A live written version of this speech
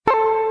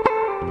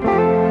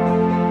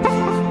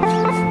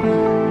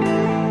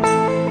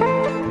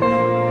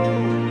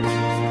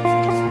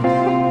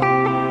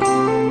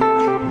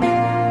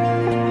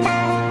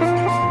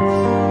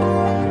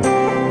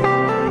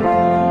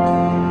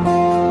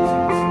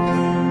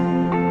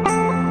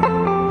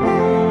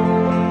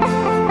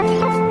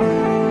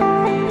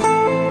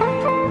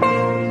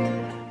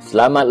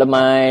Selamat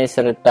lemai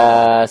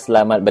serta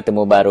selamat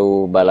bertemu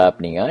baru bala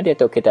peninga. Dia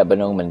tok kita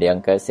benung mendiang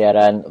ke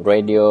siaran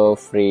Radio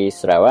Free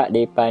Sarawak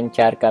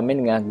dipancar kami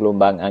dengan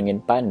gelombang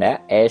angin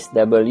pandak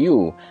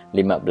SW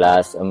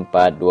 15420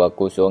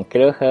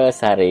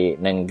 kHz hari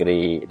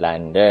negeri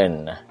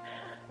London.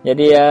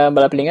 Jadi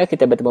bala peninga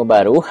kita bertemu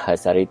baru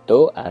hari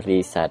itu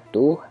hari 1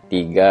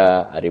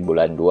 3 hari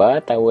bulan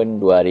 2 tahun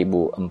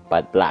 2014.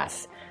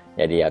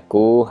 Jadi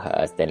aku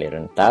Stanley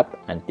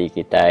Rentap, anti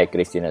kita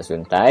Christina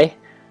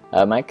Suntai,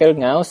 Michael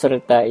Ngau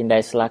serta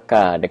Indai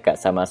Selaka dekat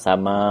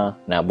sama-sama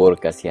nabur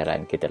ke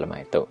siaran kita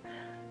lemah itu.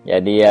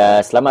 Jadi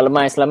selamat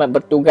lemai, selamat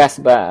bertugas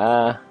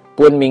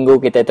pun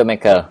minggu kita itu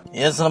Michael.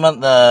 Ya, selamat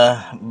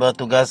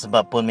bertugas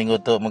pun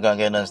minggu tu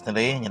megang dan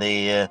sendiri.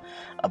 Jadi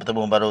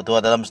bertemu baru tu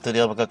dalam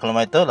studio bekas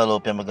lemah itu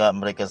lalu pian megak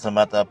mereka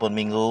selamat pun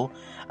minggu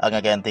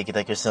ganti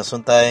kita Kristina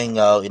Suntai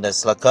Ngau Indai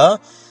Selaka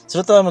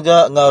serta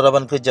megak Ngau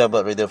Raban Kerja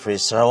buat Radio Free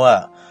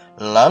Sarawak.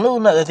 Lalu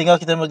nak tinggal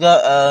kita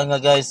megak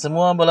ngagai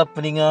semua bala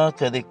peninga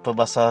kedik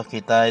perbahasa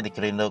kita di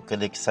kerinduk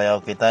kedik sayau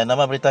kita.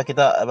 Nama berita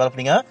kita bala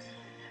peninga.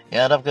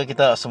 Ya, harap ke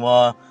kita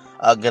semua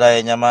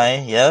gerai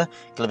nyamai ya.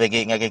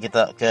 Kelebih ngagai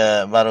kita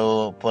ke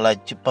baru pula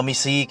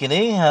pemisi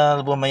kini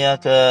lebih maya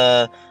ke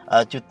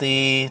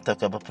cuti atau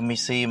ke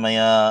pemisi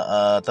maya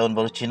tahun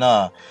baru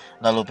Cina.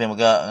 Lalu pergi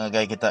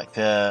ngagai kita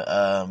ke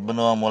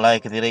benua mulai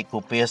ke diri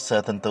kupis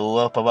tentu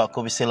pabak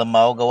aku bisa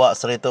lemau gawak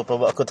serita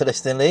pabak aku terus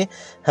Stanley.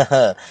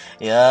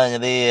 Ya,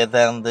 jadi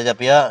tang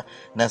terjap ya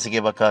dan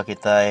segi bakal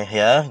kita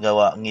ya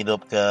gawak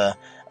ngidup ke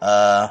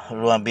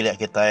ruang bilik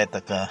kita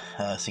atau ke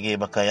segi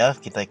bakal ya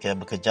kita ke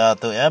bekerja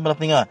tu ya bala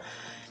peninga.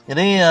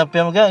 Jadi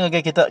pergi ngagai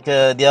kita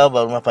ke dia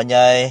rumah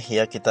panjai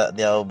ya kita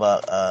dia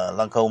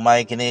langkau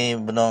mai kini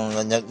benong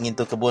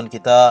ngintu kebun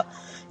kita.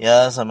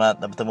 Ya,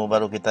 selamat bertemu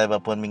baru kita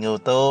berpun minggu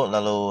tu.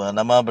 Lalu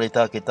nama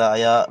berita kita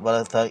ayah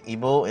berita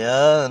ibu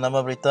ya,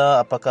 nama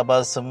berita apa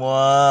khabar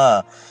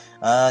semua.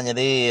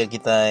 Jadi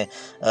kita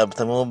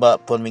bertemu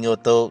berpun minggu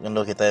tu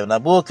untuk kita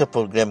nabur ke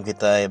program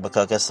kita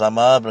bakal ke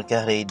selama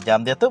berkali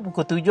jam dia tu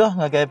pukul 7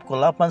 ngagai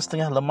pukul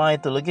 8:30 lemai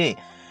tu lagi.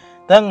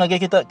 Dan ngagai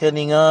kita ke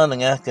ninga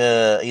dengan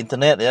ke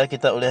internet ya,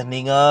 kita boleh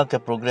ninga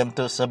ke program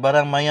tu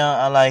sebarang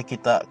maya alai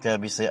kita ke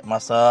bisa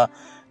masa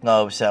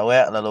ngau bisa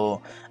awak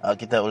lalu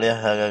kita boleh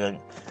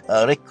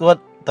record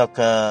atau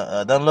ke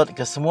download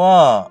ke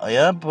semua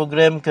ya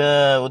program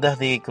ke udah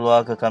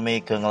dikeluar ke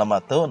kami ke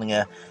ngelamat tu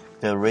dengan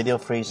ke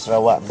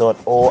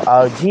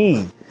radiofreesarawak.org.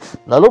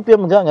 Lalu pihak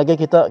megak ngagai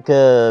kita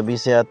ke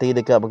BCRT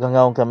dekat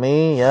belakang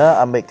kami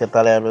ya, ambil ke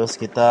talian terus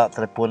kita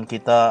telefon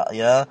kita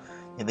ya.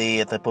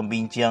 Jadi telefon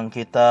bincang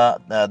kita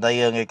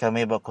daya ngagai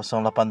kami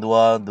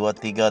 082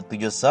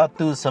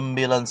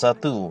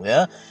 237191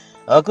 ya.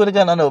 Aku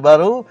dengan anda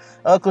baru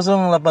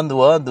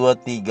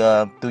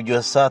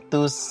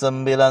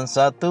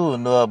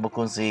 082-237191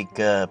 berkongsi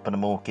ke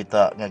penemu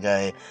kita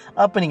ngagai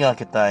peningal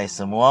kita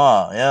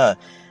semua ya.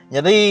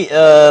 Jadi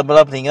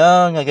bala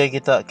peningal ngagai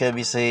kita ke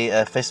BC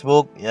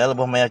Facebook ya,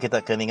 lebih maya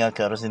kita ke ningal ke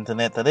arus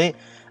internet tadi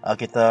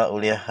kita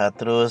boleh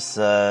terus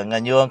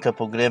nganyuang ke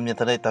programnya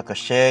tadi tak ke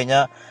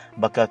share-nya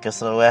bakal ke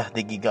selawah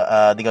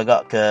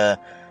digagak ke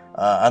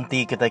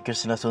anti kita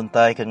Kristina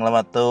Suntai ke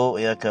ngelamat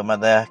tu ya ke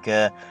madah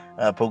ke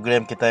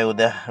program kita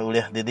udah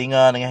boleh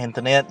didengar dengan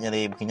internet.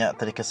 Jadi berkenyak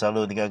tadi ke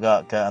selalu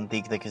digagak ke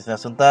anti kita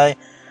Kristina Suntai.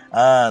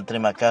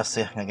 Terima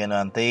kasih ngagen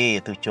nanti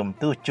tucum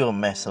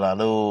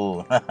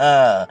selalu.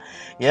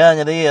 Ya,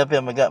 jadi apa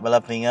yang megak bala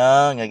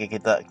peninga ngage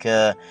kita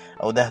ke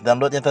udah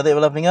downloadnya tadi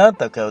bala peninga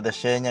tak ke udah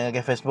share-nya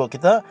ngage Facebook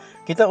kita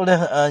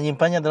udah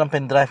nyimpannya dalam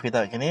pen drive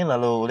kita kini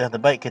lalu udah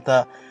terbaik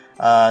kita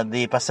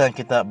di pasang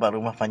kita buat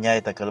rumah panjai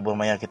tak ke lebih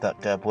maya kita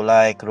ke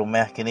pulai ke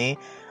rumah kini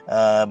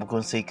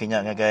berkongsi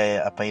kenyak ngagai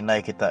apa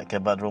inai kita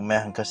ke buat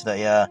rumah engkau sudah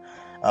ya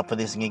apa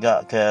di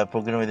sengigak ke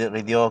program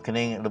radio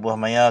kini lebih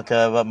maya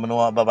ke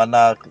menua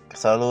babanda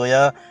selalu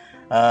ya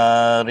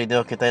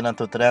radio kita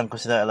nanti terang ku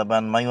sudah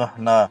laban mayuh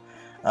na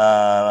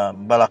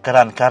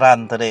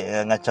balakaran tadi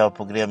ngacau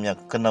programnya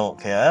kena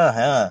ke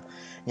ya.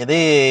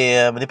 Jadi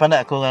di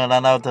pandai aku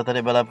nanau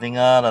tadi bala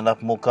peninga nanau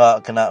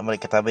muka kena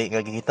mereka tabik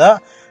kaki kita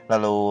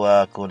lalu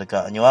aku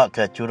dekat nyuak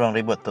ke curang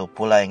ribut tu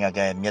pulai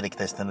ngagai menjadi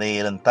kita Stanley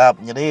Rentap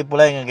jadi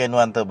pulai ngagai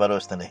nuan tu baru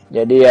Stanley.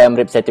 Jadi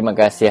merip saya terima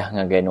kasih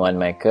ngagai nuan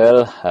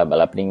Michael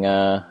bala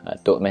peninga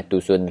tok meh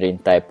tusun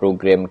rintai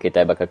program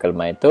kita bakal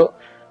kelma itu.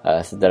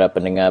 Saudara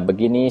pendengar,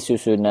 begini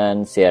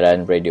susunan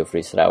siaran Radio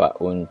Free Sarawak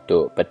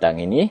untuk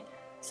petang ini.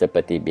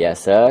 Seperti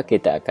biasa,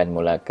 kita akan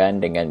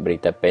mulakan dengan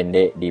berita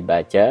pendek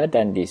dibaca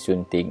dan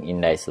disunting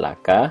Indai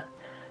Selaka.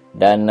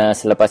 Dan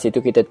selepas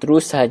itu kita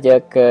terus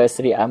saja ke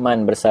Sri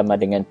Aman bersama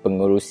dengan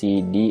pengurusi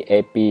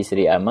DAP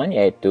Sri Aman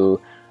iaitu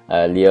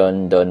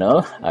Leon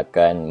Donald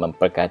akan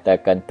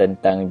memperkatakan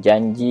tentang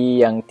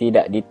janji yang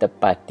tidak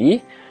ditepati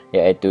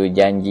iaitu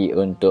janji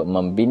untuk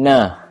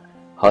membina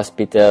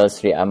Hospital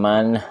Sri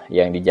Aman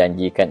yang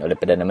dijanjikan oleh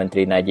Perdana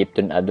Menteri Najib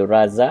Tun Abdul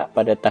Razak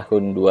pada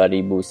tahun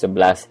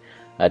 2011.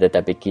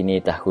 Tetapi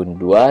kini tahun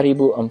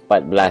 2014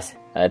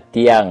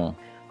 tiang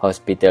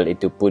hospital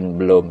itu pun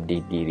belum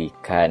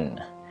didirikan.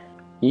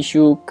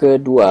 Isu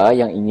kedua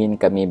yang ingin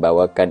kami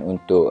bawakan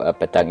untuk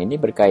petang ini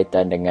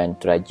berkaitan dengan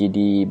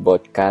tragedi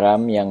bot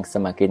karam yang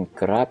semakin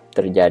kerap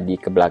terjadi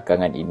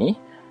kebelakangan ini.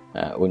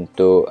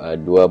 Untuk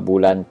 2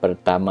 bulan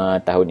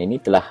pertama tahun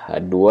ini telah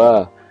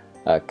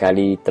 2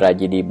 kali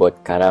tragedi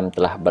bot karam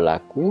telah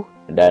berlaku,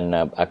 dan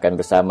akan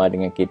bersama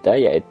dengan kita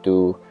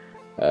iaitu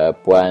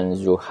Puan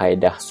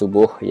Zuhaidah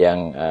Subuh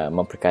yang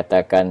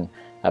memperkatakan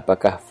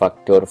apakah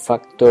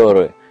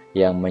faktor-faktor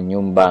yang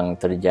menyumbang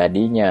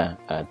terjadinya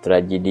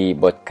tragedi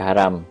bot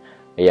karam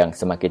yang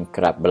semakin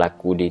kerap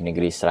berlaku di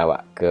negeri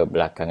Sarawak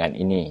kebelakangan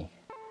ini.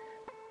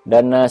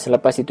 Dan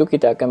selepas itu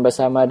kita akan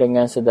bersama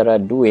dengan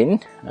saudara Duin.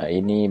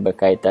 Ini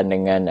berkaitan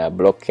dengan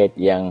blokade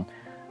yang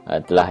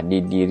telah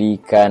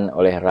didirikan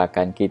oleh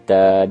rakan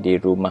kita di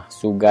rumah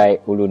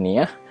Sugai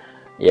Uluniah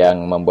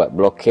yang membuat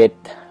blokade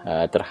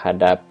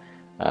terhadap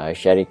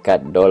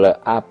syarikat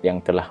Dollar Up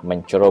yang telah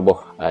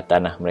menceroboh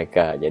tanah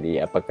mereka. Jadi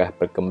apakah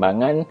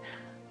perkembangan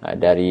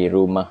dari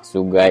rumah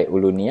Sugai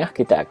Uluniah?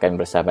 Kita akan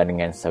bersama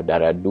dengan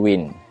saudara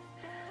Duin.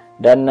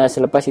 Dan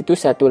selepas itu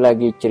satu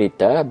lagi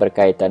cerita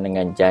berkaitan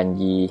dengan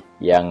janji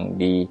yang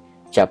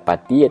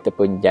dicapati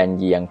ataupun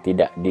janji yang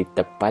tidak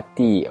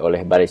ditepati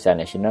oleh Barisan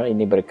Nasional.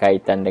 Ini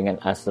berkaitan dengan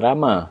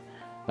asrama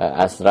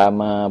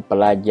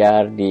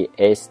pelajar di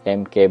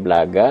SMK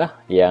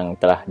Belaga yang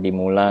telah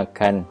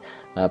dimulakan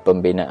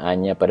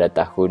pembinaannya pada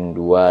tahun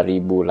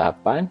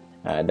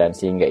 2008 dan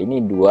sehingga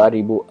ini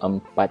 2014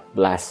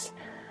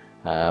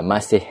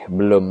 masih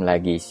belum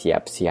lagi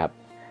siap-siap.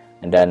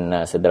 Dan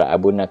saudara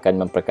Abun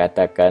akan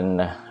memperkatakan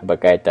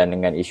berkaitan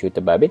dengan isu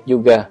terbabit,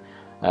 juga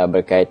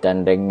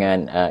berkaitan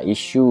dengan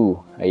isu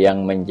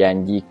yang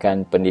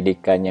menjanjikan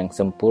pendidikan yang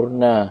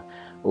sempurna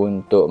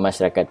untuk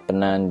masyarakat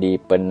Penan di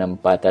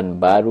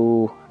penempatan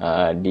baru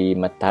di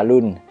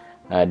Metalun,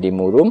 di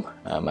Murum.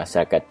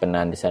 Masyarakat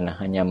Penan di sana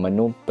hanya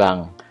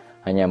menumpang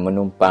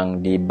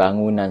di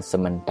bangunan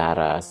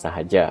sementara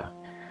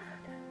sahaja.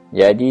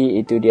 Jadi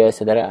itu dia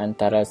saudara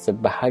antara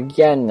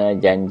sebahagian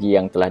janji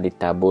yang telah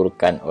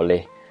ditaburkan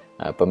oleh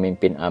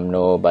pemimpin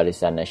UMNO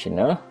Barisan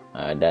Nasional.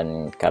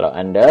 Dan kalau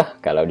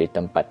di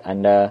tempat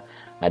anda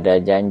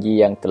ada janji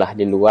yang telah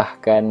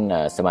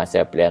diluahkan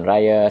semasa pilihan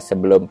raya,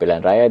 sebelum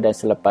pilihan raya dan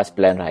selepas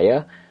pilihan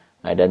raya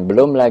dan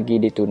belum lagi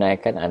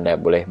ditunaikan, anda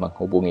boleh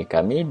menghubungi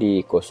kami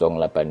di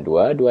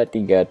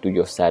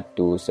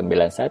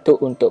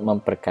 082-237191 untuk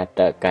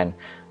memperkatakan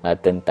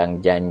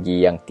tentang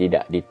janji yang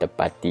tidak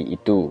ditepati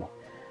itu.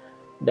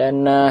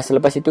 Dan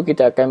selepas itu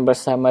kita akan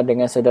bersama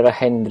dengan saudara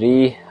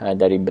Henry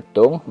dari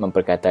Betong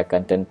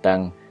memperkatakan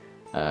tentang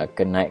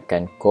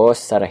kenaikan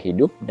kos sara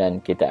hidup,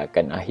 dan kita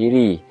akan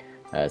akhiri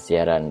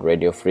siaran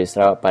Radio Free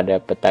Sarawak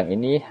pada petang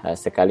ini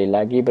sekali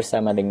lagi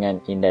bersama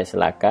dengan Indai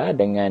Selaka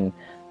dengan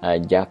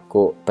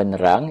Jakuk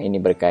Penerang. Ini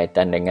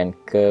berkaitan dengan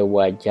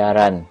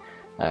kewajaran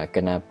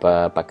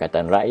kenapa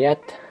Pakatan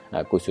Rakyat,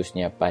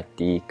 khususnya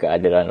Parti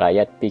Keadilan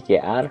Rakyat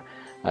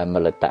PKR,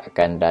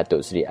 meletakkan Datuk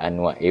Sri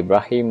Anwar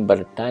Ibrahim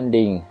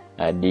bertanding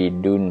di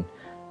Dun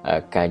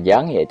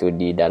Kajang, iaitu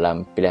di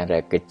dalam pilihan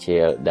raya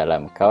kecil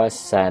dalam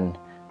kawasan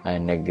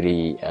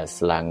negeri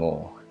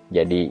Selangor.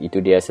 Jadi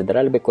itu dia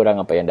saudara lebih kurang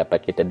apa yang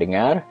dapat kita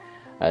dengar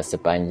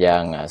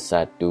sepanjang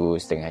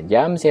 1,5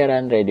 jam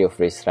siaran Radio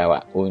Free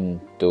Sarawak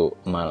untuk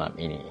malam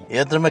ini.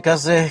 Ya, terima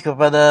kasih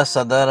kepada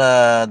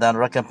saudara dan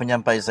rakan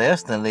penyampai saya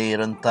Stanley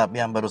Rentap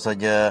yang baru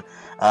saja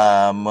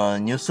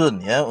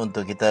menyusun ya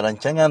untuk kita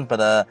rancangan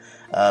pada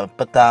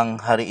petang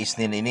hari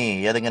Isnin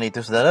ini. Ya, dengan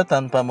itu saudara,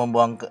 tanpa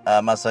membuang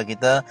masa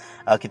kita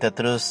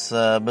terus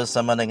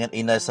bersama dengan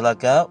Indai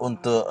Selaka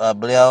untuk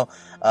beliau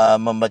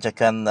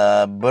membacakan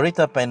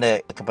berita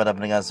pendek kepada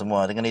pendengar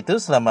semua. Dengan itu,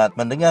 selamat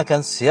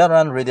mendengarkan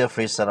siaran Radio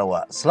Free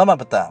Sarawak.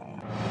 Selamat petang.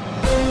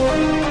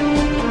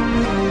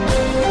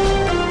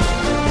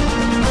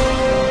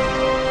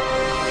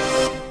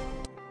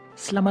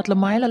 Selamat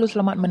lemai lalu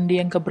selamat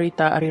mendiang ke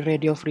berita hari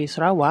Radio Free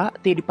Sarawak.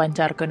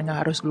 Dipancarkan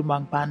dengan arus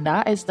gelombang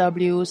panda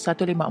SW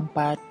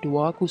 15420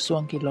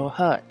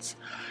 kHz.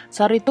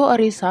 Sarito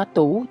hari 1,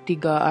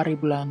 3 hari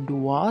bulan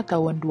 2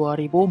 tahun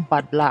 2014.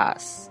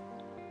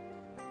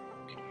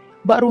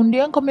 Bak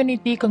rundiang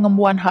komuniti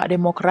kengembuan hak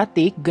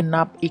demokratik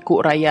genap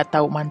ikut rakyat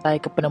tahu mantai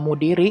ke penemu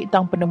diri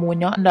tang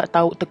penemunya ndak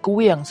tahu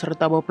tekuing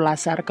serta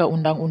berpelasar ke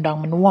undang-undang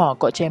menua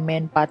kok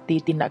cemen Parti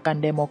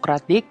Tindakan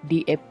Demokratik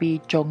di EP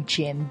Chong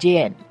Chien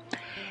Jen.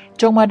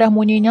 Chong madah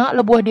munyinya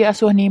lebuh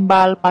diasuh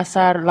nimbal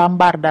pasar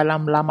lambar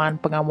dalam laman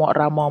pengamuk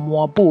rama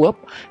mua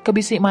buap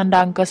kebisik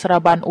mandang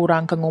keseraban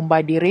orang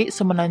kengumbai diri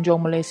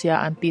semenanjung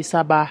Malaysia anti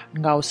Sabah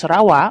ngau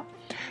Sarawak.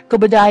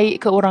 Kebedai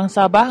ke orang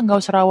Sabah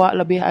ngau Sarawak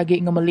lebih agik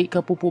ngemelik ke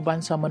pupu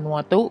bangsa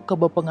menua tu ke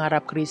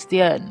berpengarap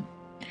Kristian.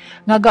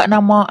 Ngagak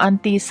nama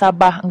anti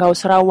Sabah ngau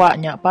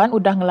Sarawaknya pan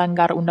udah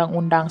ngelanggar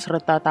undang-undang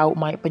serta tahu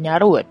mai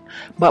penyarut.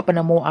 Bak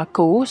penemu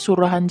aku,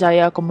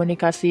 Suruhanjaya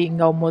Komunikasi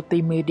Ngau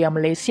Multimedia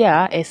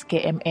Malaysia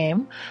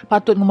SKMM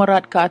patut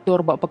ngemerat ke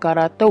atur bak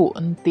perkara tu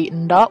enti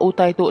ndak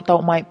utai tu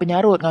tahu mai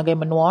penyarut ngagai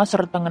menua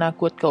serta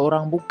ngenakut ke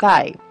orang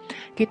bukai.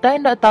 Kita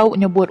ndak tahu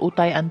nyebut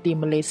utai anti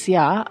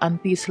Malaysia,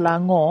 anti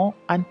Selangor,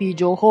 anti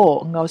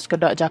Johor ngau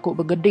sekedak jakuk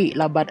bergedik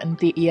labat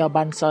enti ia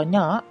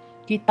bansanya,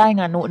 kita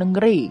nganuk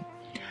negeri.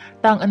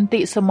 Tang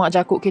enti semak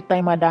jakuk kita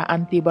madah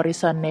anti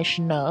barisan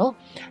nasional,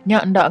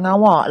 nyak ndak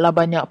ngawak lah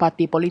banyak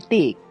parti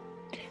politik.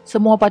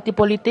 Semua parti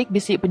politik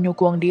bisik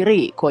penyukung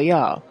diri,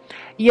 koya.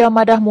 Ia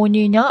madah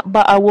munyinya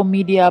ba awam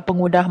media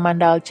pengudah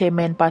mandal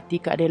Chairman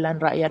Parti Keadilan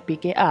Rakyat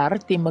PKR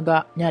tim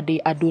megak nyadi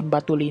adun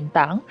Batu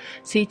Lintang,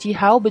 si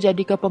Cihau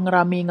berjadi ke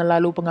pengerami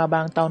ngelalu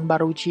pengabang tahun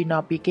baru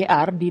Cina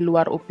PKR di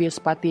luar upis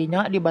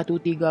partinya di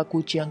Batu Tiga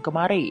Kuching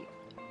kemari.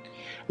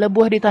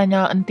 Lebuh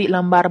ditanya enti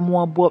lambar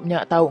mua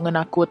buapnya tahu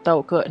ngenakut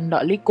tahu ke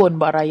ndak likun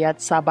bak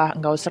rakyat Sabah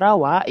ngau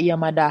Sarawak, ia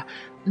madah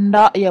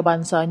ndak ia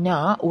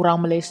bansanya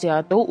orang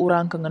Malaysia tu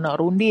orang kengena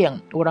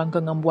runding, orang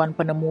kengembuan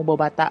penemu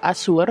berbata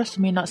asur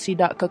seminak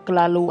sidak ke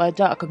kelalu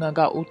aja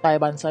kengagak utai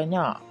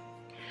bansanya.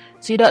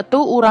 Sidak tu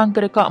orang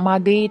kedekak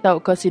magi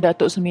tahu ke sidak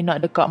tu seminak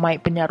dekak mai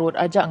penyarut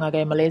aja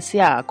ngagai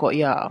Malaysia kok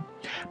ya.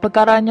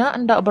 Perkaranya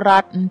ndak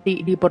berat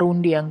enti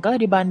diperunding ke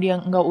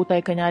dibanding ngau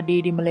utai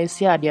kenyadi di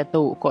Malaysia dia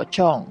tu kok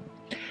cong.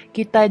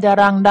 Kita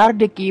jarang dar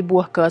deki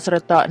buah ke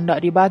serta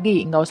ndak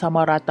dibagi ngau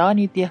sama rata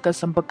nitiah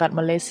kesempekat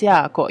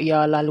Malaysia kok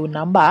ia lalu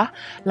nambah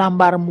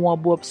lambar mua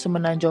buap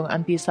semenanjung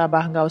anti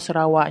Sabah ngau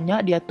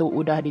Sarawaknya dia tu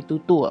udah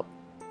ditutup.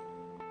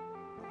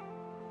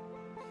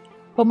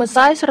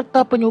 Pemesai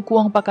serta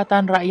penyukung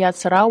Pakatan Rakyat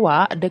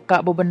Sarawak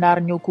dekat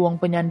berbenar nyukung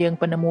penyanding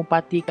penemu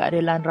Parti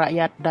Keadilan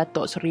Rakyat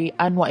Datuk Sri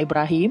Aman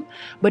Ibrahim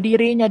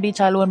berdirinya di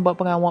calon buat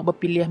pengawal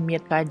berpilih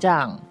Miet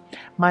Kajang.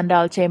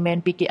 Mandal Chairman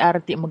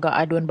PKR Tik Megak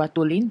Adun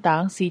Batu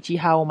Lintang, si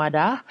Cihau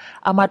Madah,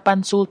 Ahmad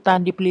Pan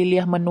Sultan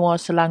dipilih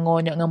menua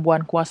Selangor yang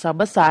ngembuan kuasa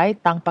besar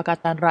tang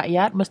Pakatan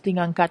Rakyat mesti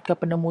ngangkat ke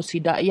penemu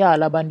sidaya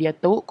laban dia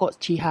tu kok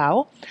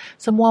Cihau,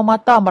 semua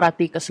mata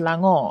merati ke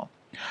Selangor.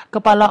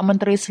 Kepala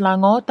Menteri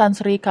Selangor Tan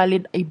Sri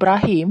Khalid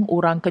Ibrahim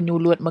orang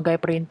kenyulut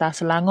megai perintah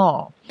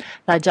Selangor.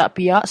 Tajak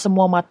pihak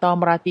semua mata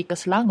merati ke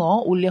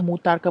Selangor ulih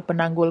mutar ke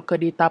penanggul ke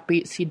di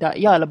tapi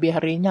sidaya lebih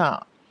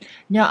harinya.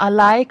 Nya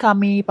alai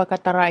kami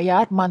Pakatan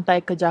Rakyat mantai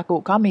ke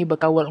jakuk kami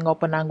berkawal ngau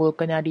penanggul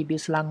kenyadi di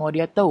Selangor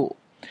dia tu.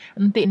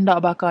 Enti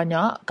ndak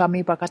bakanya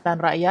kami Pakatan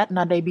Rakyat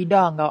nadai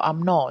bidang ngau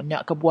UMNO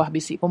nyak kebuah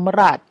bisik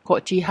pemerat.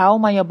 Kok Cihau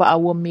maya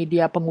baawam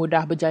media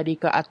pengudah berjadi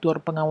ke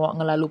atur pengawak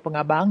ngelalu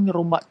pengabang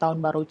nyerumbak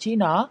tahun baru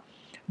Cina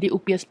di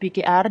UPS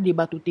PKR di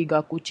Batu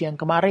Tiga Kuching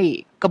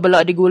kemari.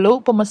 Kebelak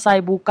diguluk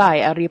pemesai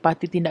bukai ari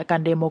Parti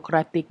Tindakan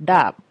Demokratik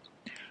DAP.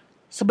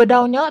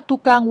 Sebedaunya,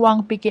 tukang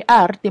wang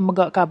PKR tim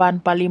megak Kaban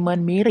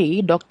Parlimen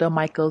Miri, Dr.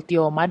 Michael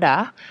Teo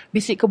Madah,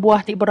 bisik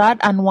kebuah tik berat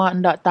Anwar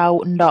ndak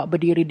tahu ndak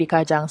berdiri di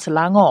Kajang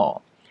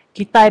Selangor.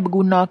 Kita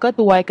berguna ke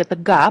tuai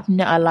ketegap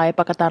nya alai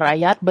Pakatan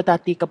Rakyat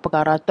bertati ke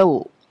perkara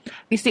tu.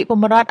 Bisik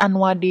pemerat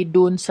Anwar di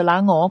Dun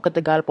Selangor ke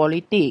tegal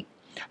politik.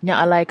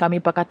 Nya alai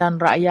kami Pakatan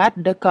Rakyat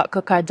dekat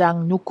ke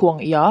Kajang nyukung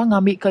ia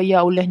ngambil ke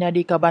ia olehnya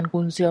di Kaban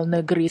Kunsil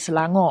Negeri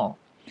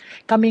Selangor.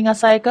 Kami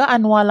ngasai ke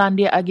Anwar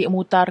landia agik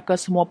mutar ke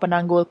semua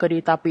penanggul ke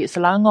di Tapik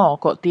Selangor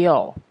kok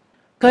Tio.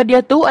 Ke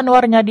dia tu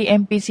Anwarnya di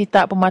MP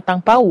Sitak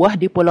Pematang Pawah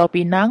di Pulau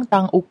Pinang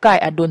tang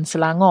Ukai Adun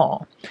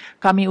Selangor.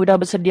 Kami udah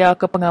bersedia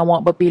ke pengawak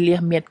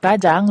berpilih Miet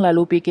Kajang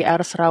lalu PKR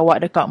Sarawak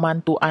dekat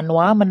mantu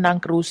Anwar menang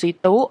kerusi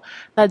tu.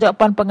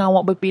 Tajapan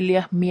pengawak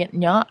berpilih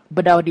Mietnya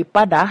berdau di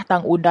Padah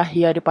tang udah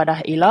ia di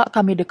Padah elak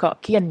kami dekat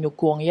kian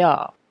nyukung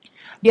ya.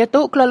 Dia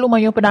tu kelalu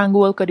mayu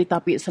penanggul ke di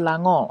Tapik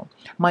Selangor.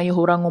 Mayu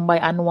orang ngumbai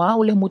Anwar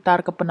boleh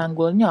mutar ke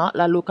penanggulnya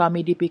lalu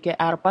kami di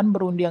PKR pan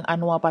berunding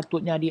Anwar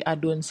patutnya di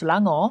Adun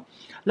Selangor.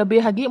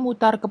 Lebih lagi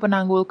mutar ke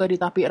penanggul ke di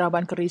Tapik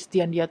Raban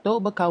Kristian dia tu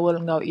berkawal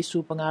ngau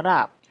isu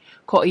pengarap.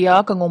 Kok ia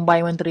ke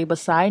ngumbai Menteri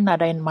Besar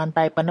nadain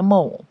mantai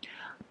penemu.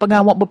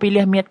 Pengawak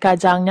berpilih Miet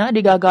Kajangnya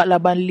digagak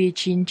laban Li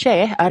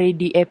Chin-cheh hari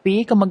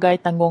DAP kemegai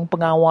tanggung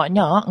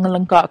pengawaknya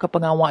ngelengkak ke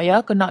pengawak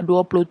ya kena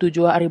 27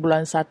 hari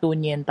bulan 1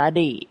 nyen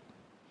tadi.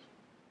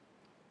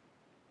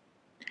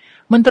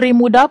 Menteri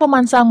Muda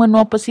Pemansang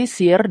Menua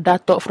Pesisir,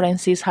 Datuk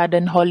Francis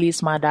Harden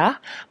Hollis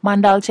Madah,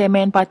 Mandal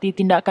Chairman Parti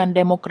Tindakan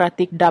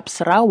Demokratik DAP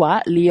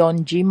Sarawak,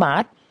 Leon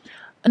Jimat,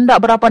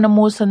 endak berapa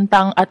nemu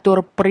tentang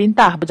atur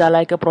perintah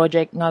berjalai ke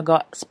projek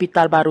ngagak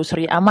Hospital Baru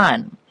Sri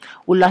Aman.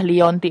 Ulah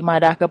Leon tik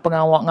madah ke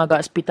pengawak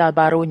ngagak hospital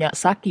barunya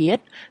sakit,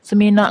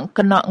 seminak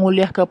kena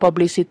nguliah ke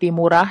publicity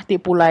murah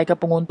tik pulai ke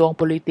penguntung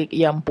politik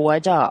yang empu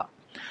aja.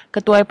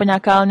 Ketua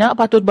penyakalnya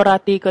patut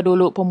berhati ke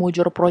dulu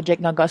pemujur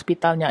projek ngagak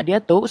hospitalnya dia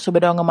tu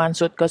sebedang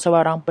ngemansut ke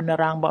seorang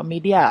penerang bak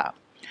media.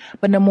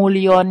 Penemu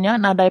lionnya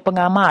nadai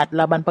pengamat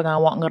laban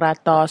pengawak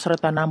ngerata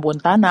serta nambun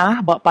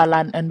tanah bak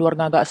palan endur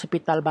ngagak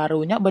hospital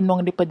barunya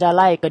benung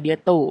dipejalai ke dia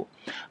tu.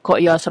 Kok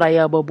ia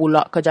seraya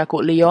berbulak ke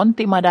jakuk lion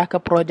ti madah ke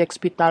projek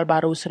hospital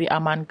baru Sri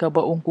Aman ke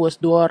berungkus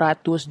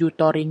 200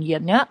 juta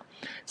ringgitnya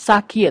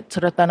sakit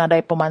serta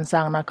nadai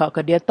pemansang nakak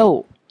ke dia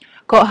tu.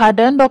 Kok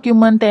haden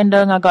dokumen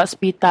tender ngagak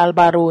hospital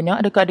barunya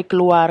dekat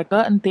dikeluar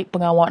ke entik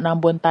pengawak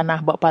nambun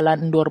tanah bak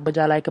palan endur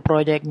berjalai ke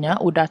projeknya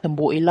udah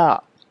tembu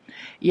ilak.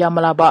 Ia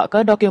melabak ke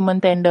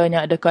dokumen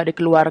tendernya dekat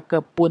dikeluar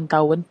ke pun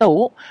tahun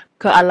tu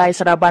ke alai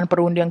seraban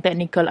perunding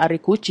teknikal Ari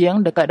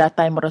Kuching dekat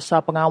datai meresa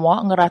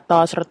pengawak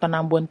ngerata serta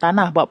nambun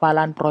tanah bak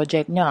palan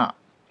projeknya.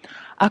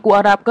 Aku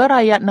harap ke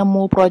rakyat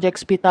nemu projek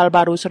hospital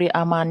baru Sri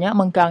Amannya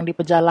mengkang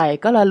dipejalai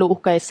ke lalu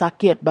ukai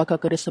sakit bakal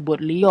ke disebut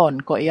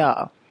Leon kok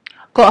ya.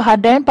 Kok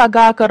haden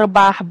pagar ke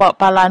rebah bak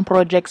palan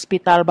projek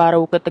hospital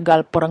baru ke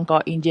Tegal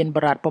perengkau enjin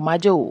berat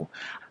pemaju.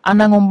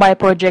 Anang umbai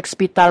projek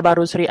hospital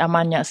baru Sri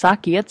Amannya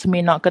sakit,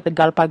 seminak ke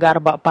Tegal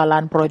pagar bak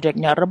palan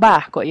projeknya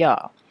rebah kok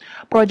ya.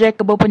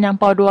 Projek kebo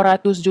penyampau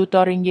 200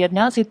 juta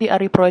ringgitnya Siti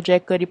Ari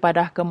projek ke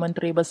dipadah ke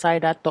Menteri Besar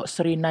Datuk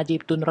Sri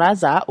Najib Tun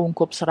Razak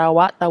ungkup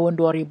Sarawak tahun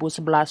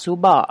 2011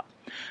 subak.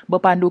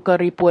 Berpandu ke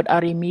report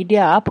Ari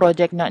Media,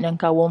 projek nak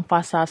nyangkawum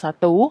fasa 1,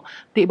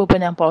 tik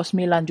berpenyampau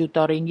 9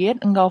 juta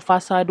ringgit, engkau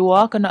fasa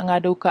 2 kena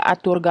ngadu ke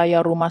atur gaya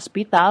rumah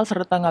hospital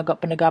serta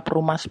ngagak penegap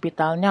rumah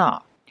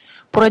hospitalnya.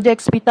 Projek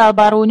hospital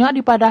barunya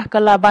dipadah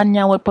ke laban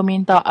nyawut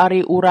peminta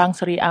Ari Urang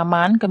Sri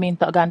Aman ke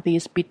minta ganti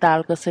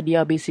hospital ke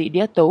sedia bisik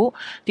dia tu,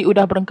 ti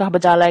udah berengkah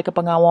berjalai ke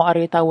pengawal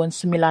Ari tahun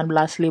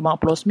 1959,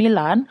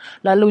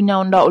 lalu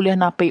nyaunda oleh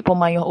napik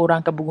pemayuh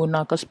orang ke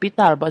berguna ke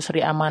hospital buat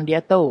Sri Aman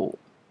dia tu.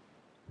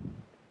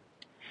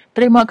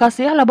 Terima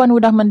kasih laban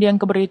udah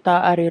mendiang ke berita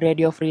Ari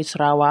Radio Free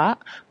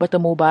Sarawak.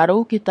 Bertemu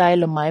baru kita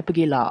lemai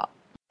pegila.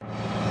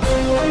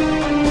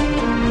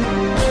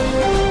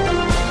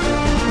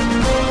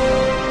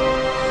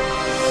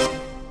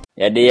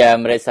 Jadi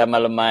mereka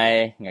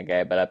malamai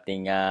ngagai balap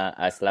tinggal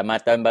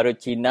selamat tahun baru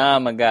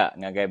Cina megak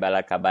ngagai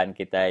balap kaban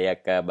kita ya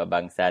ke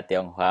bangsa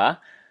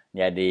Tionghoa.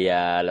 Jadi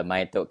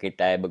lemai tu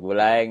kita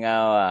bergulai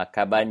ngau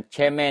kaban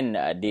chairman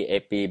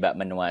DAP bak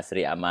menua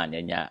Sri Aman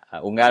nya.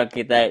 Unggal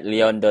kita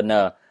Leon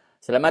Donor.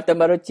 Selamat tahun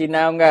baru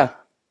Cina unggal.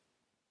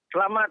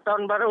 Selamat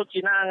tahun baru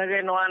Cina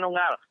ngagai nuan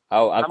unggal.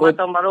 Aku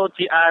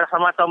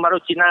selamat tahun baru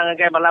Cina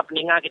ngagai balap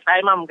peninggal kita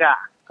imam gak.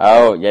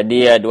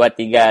 Jadi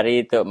 2-3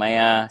 hari tu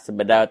Maya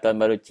sebedar tahun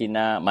baru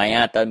Cina,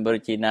 Maya tahun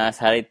baru Cina,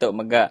 sehari tu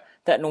megak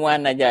tak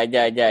nuan aja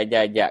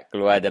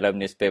keluar dalam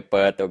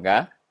newspaper tu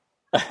ga.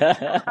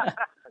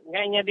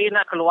 Ngainya dia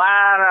nak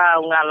keluar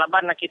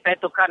ngalaban nak kita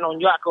itu kan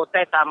unjuk aku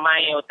teh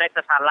tamai teh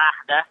tersalah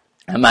dah.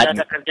 Dia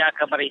ada kerja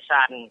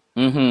keberisan.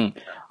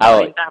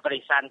 Perintah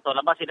berisan tu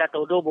lepas sudah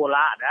tuduh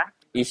bola dah.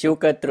 Isu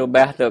ke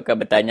terubah tu ke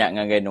bertanya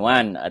dengan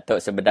genuan atau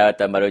sebedar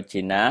tahun baru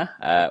Cina,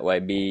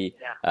 YB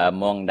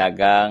Mong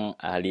Dagang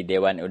Ahli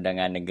Dewan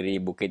Undangan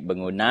Negeri Bukit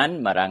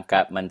Bengunan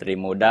merangkap Menteri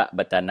Muda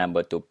Bertanam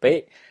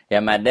Bertupik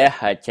yang madah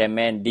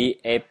Chairman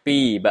DAP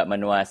bak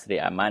menua Sri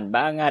Aman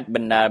bangat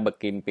benar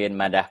berkimpin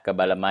madah ke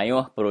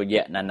Balamayuh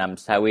projek nanam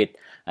sawit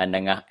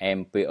dengan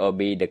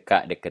MPOB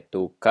dekat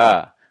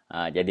deketuka.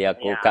 Jadi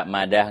aku kat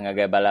madah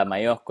ngagai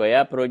Balamayuh ko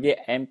ya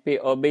projek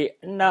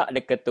MPOB nak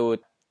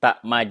deketu tak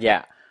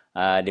majak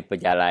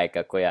diperjalai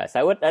ke koya.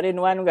 Sawut hari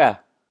nuan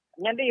ga?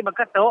 Jadi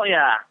begitu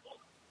ya.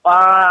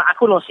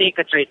 Aku nusi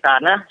ke cerita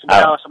nah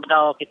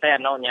sebelum kita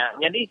yang naunya.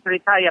 Jadi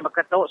cerita yang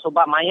begitu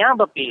sebab maya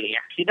berpilih.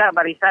 Tidak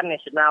barisan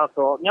nasional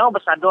tu. Nyau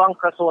bersaduang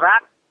ke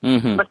surat.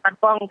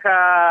 Bersaduang ke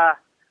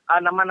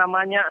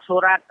nama-namanya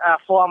surat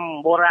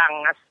form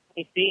borang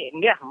isi.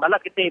 Ya, bala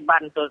kita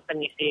bantu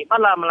pengisi.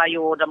 Bala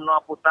Melayu dan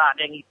menua putra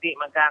dia ngisi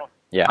magang.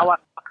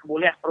 Awak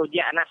boleh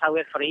projek anak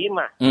sawit free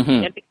mah.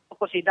 Jadi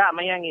aku sidak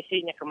maya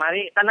ngisinya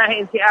kemari tanah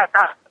NCR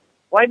tak.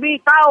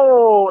 YB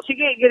tahu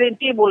sikit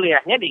garanti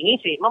boleh nya di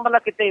ngisi. Membala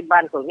kita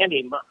bantu nya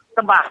di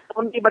tebah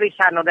pun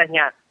diberisan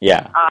udahnya.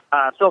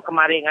 So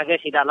kemari ngagai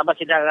sidak lepas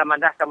sidak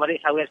madah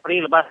kemari sawit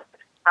free lepas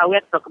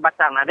sawit tu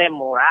kebatang ada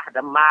murah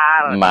ada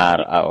mar.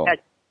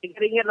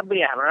 RM3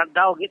 lebih ya.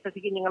 Radau kita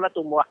sikit ngala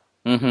tumbuh.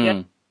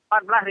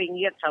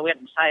 RM14 sawit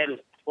besar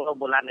 10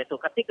 bulan itu.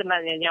 Ketika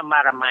kenanya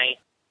maramai.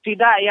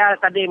 Tidak ya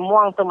tadi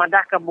muang tu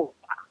madah ke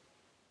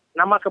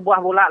nama kebuah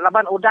bulat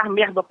laban udah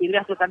miah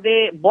berpilih tu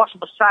tadi bos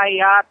besar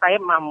ya Taib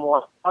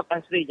Mahmud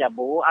Tan Sri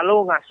Jabu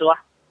alu ngasuh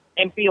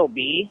MPOB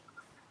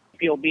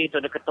tu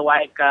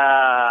ketua ke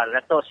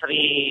Dato'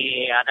 Sri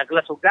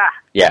Douglas Sugah.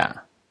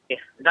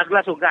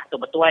 Douglas Sugah tu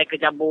bertuai ke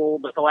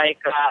Jabu, bertuai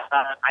ke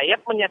Taib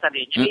punya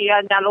tadi. Jadi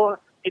ya nyalu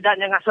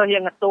tidaknya ngasuh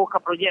yang ngetu ke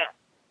projek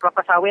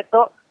kelapa sawit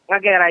tu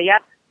ngagai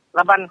rakyat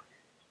laban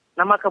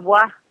nama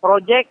kebuah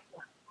projek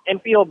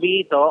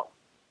MPOB tu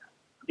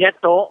dia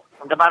tu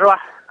de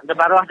baruah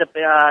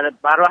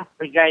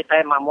pergai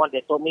Taib Mahmud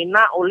dia tu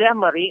mina oleh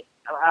meri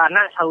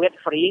anak sawit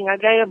free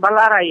ngagai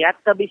bala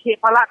rakyat terbisi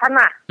palak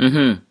tanah.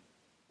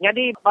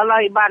 Jadi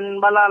bala iban,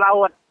 bala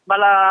laut,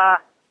 bala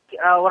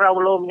orang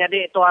ulum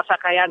jadi tu asa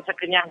kayaan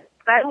sekenyah.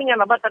 Saya punya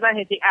lebat tanah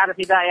HCR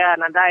tidak ya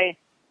nadai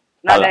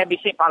Nadai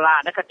bisik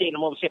pala, dah kecil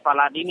nemu bisik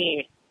pala dini.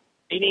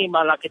 Ini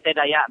malah kita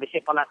Dayak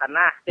bisik pala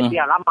tanah. Tapi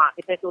lama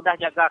kita sudah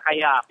jaga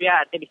kaya.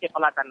 Pia kita bisik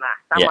pala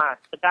tanah. Sama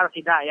sekarang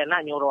tidak ya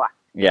nak nyuruh.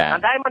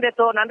 Nadai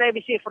nadai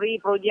bisik free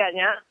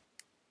projeknya.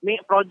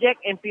 Projek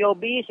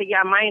MPOB segi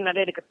amai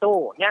nadai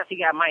deketu. Nya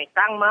segi amai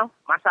tang mah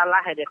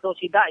masalah dia tu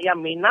tidak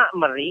yang mina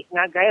meri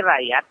ngagai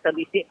rakyat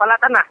terbisik pala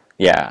tanah.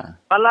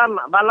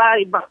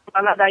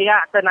 Bala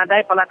Dayak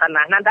tenadai pala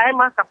tanah. Nadai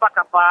mah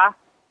kapa-kapa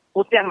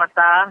putih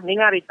mata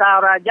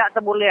ningarita raja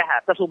terboleh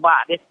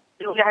tersubak dia.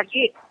 Boleh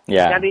lagi.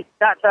 Jadi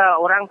tak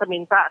orang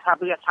terminta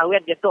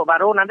sawit dia tu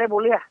baru nanti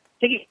boleh.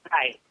 Sikit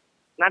kai.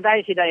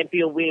 Nadai sida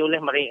MPOB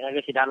boleh meri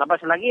lagi sida. Lepas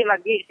lagi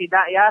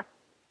sida ya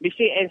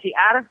bisi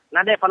NCR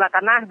nadai pala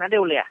tanah nadai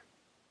boleh.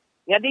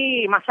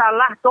 Jadi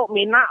masalah tu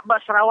mina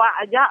Sarawak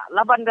aja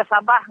laban dah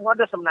Sabah ngau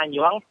dah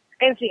Semenanjung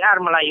NCR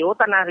Melayu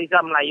tanah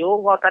Rizal Melayu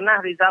ngau tanah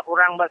Rizal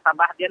orang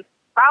bersabah dia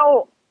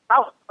tahu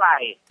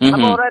lai.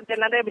 Apa orang dia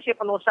nadai bisi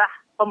penusah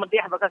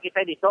pemerintah bakal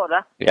kita di tu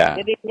dah.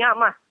 Jadi nya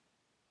mah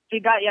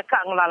tidak ya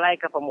kak ngelalai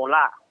ke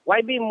pemula.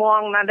 YB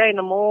muang nadai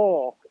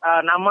nemu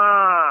nama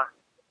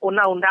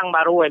undang-undang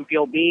baru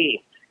MPOB.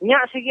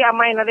 Nya sigi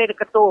amai nadai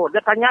deketu.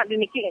 Dia tanya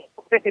di niki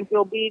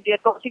MPOB dia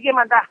tok sigi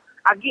madah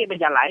agi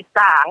berjalai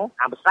tang,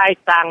 besai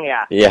tang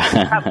ya.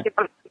 Tapi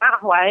pernah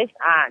wai.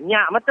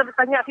 Nya mata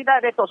tanya tidak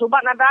dia tok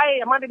subak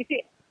nadai ama dia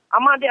bisi.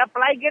 Ama dia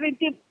apply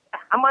guarantee.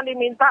 Ama dia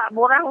minta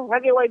borang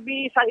ngagi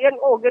YB sayen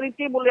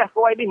guarantee boleh ke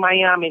YB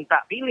maya minta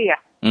pilih ya.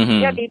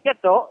 Jadi dia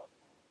tok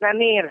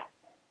nanir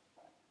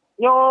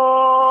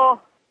nyo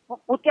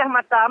putih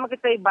mata ama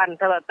kita iban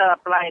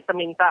terpelai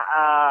terminta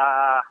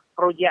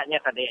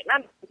projeknya tadi.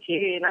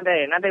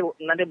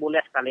 Nanti boleh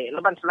sekali.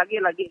 Lepas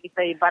lagi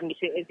kita iban di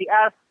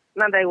NCR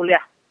nanti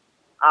boleh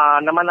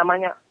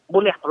nama-namanya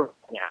boleh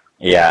projeknya.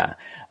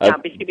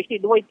 Bisi-bisi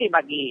dua itu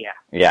bagi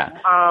ya.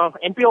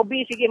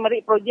 MPOB sigi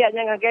meri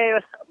projeknya ngagai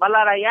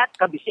bala rakyat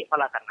ke bisik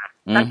pala tanah.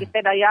 Dan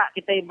kita Dayak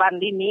kita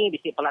iban dini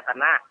bisik pala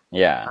tanah.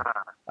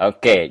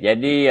 Okey,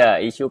 jadi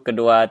isu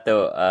kedua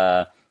tu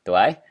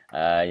tuai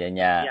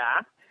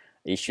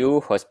isu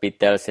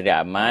Hospital Sri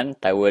Aman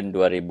tahun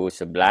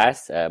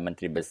 2011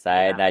 Menteri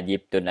Besar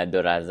Najib Tun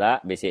Abdul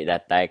Razak bisik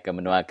datai ke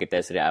menua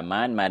kita Sri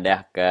Aman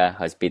madah ke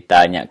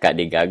hospitalnya kat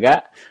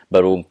digagak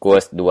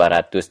berungkus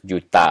 200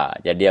 juta.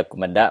 Jadi aku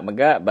mendak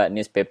bak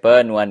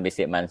newspaper nuan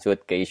bisik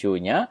mansut ke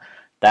isunya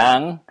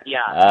tang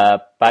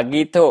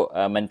pagi tu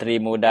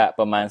Menteri Muda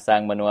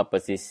Pemansang Menua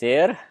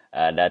Pesisir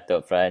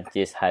Datuk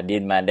Francis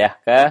Hadin madah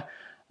ke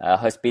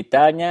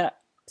hospitalnya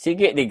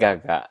sikit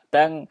digagak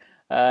tang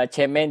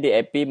Chairman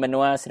DAP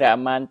menua Sri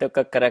Aman tu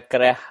ke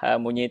kerah-kerah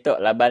munyi tu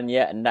laban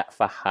dia nak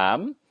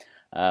faham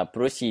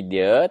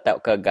prosedur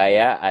tak ke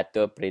gaya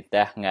atau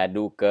perintah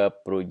ngadu ke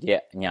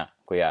projeknya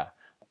ku ya.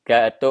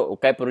 Ke tu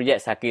ukai projek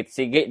sakit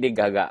sikit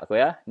digagak ku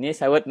ya. Ni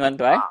sawut nuan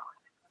tu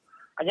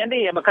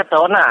Jadi berkata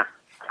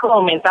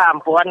aku minta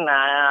ampun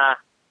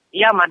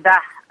ia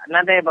madah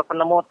nadai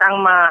berpenemu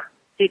tang ma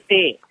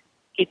siti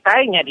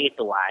kitanya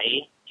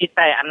dituai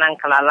kita anang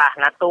kelalah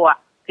natua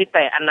kita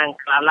anang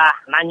kelalah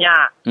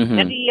nanya.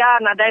 Jadi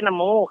ya nadai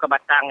nemu ke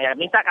Batang ya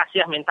minta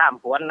kasih minta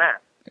ampun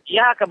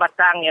Ya ke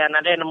Batang ya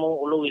nadai nemu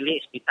ulu wili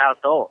hospital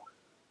tu.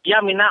 Ya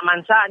mina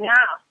mansanya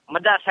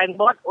meda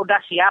signboard udah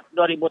siap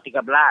 2013.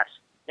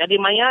 Jadi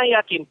maya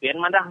ya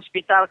kimpin meda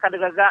hospital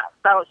kadagaga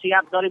tau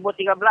siap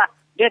 2013.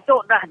 Dia tu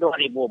dah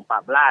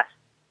 2014.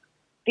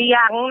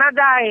 Tiang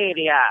nadai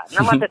dia.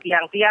 Nama tu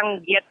tiang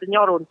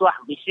gate-nya runtuh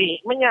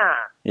bisi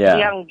menya.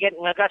 Tiang gate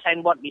ngaga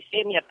signboard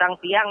bisi menya tang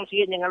tiang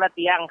sih nyangala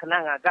tiang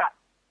kena ngaga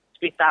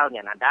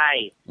hospitalnya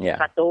nadai.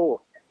 Satu.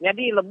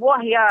 Jadi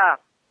lebuah ya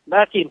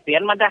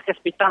berkimpian madah ke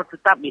hospital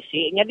tetap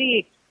bisi.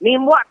 Jadi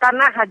nimbuak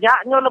tanah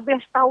hajaknya lebih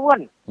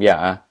setahun.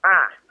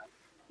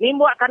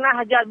 Nimbuak tanah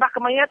hajak bah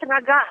kemaya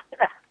tengaga.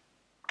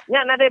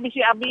 Nya nadai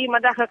bisi abi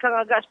madah ke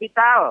ngaga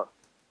hospital.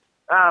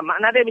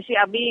 Maknanya bisi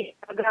abi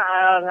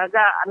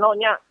ngaga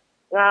anonya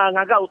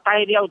ngaga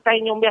utai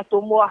nyumbih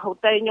tumbuh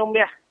utai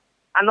nyumbih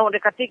ano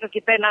dekati ke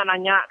kita nak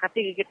nanya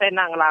kati ke kita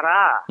nak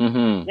ngelara.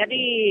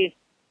 Jadi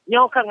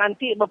nyo ka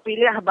nganti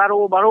berpilih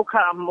baru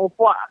ka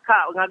mupuak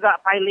ka ngaga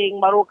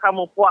filing baru ka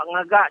mupuak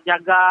ngaga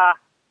jaga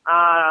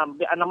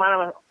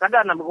nama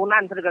kada na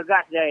bergunaan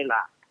tergagas dia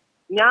lah.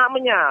 Nya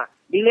menya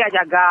bilik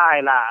jaga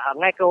lah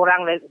ngai ke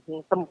orang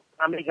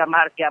ambil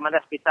gambar ke mana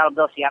hospital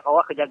do siap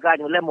awak kejaga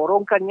nyule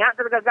murungkannya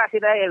tergagas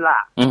sida lah.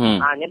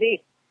 Jadi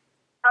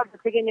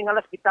sigi ngal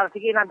hospital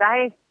sigi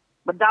nadai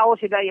bedau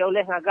sida ya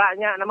oleh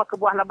ngagaknya nama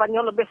kebuah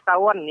labannya lebih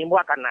setahun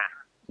nimbuak tanah.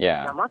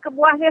 Nama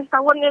kebuahnya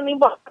setahunnya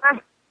nimbuak tanah.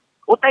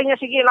 Utainya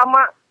sigi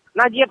lama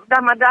Najib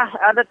dah madah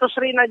ada tu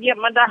Sri Najib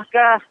madah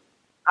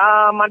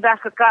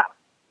ke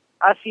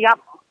siap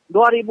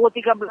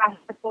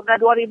 2013 sudah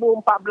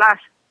 2014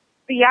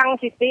 tiang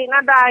siti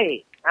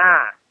nadai.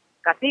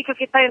 Ketika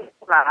kita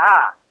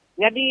lah.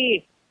 Jadi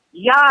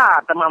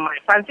ya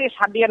temamai Francis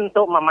hadian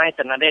untuk mamai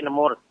tenadai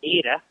nemu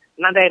ira,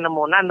 nadai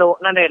nemu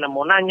nando, nadai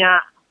nemu nanya,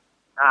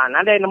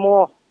 nadai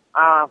nemu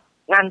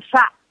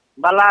ngansak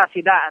bala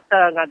sida te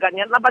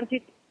ngaganya laban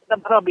siti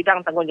Sebab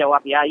bidang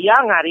tanggungjawab ya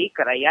ngari ke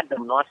rakyat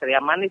Demno Sri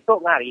Aman itu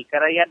ngari ke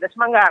rakyat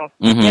Semanggang.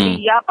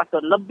 Jadi ya patut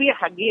lebih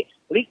lagi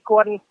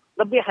likun,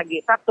 lebih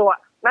lagi satu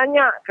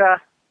nanya ke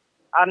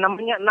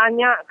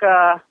nanya ke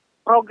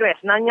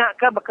progres, nanya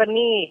ke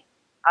bekeni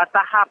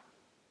tahap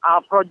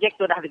projek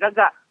sudah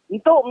digagak.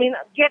 Untuk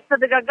get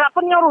tergagak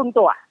pun nyorun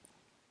tu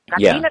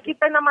Kaki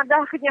kita nama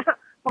dahnya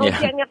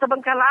projeknya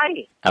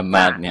terbengkalai.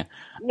 Amatnya.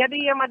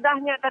 Jadi yang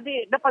madahnya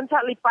tadi depan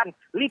sak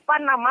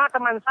lipan nama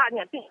teman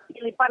saknya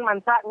lipan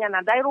mansaknya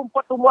nadai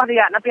rumput tumbuh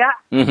dia napi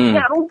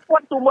nya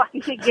rumput tumbuh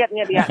di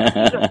sigetnya dia.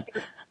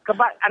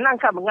 Anang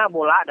ka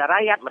mengabola ada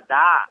rakyat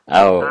medah.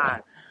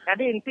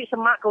 Jadi inti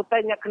semak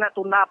kutanya kena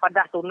tunda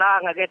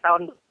ngagai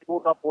tahun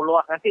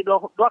 2020 nanti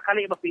dua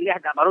kali berpilih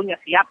dah barunya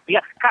siap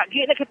ya. Kak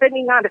gini kita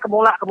ni ada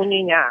kemula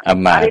kemunyinya.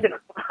 Hari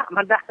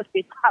madah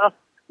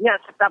hospitalnya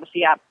tetap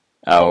siap.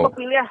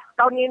 Berpilih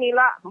tahun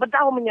inilah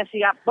bedaunya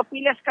siap.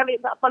 Berpilih sekali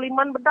tak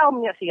parlimen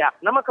bedaunya siap.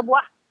 Nama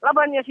kebuah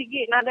labannya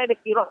sigi nada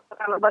dikira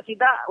kalau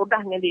basida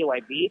udahnya di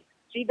YB,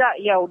 sida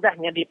ya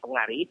udahnya di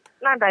pengari.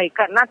 Nada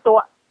ikat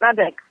nato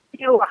nada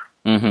kira.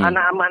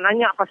 Anak-anak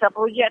nanya pasal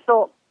projek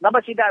tu, laba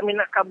sida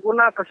minat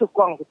kabuna ke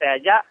sukong kita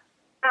aja.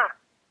 Nah,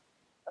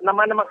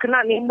 nama-nama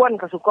kena nimbun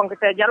ke sukong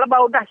kita aja. Laba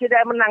udah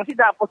sida menang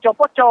sida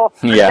poco-poco.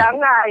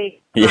 Jangai.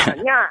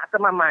 Nya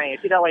sama mai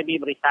sida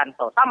YB beritan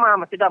tu. Sama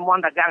masih dah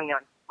muan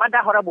dagangnya.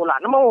 Madah orang bola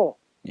nemu.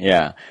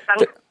 Ya.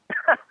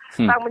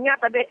 Tang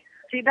menyata tadi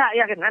sida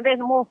ya kan ada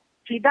nemu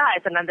sida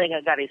itu nanti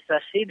ngagak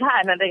research, sida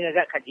nanti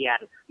ngagak kajian.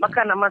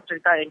 Maka nama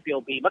cerita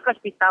MPOB, maka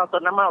hospital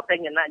tu nama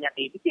orang yang nak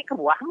nyati. Bisi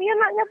kebuah mi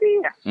nak nyati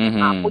ya.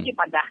 Puji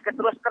padah ke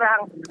terus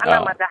terang.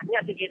 Anak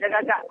madahnya sikit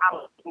gagak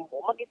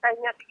mau kita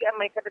nyati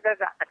mereka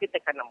gagak tapi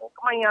tekan nemu.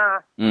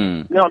 Kemanya?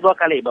 Dua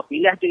kali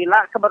berpilih tu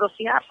ilah kebaru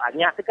siap.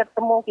 Hanya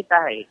ketemu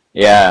kita.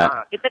 Ya.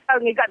 Kita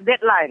kalau ngigak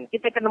deadline,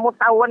 kita kena nemu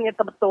tahun yang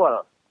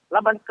betul.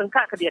 Laban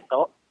kengkak ke dia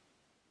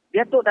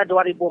tu dah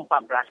 2014,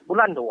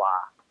 bulan 2.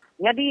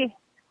 Jadi,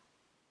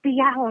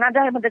 tiang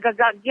nada yang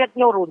mendegaga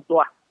getnya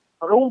runtuh.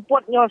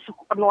 Rumputnya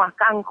penuh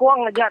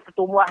kangkung aja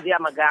tertumbuh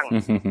dia megang.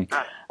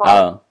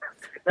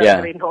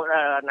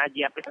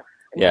 Najib itu.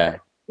 Ya,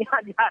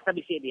 dia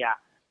habis dia.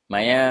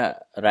 Maya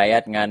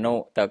rakyat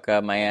nganu tau ke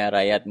maya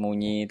rakyat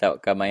munyi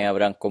tau ke maya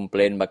orang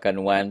komplain bahkan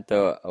nuan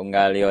tu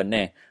unggalion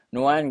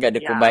nuan gak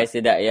dikubai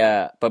sidak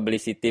ya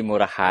publicity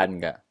murahan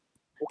gak?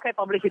 Bukan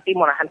publicity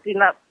murahan,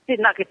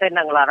 tidak kita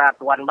nak ngelara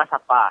tuan bas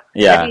apa.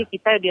 Jadi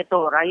kita dia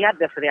tu rakyat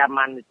dari Sri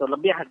Aman itu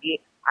lebih lagi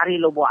hari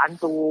Lobo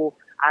Antu,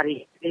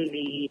 hari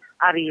Lili,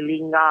 hari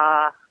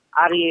Lingga,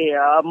 hari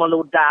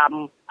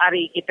Meludam,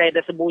 hari kita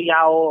ada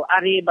Sebuyau,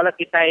 hari bala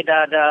kita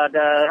ada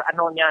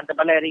anunya ada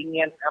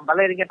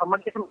balaringan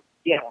pemerintah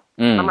dia.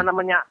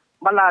 Nama-namanya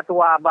bala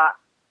tua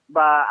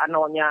ba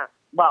anunya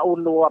ba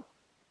ulu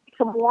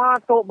semua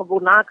tu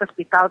berguna ke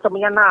hospital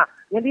semuanya.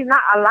 Jadi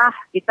nak Allah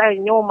kita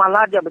nyo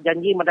malah dia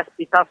berjanji pada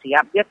hospital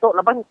siap. Dia tu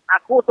lepas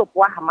aku tu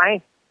puah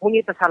mai munyi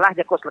tersalah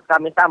jago seleka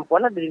minta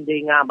ampun dari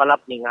dinga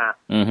balap ninga.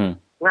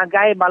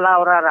 Ngagai bala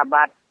ora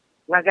rabat,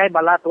 ngagai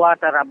bala tua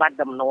terabat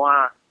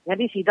demnoa.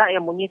 Jadi sidak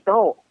yang munyi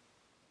tu.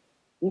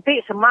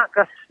 Nanti semak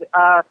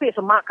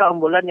ke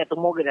ambulan yang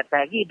temu kita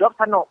lagi dok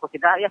sano ko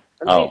sidak ya.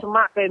 Nanti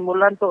semak ke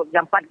ambulan tu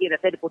jam 4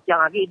 kita di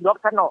Pucang lagi dok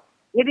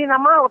sano. Jadi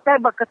nama utai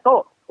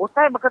berketuk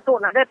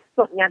nade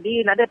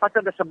nade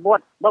patut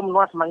disebut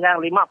bermenua Semanggang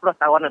 50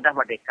 tahun dah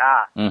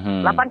merdeka.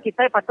 Lapan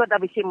kita patut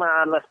dah bisi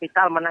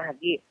hospital mana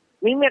lagi.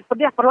 Mimet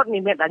pediah perut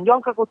mimet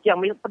anjong ke Kucing,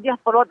 pediah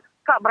perut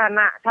kak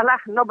beranak,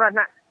 salah no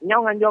beranak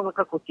nyong anjong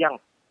ke Kucing.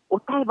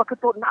 Utai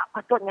berketuk nak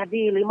patut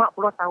nyadi 50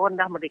 tahun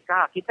dah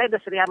merdeka. Kita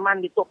dah Sri Aman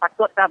itu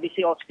patut dah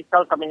bisi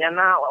hospital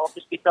kemenyana,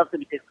 hospital tu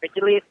bisi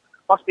spesialis,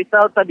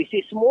 hospital tu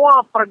bisi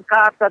semua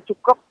perangkat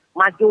cukup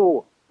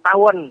maju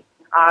tahun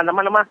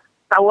nama-nama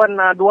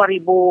tahun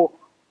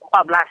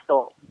 2014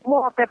 tu.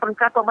 Semua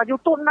peringkat tu maju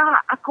tu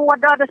nak. Aku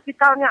ada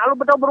hospitalnya.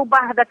 Lalu betul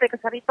berubah data ke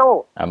sari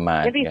tu.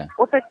 Amat. Jadi,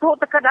 otak tu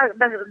teka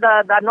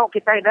danok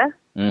kita dah.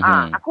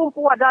 Aku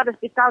pun ada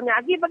hospitalnya.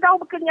 Lagi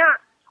betul berkenyak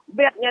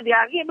bednya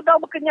dia. Lagi betul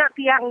berkenyak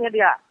tiangnya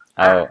dia.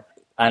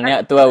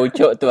 Anak tua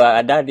ucuk tu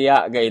ada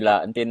dia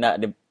gila. Nanti nak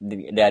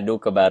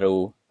diadu ke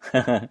baru.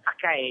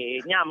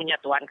 Kayaknya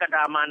menyatuan ke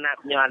dalam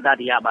anaknya ada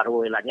dia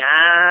baru.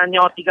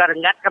 Nyo 3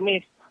 rengat kami.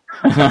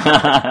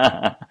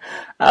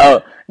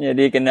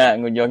 Jadi kena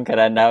ngunjung ke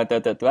randau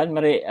tuan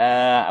mari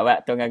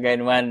awak tu ngagai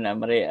nuan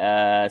mari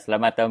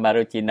selamat tahun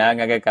baru Cina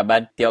ngagai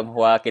kaban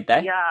Tionghoa kita.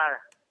 Ya.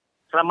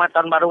 Selamat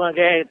tahun baru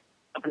ngagai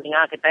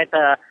pendengar kita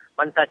itu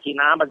bangsa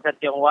Cina, bangsa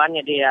Tionghoa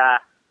dia.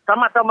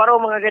 Selamat tahun baru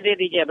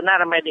mengagai DJ benar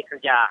ramai di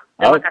kerja.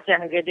 Terima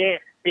kasih ngagai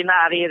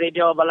Tina hari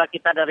radio bala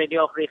kita ada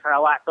Radio Free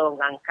Sarawak tu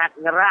ngangkat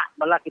ngerak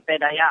bala kita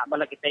Dayak,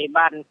 bala kita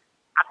Iban.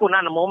 Aku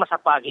nak nemu masa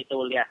apa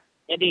gitu ya.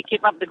 Jadi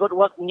keep up the good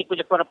work menipu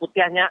jepara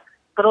putihnya.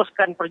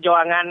 Teruskan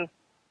perjuangan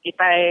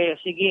kita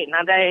sigi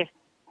nadai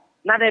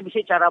bisa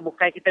cara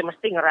bukai kita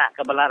mesti ngerak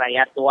ke bala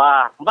rakyat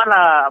tua.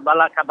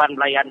 Bala kaban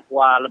belayan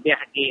tua lebih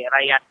lagi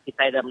rakyat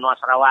kita di menua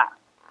Sarawak.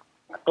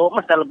 Tu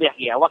mesti lebih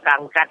lagi awak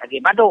angkat lagi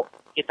badu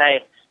kita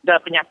dah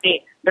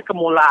penyakit dah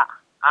kemula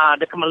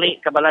dia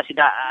kembali ke bala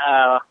sida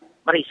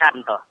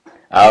barisan tu.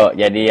 Oh,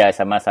 jadi ya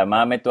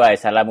sama-sama me tuai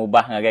salam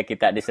ubah ngagai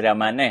kita di Sri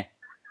Aman ni.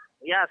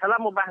 Ya,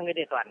 salam ubah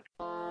ngidi tuan.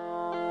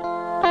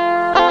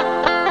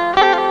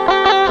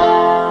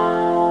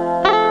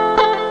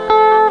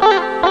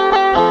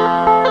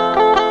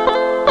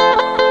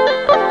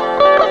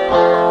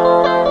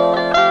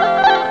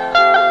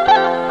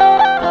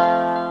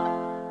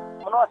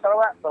 Menurut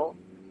Sarawak tu,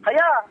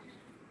 kaya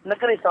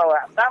negeri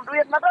Sarawak. Dan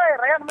duit nak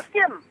rakyat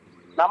miskin.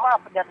 Nama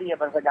penjadi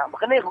apa saja.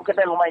 Berkini aku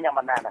kita lumayan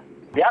mana dah.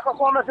 Dia aku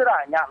kau masih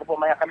dah. Nyak lupa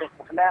maya kami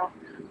berkenang.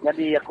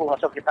 Jadi aku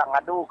masuk kita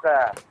ngadu ke.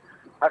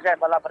 Pakai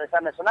bala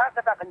barisan nasional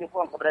kita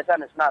kenyukuan ke barisan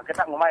nasional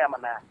kita lumayan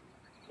mana.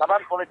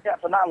 Laban politik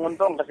senang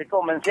nguntung ke siku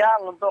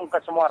mensiang nguntung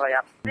ke semua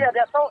rakyat.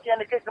 Dia tahu yang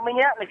nikit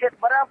keminyak nikit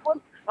barang pun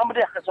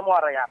memberi ke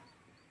semua rakyat.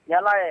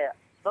 Nyalai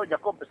tu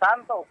cukup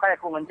pesan tu kayak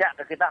aku ngenjak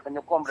ke kita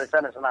kenyukuan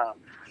barisan nasional.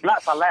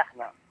 Nak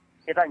salahnya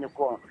kita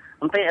nyukung.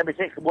 Nanti habis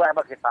kebuah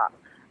apa kita.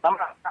 Sama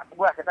tak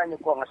kebuah kita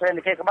nyukung. Ngasuh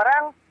nikit ke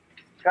barang,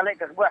 sekali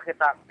ke kebuah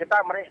kita.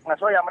 Kita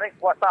ngasuh yang mereka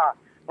kuasa.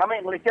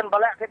 Ngambil ngelicin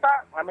balik kita,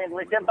 ngambil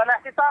ngelicin tanah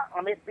kita,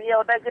 ngambil PO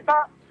dari kita,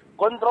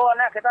 kontrol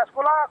anak kita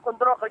sekolah,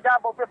 kontrol kerja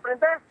bawah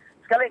perintah,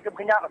 sekali ke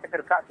berkenyak ke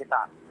dekat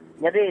kita.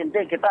 Jadi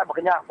nanti kita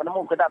berkenyak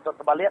penemu kita tu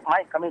terbalik,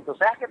 mai kami tu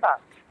saya kita.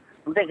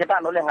 Nanti kita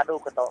nulis ngadu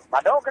ke tu.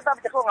 Ngadu kita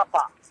bercakap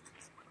ngapa?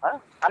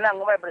 Anak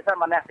ngumai berisan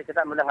mana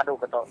kita nulis ngadu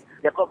ke tu.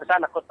 Dia kau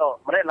pesan aku tu.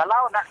 Mereka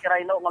lalau nak kira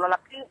ino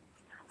ngelaki.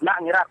 Nak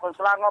ngira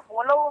konsulang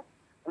ngapungulu,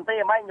 nanti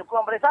main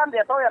nyukung barisan,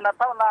 dia tahu yang nak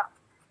tahu nak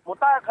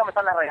mutar ke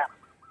masalah rakyat.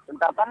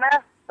 Tentang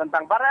tanah,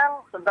 tentang barang,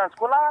 tentang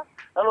sekolah,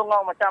 lalu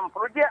ngau macam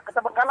projek kita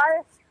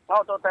bengkalai,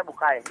 ngau tahu saya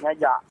bukai,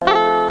 ngajak.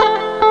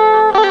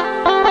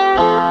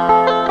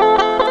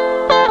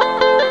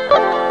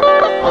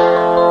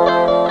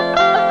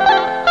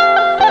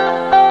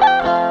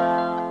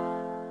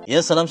 Ya,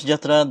 salam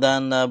sejahtera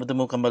dan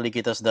bertemu kembali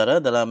kita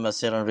saudara dalam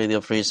siaran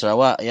Radio Free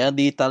Sarawak. Ya,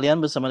 di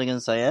talian bersama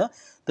dengan saya,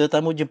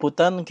 tetamu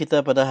jemputan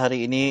kita pada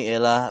hari ini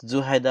ialah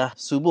Zuhaidah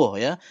Subuh,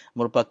 ya,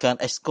 merupakan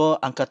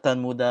Exco Angkatan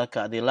Muda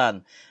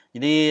Keadilan.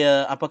 Jadi,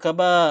 apa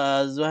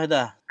khabar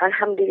Zuhaidah?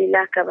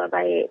 Alhamdulillah khabar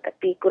baik,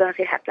 tapi kurang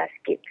sihatlah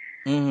sikit.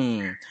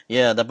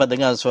 Ya, dapat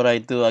dengar suara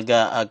itu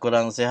agak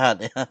kurang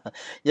sihat.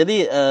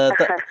 Jadi,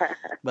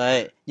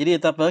 baik. Jadi,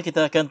 tak apa,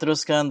 kita akan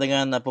teruskan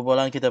dengan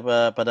perbualan kita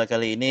pada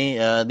kali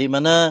ini. Di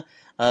mana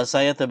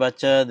saya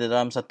terbaca di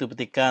dalam satu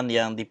petikan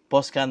yang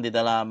dipostkan di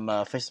dalam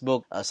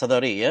Facebook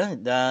saudari, ya.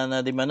 Dan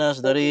di mana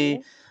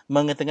saudari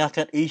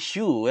mengetengahkan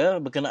isu,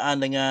 ya, berkenaan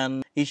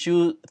dengan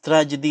isu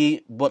tragedi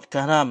bot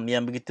karam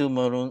yang begitu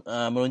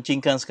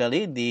meruncingkan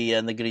sekali di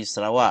negeri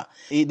Sarawak.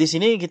 Di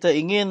sini kita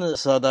ingin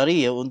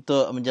saudari, ya,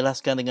 untuk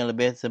menjelaskan dengan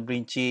lebih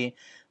terperinci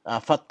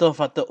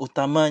faktor-faktor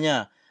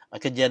utamanya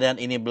kejadian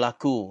ini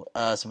berlaku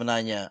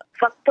sebenarnya.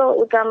 Faktor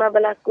utama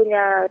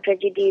berlakunya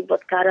tragedi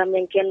bot karam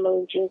yang kian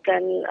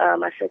meruncingkan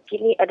masa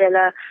kini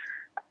adalah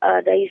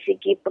dari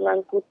segi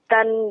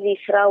pengangkutan di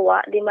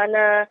Sarawak, di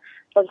mana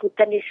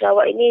pengangkutan di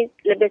Sarawak ini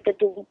lebih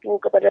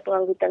tertumpu kepada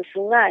pengangkutan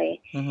sungai.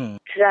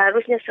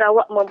 Seharusnya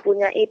Sarawak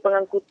mempunyai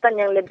pengangkutan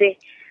yang lebih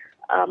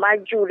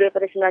maju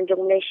daripada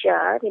semenanjung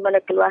Malaysia, di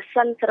mana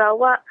keluasan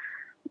Sarawak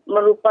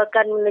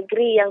merupakan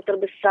negeri yang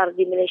terbesar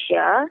di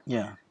Malaysia,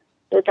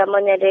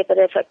 terutamanya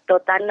daripada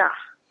faktor tanah.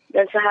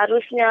 Dan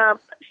seharusnya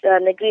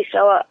negeri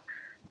Sarawak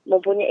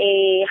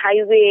mempunyai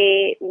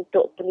highway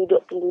untuk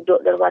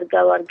penduduk-penduduk dan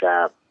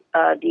warga-warga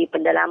di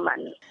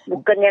pendalaman.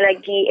 Bukannya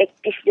lagi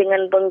aktif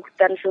dengan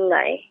pengangkutan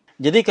sungai.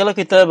 Jadi kalau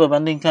kita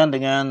berbandingkan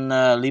dengan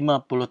 50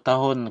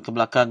 tahun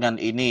kebelakangan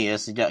ini, ya,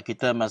 sejak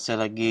kita masih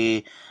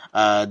lagi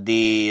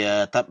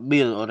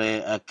ditadbir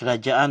oleh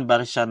Kerajaan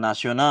Barisan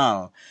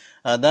Nasional,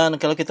 dan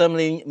kalau kita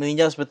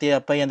meninjau seperti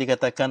apa yang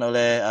dikatakan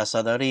oleh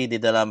saudari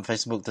di dalam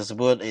Facebook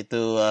tersebut,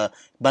 itu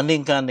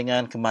bandingkan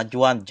dengan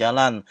kemajuan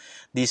jalan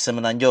di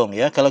Semenanjung,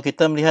 ya. Kalau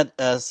kita melihat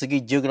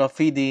segi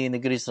geografi di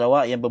negeri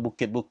Sarawak yang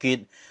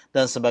berbukit-bukit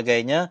dan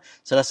sebagainya,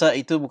 saya rasa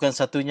itu bukan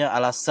satunya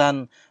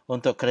alasan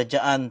untuk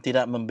kerajaan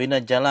tidak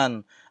membina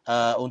jalan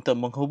untuk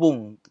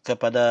menghubung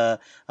kepada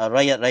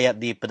rakyat-rakyat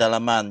di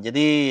pedalaman.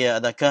 Jadi,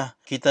 adakah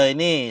kita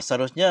ini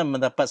seharusnya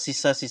mendapat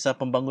sisa-sisa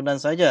pembangunan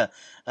saja,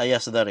 ya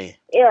saudari?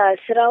 Ya,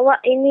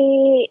 Sarawak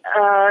ini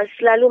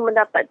selalu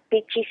mendapat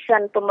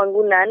picisan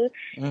pembangunan,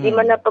 di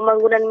mana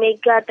pembangunan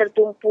mega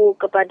tertumpu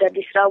kepada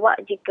di Sarawak.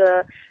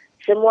 Jika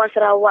semua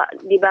Sarawak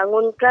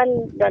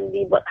dibangunkan dan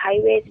dibuat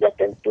highway, sudah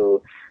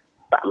tentu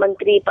Pak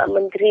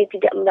Menteri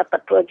tidak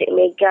mendapat projek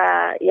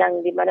mega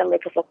yang di mana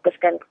mereka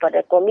fokuskan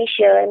kepada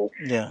komisen,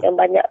 yang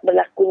banyak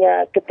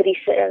berlakunya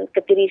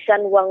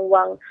ketirisan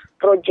wang-wang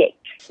projek.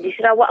 Di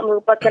Sarawak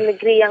merupakan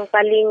negeri yang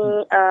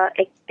paling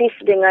aktif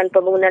dengan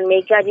pembangunan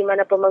mega, di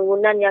mana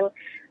pembangunan yang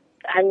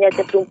hanya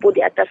tertumpu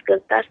di atas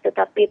kertas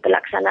tetapi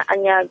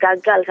pelaksanaannya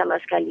gagal sama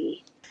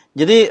sekali.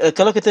 Jadi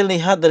kalau kita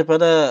lihat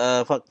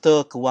daripada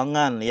faktor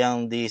kewangan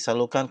yang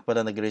disalurkan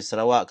kepada negeri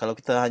Sarawak, kalau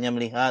kita hanya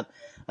melihat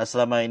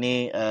selama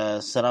ini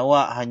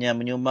Sarawak hanya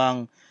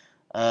menyumbang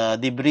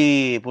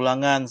diberi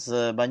pulangan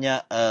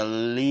sebanyak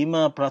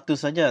 5%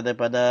 saja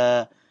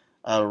daripada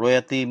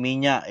royalti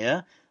minyak,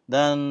 ya.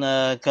 Dan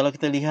kalau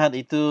kita lihat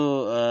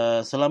itu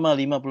selama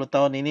 50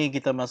 tahun ini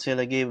kita masih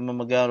lagi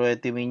memegang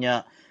royalti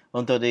minyak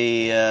untuk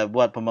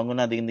dibuat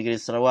pembangunan di negeri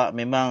Sarawak.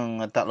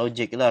 Memang tak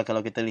logik lah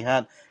kalau kita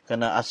lihat,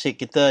 kerana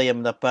asyik kita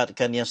yang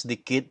mendapatkan yang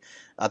sedikit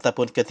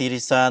ataupun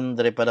ketirisan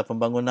daripada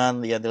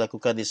pembangunan yang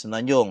dilakukan di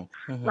Semenanjung.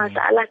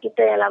 Masalah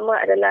kita yang lama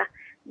adalah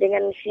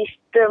dengan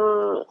sistem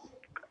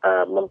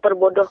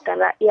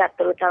memperbodohkan rakyat,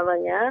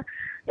 terutamanya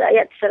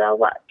rakyat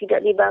Sarawak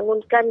tidak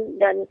dibangunkan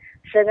dan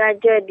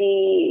sengaja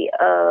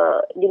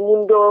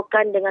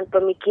dimundurkan dengan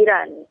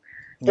pemikiran,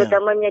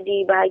 terutamanya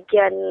di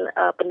bahagian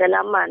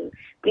pendalaman.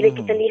 Bila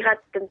kita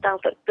lihat tentang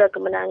faktor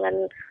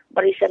kemenangan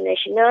Barisan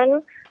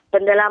Nasional,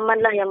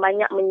 pendalamanlah yang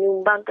banyak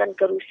menyumbangkan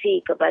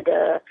kerusi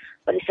kepada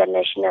Barisan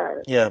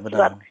Nasional. Ya, benar.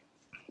 Sebab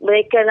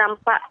mereka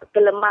nampak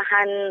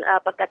kelemahan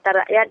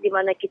Pakatan Rakyat di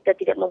mana kita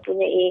tidak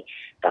mempunyai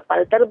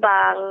kapal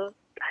terbang,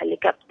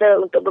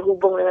 helikopter untuk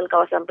berhubung dengan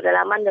kawasan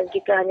pedalaman, dan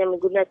kita hanya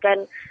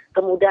menggunakan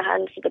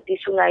kemudahan seperti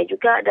sungai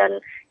juga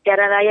dan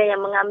jalan raya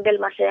yang mengambil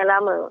masa yang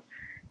lama.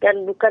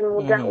 Dan bukan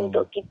mudah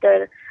untuk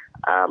kita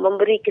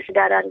memberi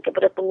kesedaran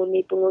kepada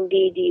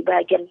pengundi-pengundi di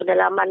bahagian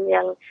pedalaman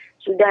yang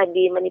sudah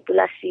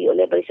dimanipulasi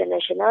oleh Barisan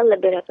Nasional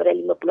lebih daripada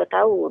 50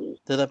 tahun.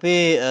 Tetapi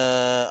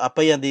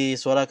apa yang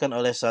disuarakan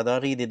oleh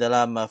saudari di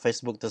dalam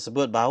Facebook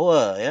tersebut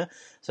bahawa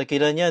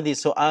sekiranya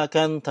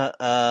disoalkan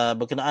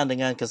berkenaan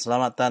dengan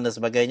keselamatan dan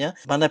sebagainya,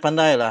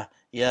 pandai-pandailah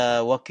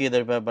wakil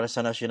daripada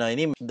Barisan Nasional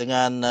ini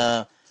dengan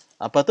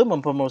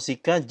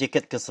mempromosikan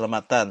jaket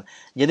keselamatan.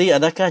 Jadi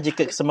adakah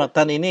jaket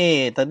keselamatan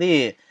ini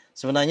tadi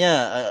sebenarnya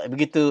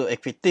begitu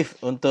efektif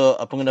untuk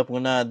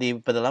pengguna-pengguna di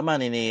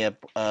pedalaman ini,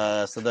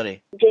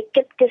 saudari?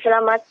 Jaket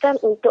keselamatan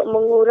untuk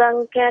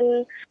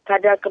mengurangkan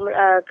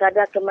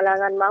kadar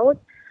kemalangan maut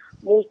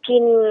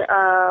mungkin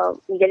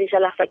menjadi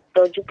salah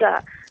faktor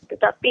juga.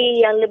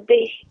 Tetapi yang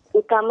lebih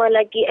utama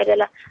lagi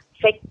adalah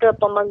faktor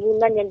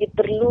pembangunan yang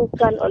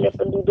diperlukan oleh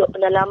penduduk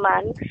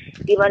pedalaman,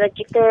 di mana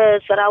kita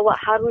Sarawak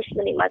harus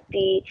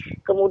menikmati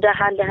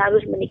kemudahan dan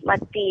harus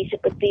menikmati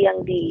seperti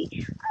yang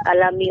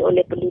dialami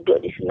oleh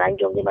penduduk di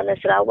Semenanjung, di mana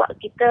Sarawak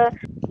kita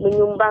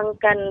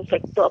menyumbangkan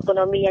faktor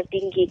ekonomi yang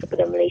tinggi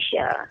kepada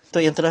Malaysia.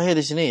 Untuk yang terakhir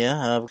di sini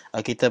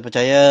kita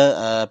percaya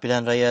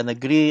pilihan raya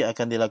negeri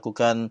akan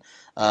dilakukan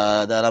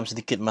dalam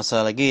sedikit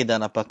masa lagi, dan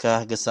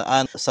apakah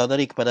gesaan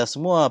saudari kepada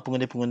semua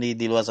pengundi-pengundi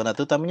di luar sana,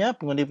 terutamanya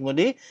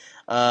pengundi-pengundi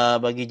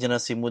bagi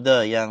generasi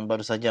muda yang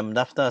baru saja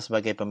mendaftar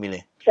sebagai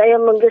pemilih? Saya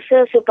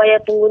menggesa supaya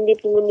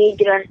pengundi-pengundi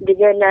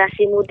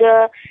generasi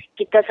muda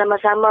kita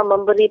sama-sama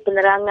memberi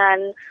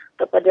penerangan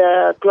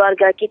kepada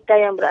keluarga kita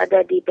yang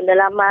berada di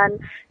pendalaman,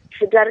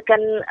 sedarkan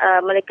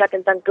mereka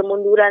tentang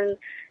kemunduran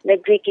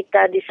negeri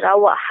kita di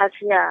Sarawak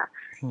khasnya.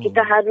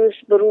 Kita harus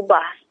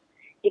berubah.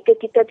 Jika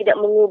kita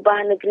tidak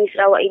mengubah negeri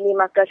Sarawak ini,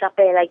 maka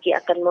siapa yang lagi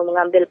akan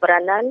mengambil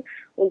peranan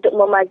untuk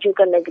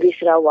memajukan negeri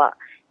Sarawak?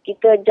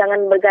 Kita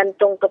jangan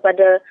bergantung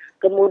kepada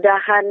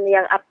kemudahan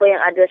yang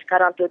ada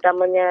sekarang,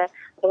 terutamanya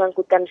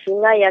pengangkutan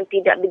sungai yang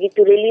tidak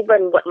begitu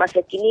relevan buat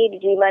masa kini,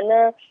 di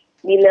mana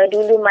bila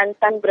dulu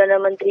mantan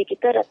Perdana Menteri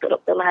kita, Datuk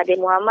Dr. Mahathir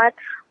Mohamad,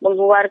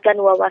 mengeluarkan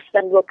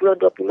wawasan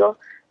 2020,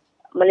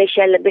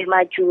 Malaysia lebih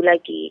maju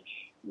lagi.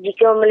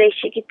 Jika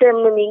Malaysia kita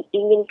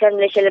menginginkan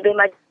Malaysia lebih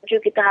maju,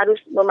 kita harus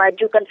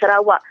memajukan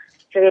Sarawak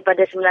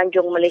daripada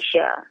Semenanjung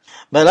Malaysia.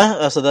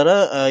 Baiklah,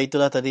 saudara,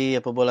 itulah tadi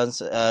perbualan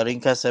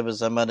ringkas saya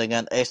bersama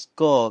dengan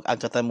Exco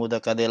Angkatan Muda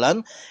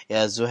Keadilan,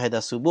 Zuhaida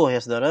Subuh,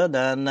 saudara.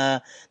 Dan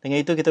dengan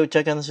itu kita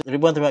ucapkan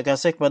ribuan terima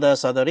kasih kepada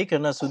saudari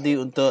kerana sudi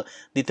untuk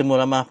ditemu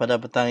ramah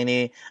pada petang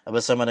ini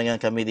bersama dengan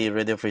kami di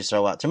Radio Free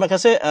Sarawak. Terima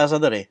kasih,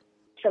 saudari.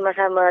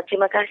 Sama-sama.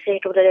 Terima kasih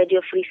kepada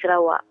Radio Free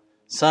Sarawak.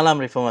 Salam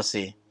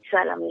reformasi.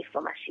 Salam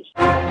reformasi.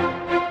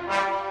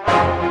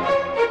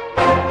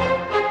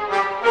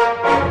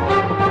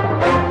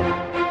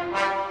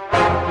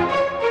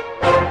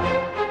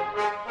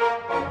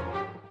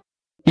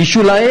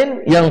 Isu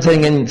lain yang saya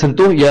ingin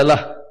sentuh ialah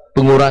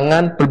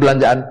pengurangan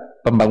perbelanjaan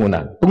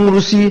pembangunan.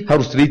 Pengurusi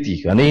harus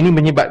teliti kerana ini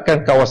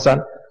menyebabkan kawasan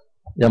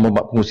yang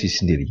membuat pengurusi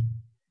sendiri.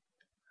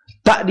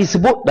 Tak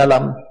disebut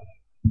dalam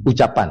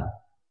ucapan,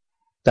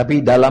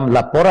 tapi dalam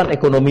laporan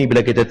ekonomi bila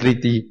kita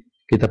teliti,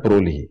 kita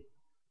peroleh.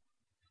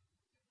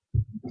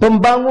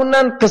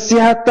 Pembangunan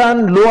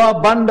kesihatan luar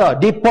bandar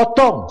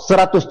dipotong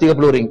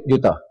 130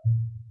 juta.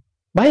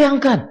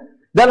 Bayangkan,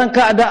 dalam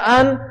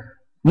keadaan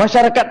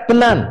masyarakat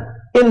penan,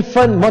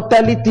 infant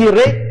mortality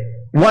rate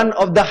one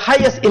of the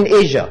highest in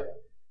Asia.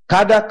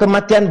 Kadar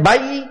kematian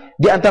bayi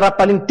di antara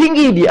paling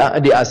tinggi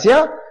di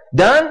Asia,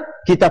 dan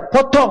kita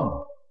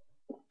potong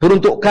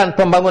peruntukan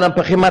pembangunan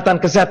perkhidmatan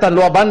kesihatan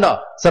luar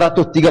bandar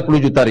 130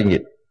 juta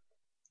ringgit.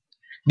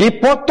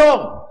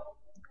 Dipotong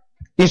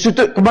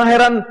Institut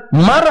Kemahiran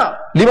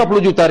MARA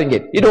 50 juta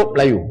ringgit. Hidup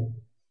Melayu.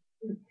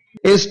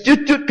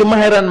 Institut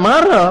Kemahiran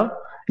MARA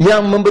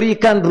yang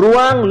memberikan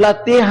ruang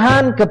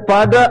latihan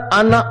kepada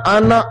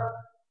anak-anak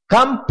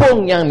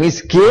kampung yang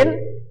miskin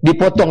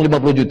dipotong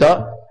 50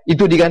 juta,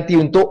 itu diganti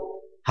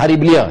untuk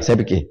hari belia, saya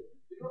fikir.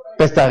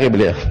 Pesta hari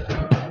belia.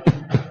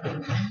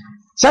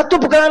 Satu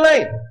perkara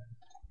lain.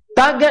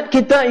 Target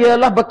kita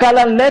ialah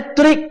bekalan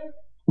elektrik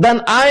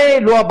dan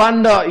air luar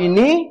bandar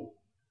ini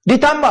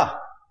ditambah.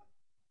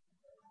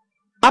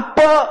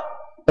 Apa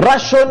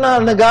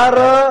rasional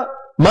negara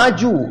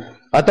maju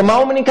atau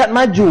mau meningkat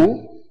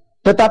maju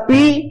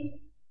tetapi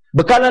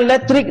bekalan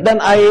elektrik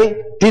dan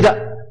air tidak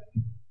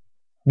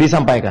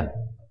disampaikan?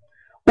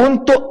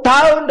 Untuk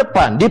tahun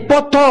depan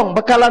dipotong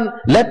bekalan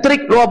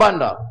elektrik luar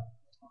bandar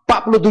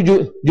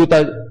 47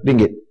 juta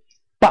ringgit.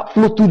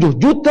 47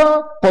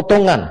 juta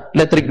potongan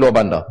elektrik luar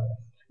bandar.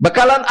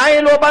 Bekalan air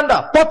luar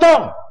bandar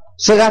potong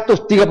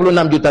 136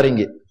 juta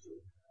ringgit.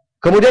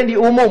 Kemudian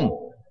diumum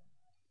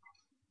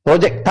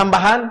projek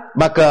tambahan,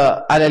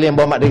 maka ahli yang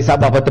berhormat dari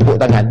Sabah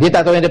bertepuk tangan. Dia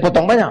tak tahu yang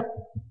dipotong banyak.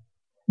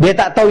 Dia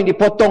tak tahu yang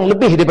dipotong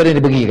lebih daripada yang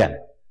dibagikan.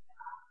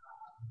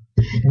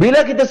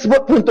 Bila kita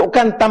sebut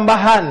peruntukan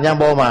tambahan yang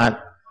berhormat,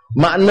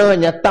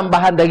 maknanya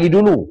tambahan dari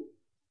dulu.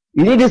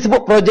 Ini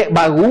disebut projek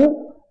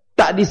baru,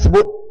 tak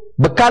disebut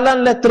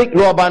bekalan elektrik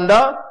luar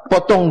bandar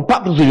potong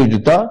 47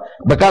 juta,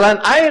 bekalan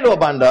air luar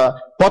bandar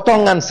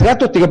potongan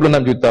 136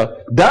 juta,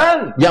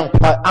 dan yang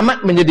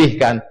amat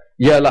menyedihkan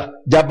ialah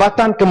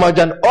Jabatan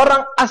Kemajuan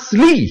Orang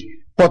Asli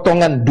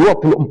potongan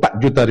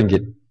 24 juta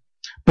ringgit.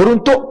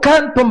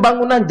 Peruntukan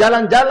pembangunan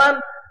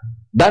jalan-jalan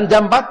dan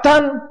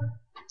jambatan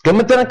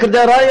Kementerian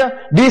Kerja Raya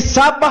di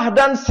Sabah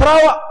dan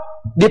Sarawak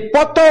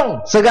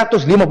dipotong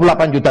 158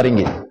 juta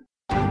ringgit.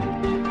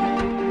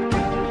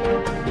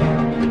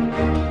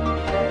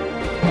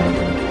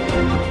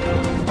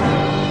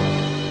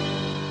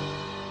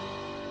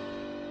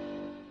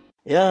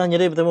 Ya,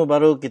 jadi bertemu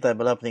baru kita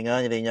bala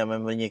pendengar, jadi inyak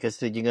memberi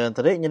kesetujuan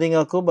tadi. Jadi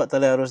ngaku buat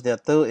tali harus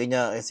diatur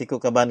inyak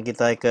risiko kaban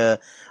kita ke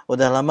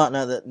udah lama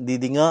nak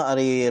didengar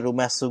dari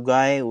rumah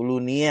Sugai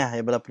Ulu Niah ya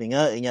bala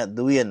pendengar inyak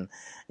duin.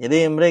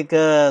 Jadi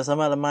mereka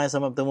sama lemai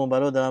sama bertemu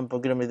baru dalam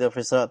program Radio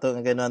Free Sarawak tu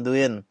ngagai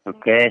duin.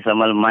 Okey,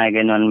 sama lemai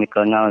genuan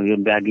mikirnya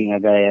bagi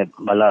ngagai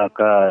bala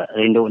ke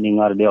rindu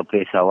dengar Radio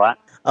Free Sarawak.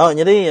 Oh,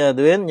 jadi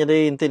Duin,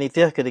 jadi inti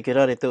nitiah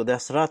kira-kira itu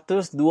dah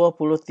 123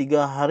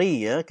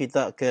 hari ya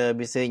kita ke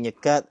bisa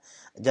nyekat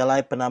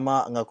jalai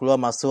penama ngak keluar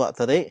masuk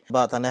tadi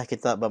ba tanah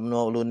kita ba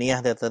menua Ulu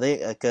Niah dia tadi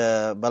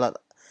ke balat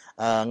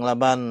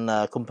ngelaban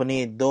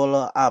company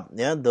Dollar Up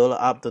ya, Dollar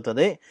Up tu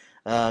tadi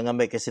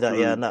ngambil kesidak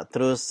ya nak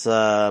terus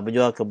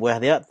berjual ke buah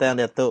dia, tang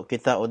dia tu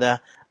kita udah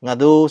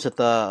ngadu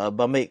serta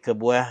bamik ke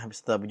buah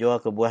serta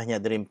berjual ke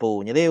buahnya derimpu.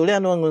 Jadi boleh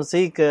anu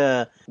ngungsi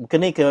ke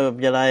kini ke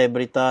berjalai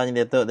berita ni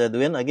dia tu dia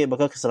duin lagi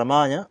bakal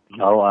keselamanya.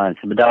 Oh,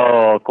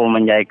 sebenarnya aku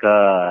menjai ke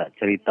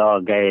cerita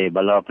gay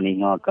bala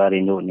peninga ke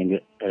rindu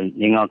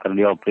ninga ke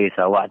Radio Free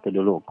Sarawak tu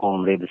dulu aku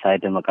memberi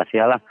besar terima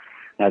kasih lah.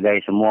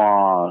 Ngagai semua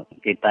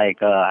kita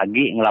ke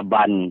agi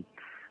ngelaban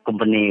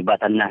company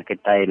batanah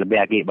kita lebih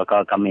lagi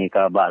bakal kami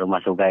ke bak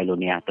rumah Sugai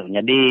Lunia tu.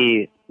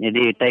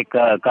 Jadi take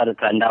ke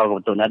Kerandau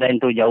betul. Nada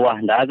itu jauh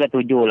dah agak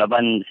 7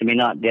 laban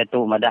seminar dia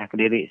tu madah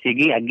Kediri.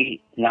 Sigi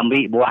agi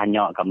ngambil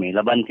buahnya kami.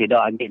 Laban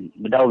tidak agi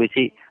bedau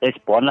bisi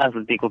respon lah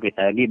seperti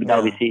kita agi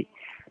bedau bisi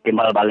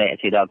timbal balik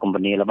sida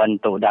company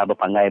laban tu dah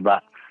berpangai bak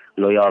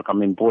lawyer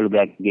kami pun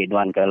lebih lagi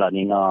duan ke lah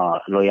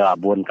nina lawyer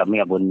abun kami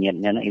abun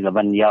niatnya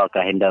laban dia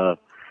ke handle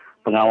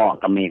pengawal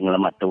kami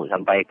ngelamat tu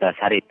sampai ke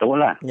hari tu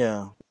lah.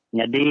 Ya.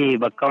 Jadi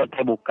bakal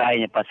saya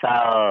bukainya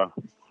pasal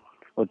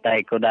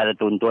utai ko dah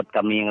tuntut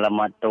kami yang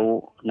lama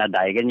tu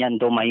nadai kan yan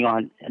tu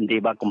mayuh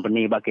di bak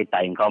company bak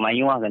kita kau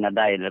mayuh kan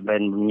nadai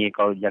leben bunyi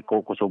kau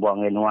jaku ku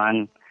subang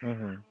genuan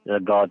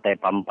lega tai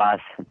pampas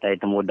tai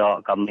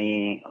temudak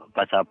kami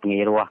pasal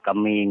pengiruah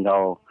kami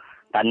kau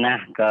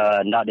tanah ke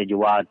ndak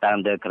dijual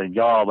tang de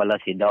kerja bala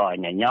sida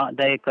nyanyak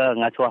tai ke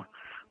ngasuh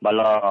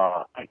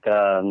bala ke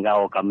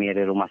ngau kami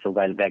di rumah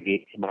Sugai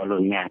bagi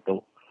bolonnya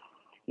tu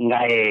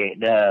ngai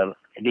de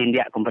di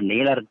India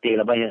company lah reti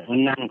lebih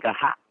ngan ke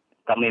hak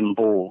kami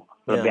mampu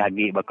lebih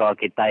lagi bakal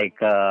kita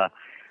ke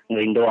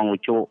ngerindu ang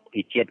ucu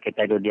icet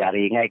kita tu di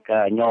hari ngai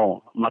ke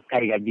nyo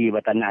makai gaji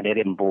batanah dari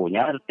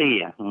empunya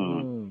reti ya.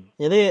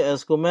 Jadi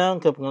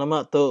sekumang ke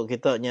pengalaman tu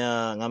kita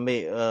nya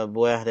ngambil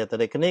buah dia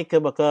tadi kini ke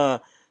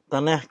bakal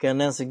tanah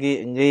kanan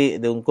segi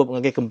ngi diungkup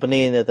ngagi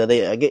company dia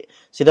tadi agi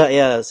sidak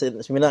ya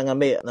semina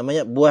ngambil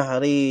namanya buah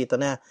hari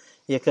tanah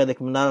ya ke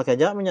dikenal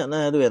kajak minyak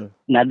na duin.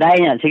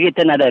 Nadainya sikit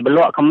nadai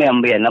belok kami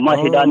ambil. Lama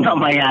sudah nak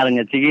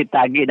mayarnya sikit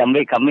tagi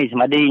ambil kami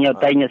semadi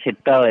nyotainya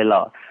settle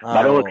elok.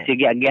 Baru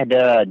sikit lagi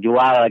ada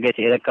jual lagi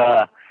sikit ke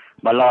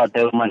bala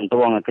teman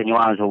tuang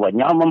kenyuang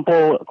sebabnya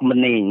mampu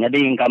company.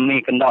 Jadi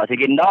kami kendak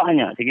sikit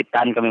ndaknya sikit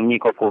tan kami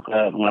menyi koko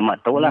ke ngelamat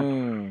tu lah.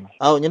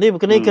 Jadi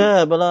begini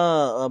ke bala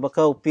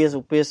bakal upis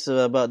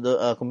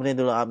company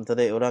dulu am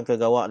tadi orang ke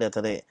gawak dia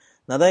tadi.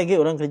 Nada lagi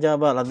orang kerja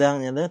ba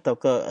ladangnya dah atau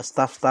ke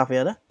staff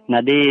ya dah.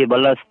 Nadi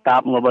bala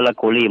staff ngobala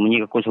kuli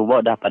menyi aku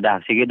subuh dah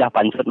pada sikit dah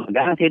pansut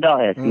megang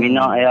sidak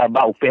seminar ya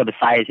ba upih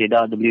besar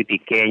sidak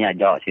WTK-nya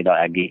jauh sidak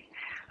lagi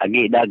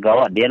dah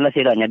gawat dia lah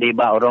sidak jadi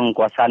ba orang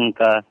kuasan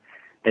ke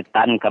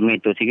tetan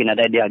kami tu sikit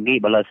ada dia lagi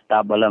bala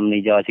staff bala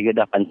manager sikit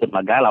dah pansut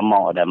megang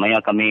lama dah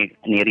maya kami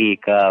niri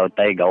ke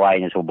utai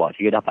gawainya subuh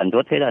sikit dah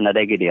pansut sidak ada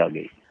lagi dia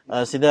lagi.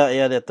 Sida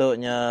ya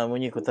datuknya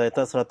munyi kuta itu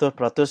 100%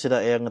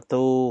 sida yang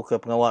ngetu ke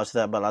pengawal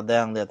sida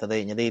baladang dia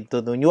tadi. Jadi itu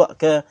tunjuk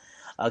ke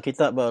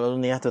kita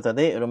berlalu niah tu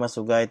tadi rumah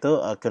sugai tu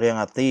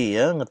keriang hati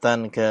ya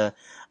ngetan ke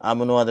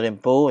menua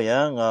drempo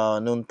ya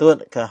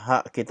nuntut ke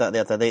hak kita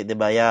dia tadi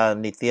dibayar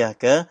nitiah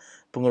ke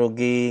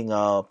pengerugi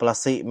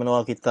plastik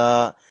menua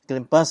kita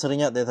kelimpas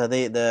seringat dia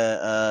tadi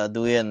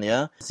duin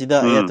ya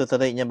sida ya tu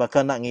tadi nya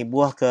bakal nak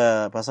ngibuah ke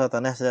pasal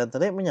tanah sida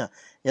tadi punya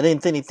jadi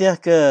inti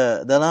nitiah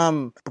ke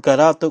dalam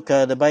perkara tu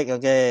ke debaik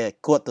ke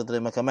court tu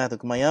dari mahkamah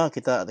tu kemaya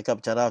kita dekat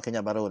bicara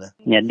kenyak baru dah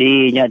jadi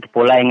nya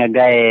pulai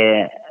ngagai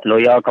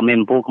lawyer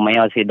kemempu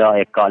kemaya sida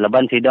ekak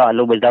leban sida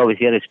lu bezau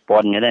bisi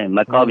responnya dah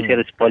maka bisi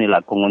respon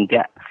lah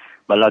kunguntia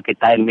kalau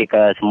kita ambil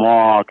ke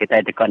semua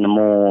kita dekat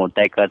nemu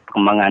ke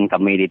perkembangan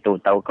kami itu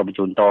tahu ke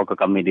bercontoh ke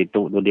kami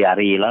itu tu di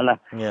hari lah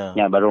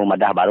yang baru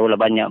madah baru lah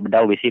banyak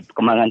berdau bisi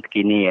perkembangan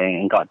terkini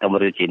yang engkau tahu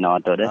baru Cina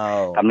tu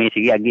dah kami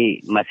segi lagi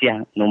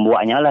masih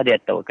numbuaknya lah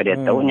dia tahu ke dia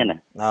tahunya dah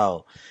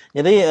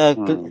jadi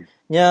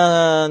nya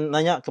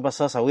nanya ke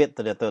pasal sawit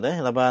tu dia tu dah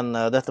laban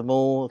dah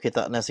temu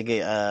kita nak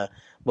segi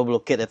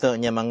berblokit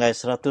itu nya manggai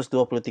 123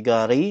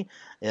 hari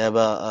ya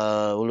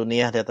ulu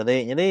niah dia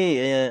tadi jadi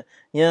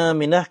nya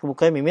minah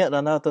kebukai mimiak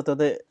dan tu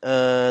tadi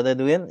dah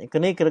duin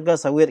kini kerja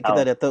sawit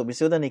kita dia tu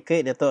bisu dah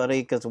nikah dia tu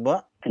hari ke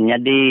subak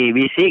jadi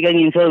bisi kan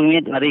insur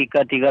mimit hari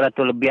ke 300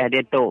 lebih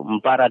dia tu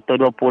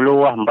 420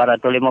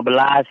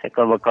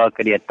 415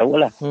 ke dia tu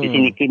lah bisi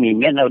nikah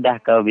mimit lah udah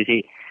ke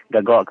bisi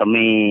gagak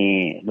kami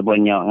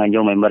lebonnya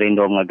nganjung member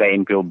Indo ngagai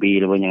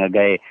MPOB lebonnya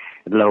ngagai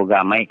lau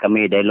gamai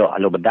kami dialog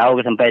alu bedau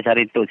sampai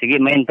hari tu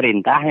segi main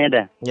perintahnya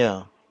dah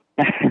ya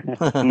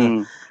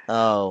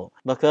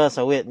baka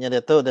sawitnya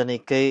dia tu dah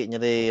nikah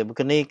jadi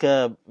bekeni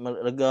ke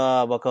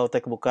rega bakal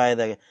tak bukai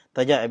dah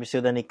tajak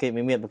episode dah nikah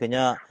mimit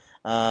bekenya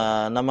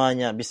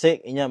namanya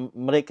bisik inya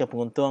mereka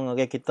penguntung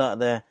ngagai kita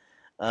dah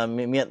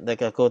mimit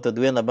dekat aku tu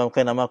duin labang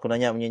kai nama aku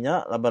nanya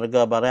menyinya labang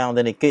rega barang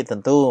dan nikit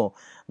tentu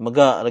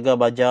megak rega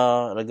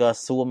baja rega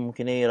sum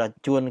kini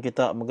racun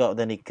kita megak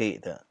dan nikit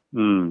tu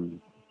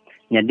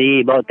jadi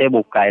bawa teh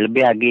bukai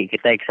lebih lagi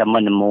kita sama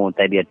nemu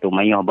tadi dia tu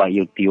mayuh ba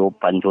YouTube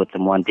pansut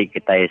semua nanti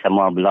kita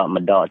sama belak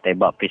medak teh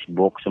ba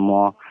Facebook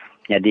semua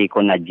jadi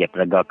kau najib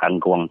rega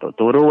kangkung tu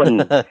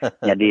turun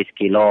jadi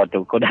sekilo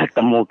tu kau dah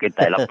temu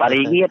kita lah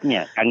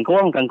paringgitnya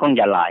kangkung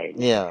jalai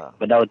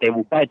bedau teh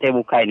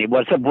bukai ni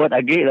buat sebut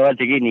lagi lawan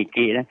segi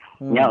niki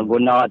nya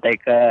guna teh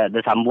ke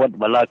disambut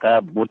bala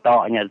ke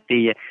butaknya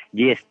ti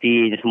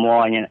GST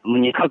semuanya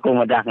menyikau kau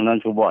madah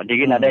non subak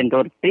jadi ada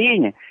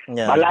entortinya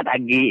balat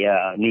lagi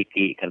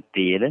niki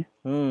kerti dah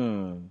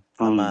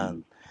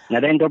aman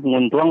ada yang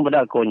penguntung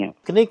pada akunya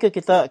kini ke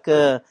kita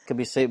ke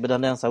bisik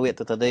bedanang sawit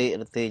tu tadi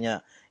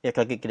artinya ya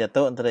kaki kita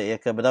tahu antara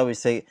ya ke bedau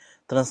bisik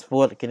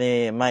transport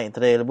kini mai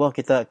tadi lebuh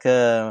kita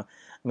ke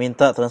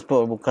minta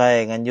transport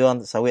bukai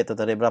nganjuan sawit tu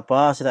tadi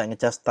berapa sudah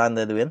ngecas tan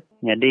dah duin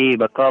jadi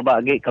bakal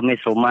bagi kami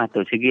rumah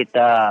tu segi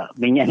ta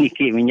minyak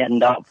niki minyak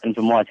ndak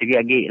semua segi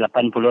lagi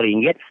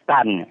RM80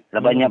 stan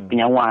banyak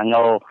penyawa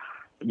ngau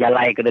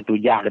jalai ke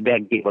tujah lebih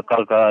lagi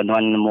bakal ke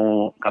nuan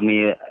nemu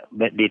kami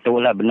di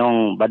tu lah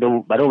benong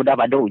baru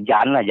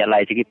hujan lah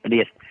jalai segi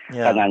pedis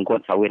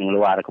ngangkut sawit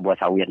keluar ke buah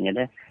sawitnya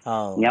dah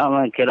nya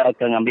kira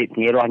ke ngambil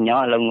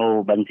pengiruhnya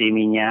lengu bansi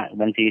minyak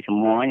bansi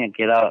semuanya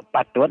kira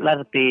patut lah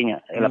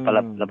artinya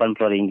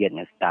RM80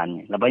 nya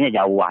stan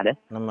lebihnya jauh dah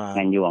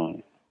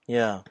nganjuang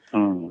ya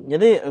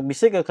jadi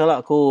bisa ke kalau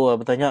aku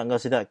bertanya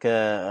engkau sidak ke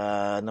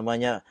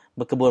namanya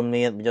berkebun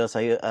minyak berjual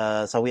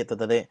sawit tu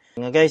tadi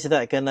ngagai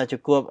sidak kena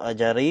cukup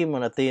jari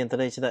menati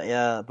tadi sidak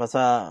ya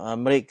pasal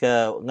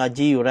mereka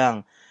ngaji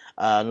orang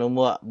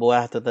nombor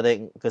buah tu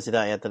tadi ke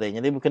sidak ya tadi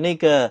jadi bukan ni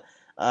ke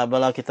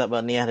bala kita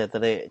berniah dia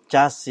tadi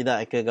cas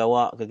sidak ke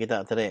gawak ke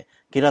kita tadi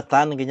kira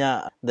tan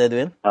kenya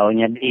deduin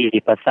jadi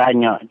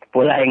pasalnya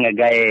pula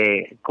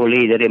ngagai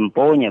kuli dari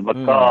empunya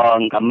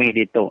bekong kami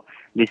itu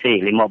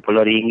bisi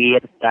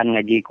RM50 tan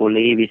ngaji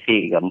kuli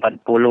bisi 40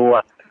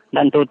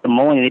 dan tu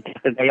temu ni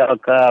kaya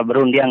ke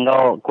berundiang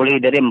kau kuli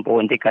dari empu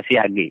nanti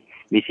kasih lagi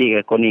bisi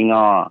ke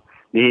kuninga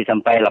bisi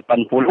sampai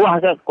 80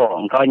 ke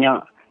kau nya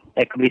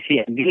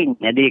bisi lagi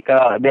jadi ke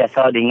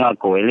biasa dengar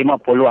ko 50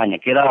 hanya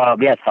kira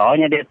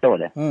biasanya dia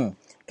tu dah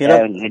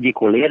kira ngaji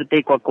kulir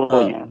ti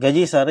kukunya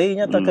gaji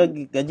seharinya tak ke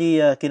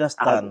gaji kira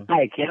stan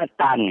kira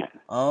tan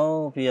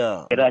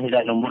pia kira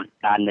sudah nombor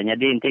tan dan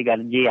jadi nanti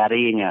gaji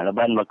harinya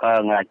leban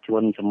bakal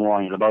ngacun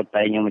semuanya lebau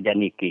taynya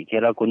menjaniki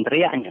kira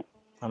kuntrianya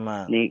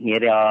aman ni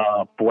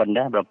ngira puan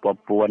dah berapa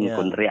puan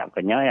kuntriak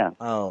kenya ya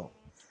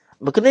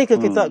berkenai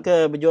ke kita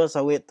ke berjual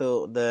sawit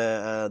tu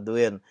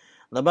duin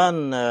leban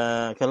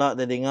kalau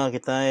dia dengar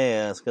kita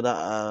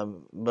sekedar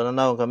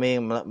berenau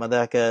kami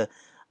madah ke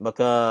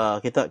baka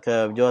kita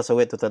ke jual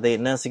sawit tu tadi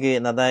nan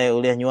segi nadai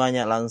oleh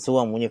nyuanya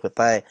langsung punya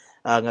ketai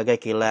ngagai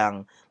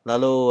kilang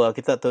lalu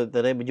kita tu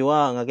tadi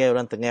berjual ngagai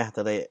orang tengah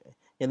tadi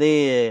jadi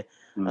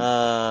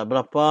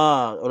berapa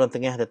orang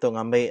tengah dia tu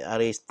ngambil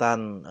hari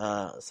stan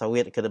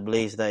sawit ke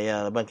beli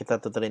sedaya leban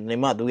kita tu tadi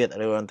terima duit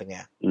dari orang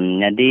tengah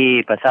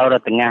jadi pasal orang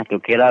tengah tu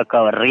kira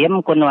ke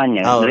rem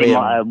kunuannya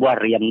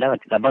buat rem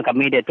dah leban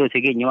kami dia tu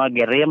segi nyua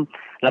rem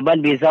leban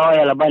bisa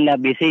ya leban dah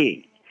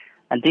bisi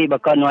Nanti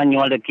bakal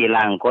nyual de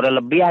kilang. Kurang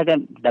lebih ada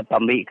dapat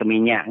ambil ke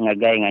minyak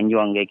ngagai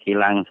nganjuang ke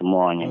kilang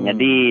semuanya.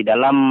 Jadi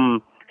dalam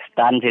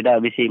stand saya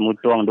dah bisi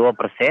mutuang 2%.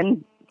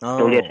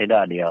 Tulis saya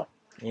dah dia.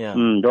 Ya.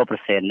 2%.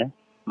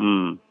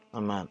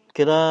 Aman.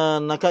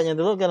 Kira nakaknya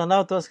dulu kira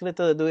nak tu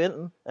sekreta duit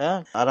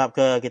ya. Harap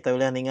ke kita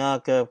boleh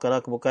ninga ke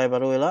perkara kebukai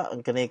baru lah.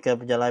 Kini ke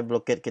penjalai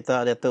blokade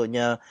kita ada tu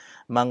nya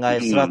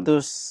mangai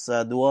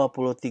 123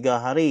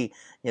 hari.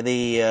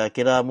 Jadi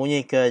kira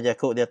munyi ke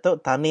jakuk dia tu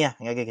taniah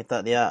ngagi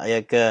kita dia ya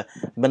ke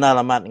benar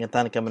lamat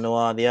ngetan ke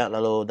menua dia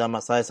lalu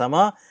damat saya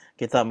sama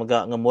kita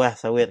megak ngemuah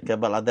sawit ke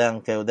baladang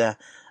ke udah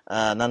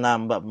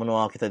nanam bab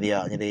menua kita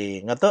dia.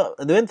 Jadi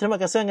ngatuk duit terima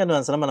kasih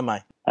ngaduan selamat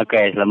lemai.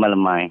 Okey, selamat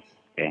lemai.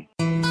 Okey.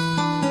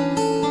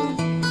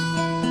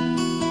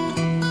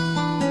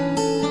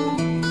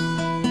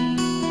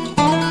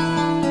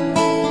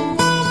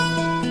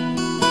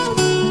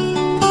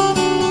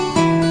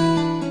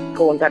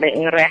 Tadi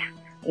ngereh,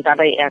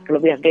 tadi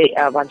kelebih di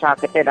bangsa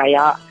kita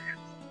Dayak.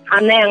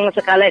 Aneh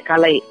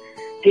sekali-kali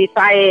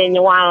kita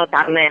nyual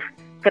tanah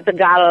ke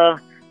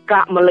Tegal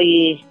kak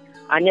meli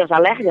hanya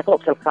salah jakuk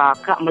selka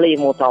kak meli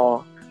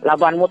motor.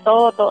 Laban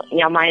motor tu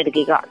nyamai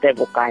degi kak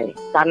terbukai.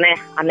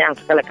 Tanah aneh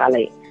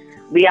sekali-kali.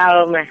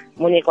 Biar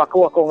munyi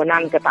aku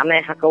ngenan ke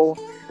tanah aku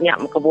nyak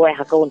ke buah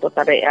aku untuk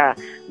tadi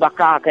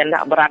bakal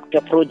kena berat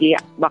ke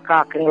projek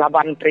bakal ke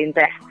laban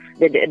perintah.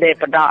 De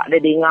pedak de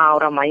dinga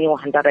orang mayu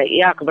antara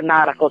ia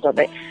kebenar aku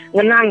tadi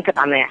ngenan ke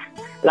tanah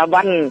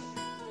laban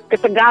ke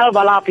Tegal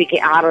bala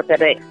PKR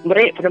tadi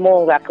merek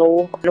penemu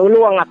aku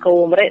nuluang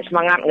aku merek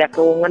semangat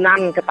aku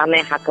ngenan ke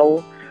tanah aku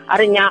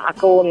arinya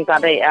aku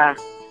tadi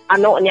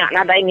anoknya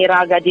nada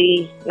ngira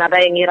gaji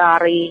nada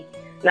ngira hari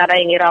nada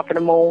ngira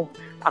penemu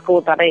aku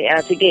tadi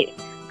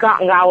sikit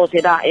kak ngau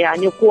sida ya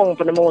nyukung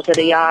penemu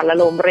sedia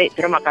lalu merek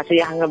terima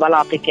kasih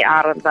ngebala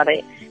PKR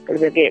tadi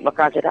lebih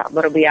bakal tidak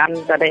berbian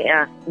tadi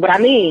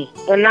berani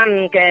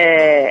menan ke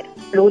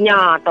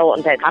lunya atau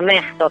entah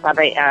tanah atau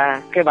tadi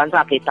ke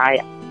bangsa kita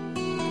ya.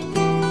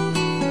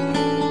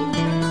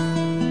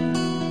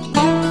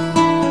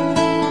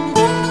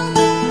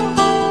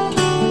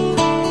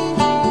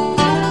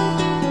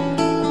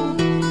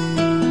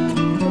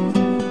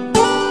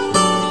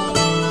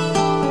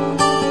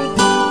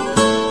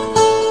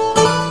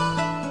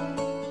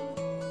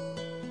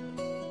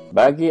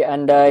 Bagi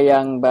anda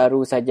yang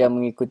baru saja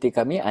mengikuti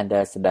kami,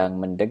 anda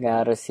sedang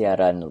mendengar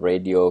siaran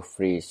Radio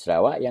Free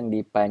Sarawak yang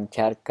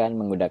dipancarkan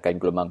menggunakan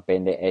gelombang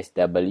pendek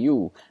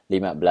SW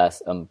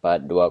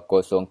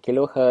 15420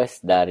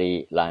 kHz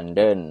dari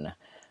London.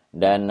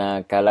 Dan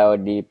kalau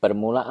di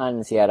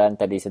permulaan siaran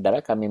tadi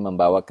saudara, kami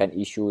membawakan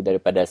isu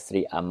daripada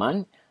Sri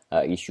Aman,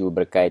 isu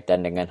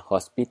berkaitan dengan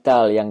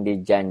hospital yang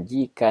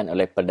dijanjikan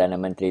oleh Perdana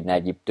Menteri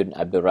Najib Tun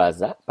Abdul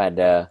Razak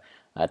pada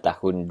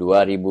tahun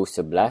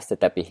 2011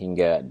 tetapi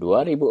hingga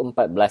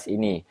 2014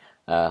 ini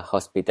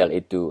hospital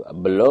itu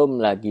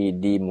belum lagi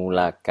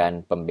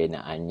dimulakan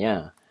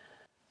pembinaannya.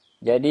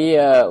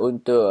 Jadi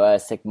untuk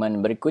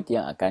segmen berikut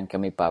yang akan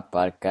kami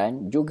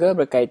paparkan juga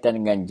berkaitan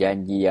dengan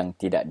janji yang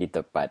tidak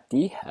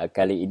ditepati.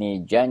 Kali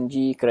ini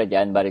janji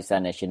Kerajaan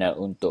Barisan Nasional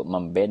untuk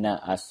membina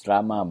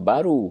asrama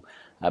baru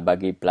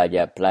bagi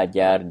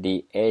pelajar-pelajar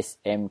di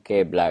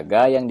SMK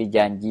Belaga yang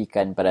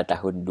dijanjikan pada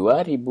tahun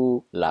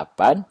 2008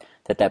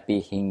 tetapi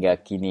hingga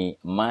kini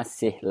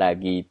masih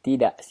lagi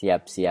tidak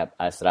siap-siap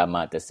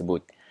asrama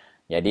tersebut.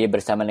 Jadi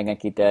bersama dengan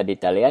kita di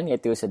talian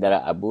iaitu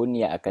Saudara Abun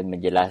yang akan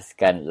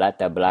menjelaskan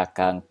latar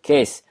belakang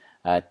kes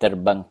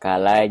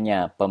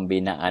terbengkalainya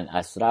pembinaan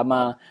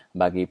asrama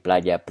bagi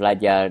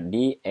pelajar-pelajar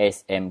di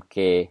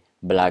SMK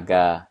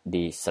Belaga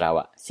di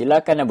Sarawak.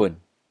 Silakan Abun.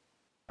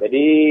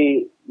 Jadi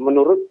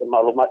menurut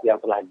maklumat yang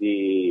telah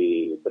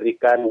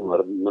diberikan,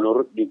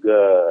 menurut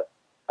juga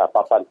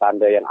papan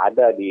tanda yang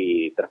ada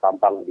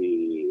terpampang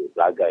di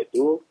Belaga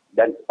itu,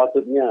 dan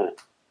sepatutnya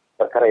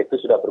perkara itu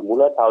sudah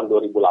bermula tahun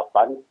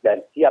 2008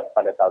 dan siap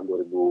pada tahun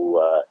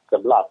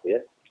 2011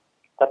 ya.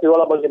 Tapi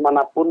walau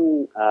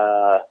bagaimanapun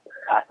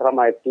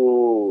asrama itu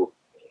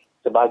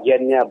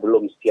sebagiannya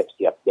belum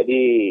siap-siap. Jadi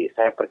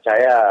saya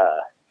percaya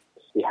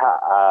pihak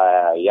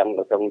yang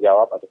bertanggung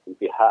jawab ataupun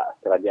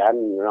pihak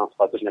kerajaan memang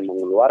sepatutnya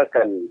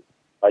mengeluarkan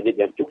bajet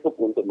yang cukup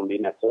untuk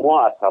membina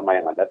semua asrama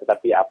yang ada.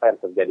 Tetapi apa yang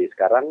terjadi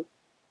sekarang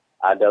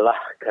adalah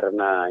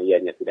karena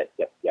ianya tidak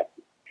siap-siap.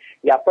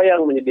 Ya, apa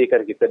yang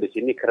menyedihkan kita di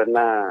sini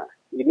karena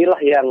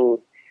inilah yang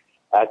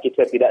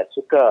kita tidak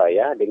suka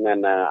ya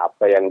dengan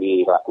apa yang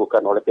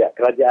dilakukan oleh pihak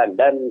kerajaan,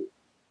 dan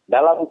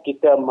dalam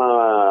kita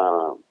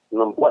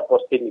membuat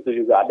posting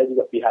itu juga ada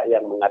juga pihak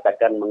yang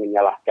mengatakan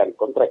menyalahkan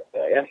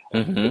kontraktor ya.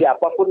 Jadi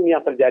apapun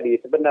yang terjadi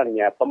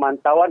sebenarnya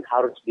pemantauan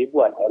harus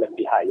dibuat oleh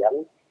pihak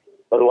yang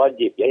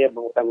berwajib ya, yang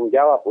bertanggung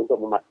jawab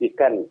untuk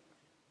memastikan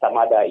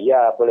sama ada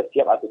ia boleh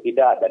siap atau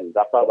tidak dan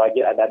berapa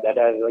bajet ada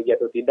lagi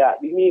atau tidak.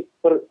 Ini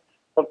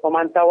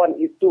pemantauan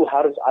itu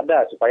harus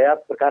ada supaya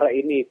perkara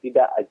ini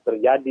tidak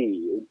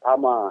terjadi.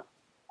 Umpama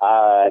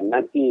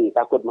nanti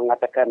takut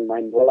mengatakan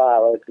main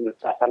bola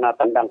sana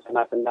tendang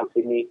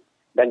sini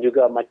dan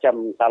juga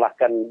macam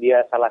salahkan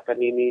dia,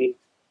 salahkan ini.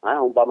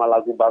 umpama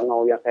lagu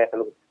Bangau yang saya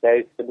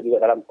sebut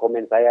juga dalam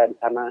komen saya di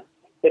sana.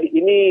 Jadi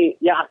ini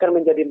yang akan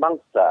menjadi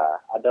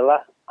bangsa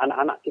adalah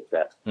anak-anak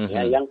kita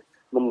ya, yang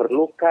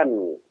memerlukan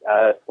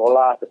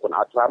sekolah ataupun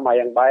asrama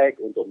yang baik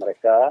untuk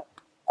mereka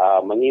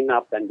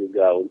menginap dan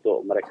juga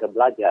untuk mereka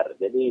belajar.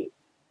 Jadi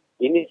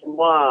ini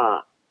semua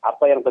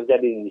apa yang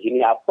terjadi di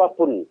sini,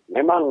 apapun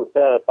memang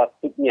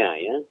sepatutnya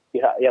ya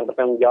pihak yang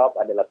bertanggung jawab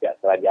adalah pihak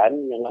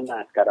kerajaan, yang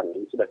mana sekarang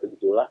ini sudah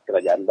tentulah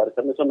Kerajaan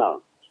Barisan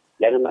Nasional.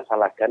 Jangan nak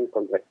salahkan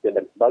kontraktor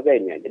dan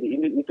sebagainya. Jadi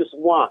itu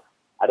semua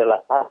adalah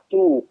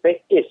satu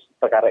package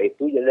perkara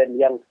itu, dan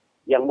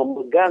yang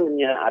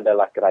memegangnya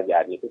adalah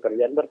kerajaan, itu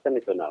Kerajaan Barisan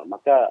Nasional.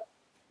 Maka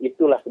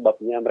itulah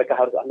sebabnya mereka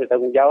harus ambil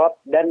tanggung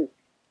jawab, dan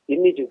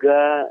ini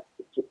juga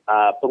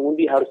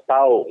pengundi harus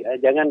tahu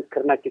ya, jangan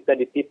karena kita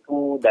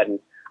ditipu dan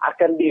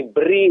akan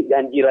diberi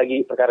janji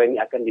lagi perkara ini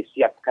akan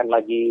disiapkan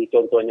lagi.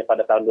 Contohnya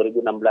pada tahun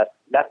 2016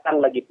 datang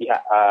lagi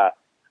pihak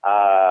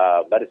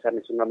Barisan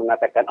Nasional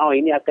mengatakan,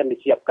 ini akan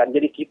disiapkan.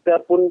 Jadi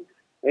kita pun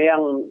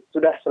yang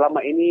sudah selama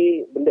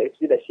ini benda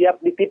itu tidak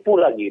siap, ditipu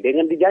lagi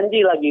dengan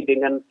dijanji lagi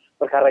dengan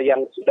perkara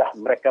yang sudah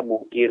mereka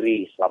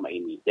mungkiri selama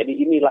ini.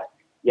 Jadi inilah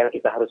yang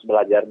kita harus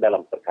belajar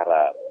dalam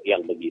perkara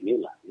yang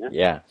beginilah.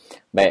 Ya.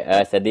 Baik,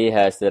 tadi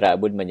Saudara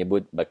Abun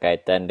menyebut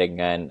berkaitan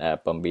dengan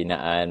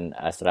pembinaan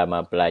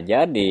asrama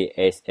pelajar di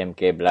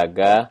SMK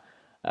Belaga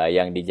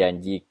yang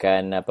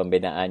dijanjikan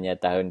pembinaannya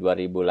tahun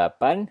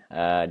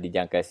 2008,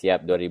 dijangka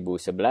siap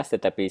 2011,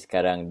 tetapi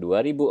sekarang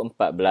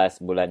 2014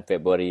 bulan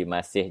Februari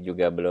masih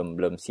juga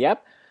belum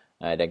siap,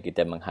 dan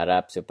kita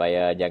mengharap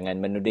supaya jangan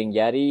menuding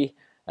jari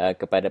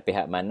kepada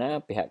pihak mana,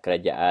 pihak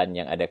kerajaan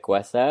yang ada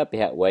kuasa,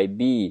 pihak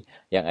YB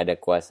yang ada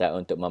kuasa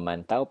untuk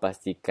memantau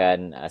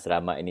pastikan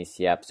asrama ini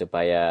siap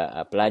supaya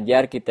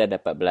pelajar kita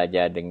dapat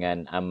belajar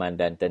dengan aman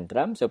dan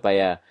tenteram,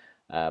 supaya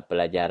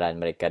pelajaran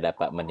mereka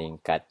dapat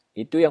meningkat.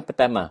 Itu yang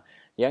pertama.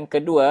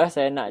 Yang kedua,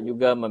 saya nak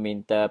juga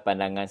meminta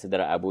pandangan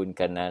Saudara Abun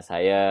kerana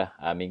saya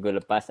minggu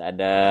lepas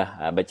ada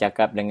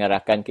bercakap dengan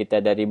rakan kita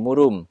dari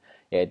Murum,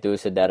 iaitu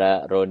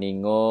Saudara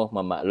Roningo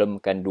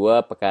memaklumkan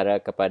dua perkara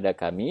kepada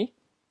kami.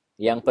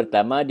 Yang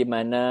pertama, di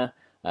mana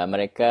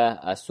mereka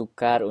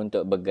sukar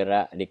untuk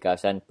bergerak di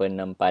kawasan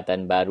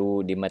penempatan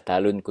baru di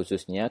Metalun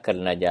khususnya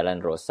kerana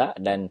jalan rosak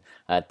dan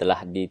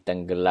telah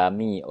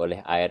ditenggelami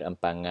oleh air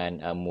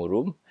empangan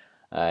Murum,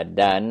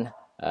 dan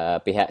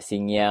pihak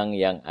Singyang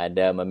yang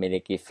ada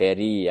memiliki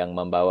feri yang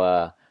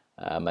membawa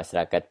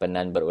masyarakat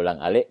Penan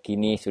berulang-alik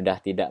kini sudah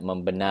tidak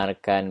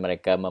membenarkan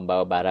mereka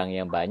membawa barang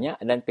yang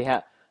banyak, dan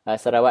pihak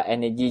Sarawak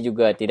Energy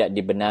juga tidak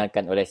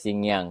dibenarkan oleh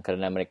Singyang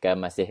kerana mereka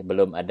masih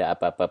belum ada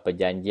apa-apa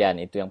perjanjian.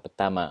 Itu yang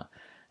pertama.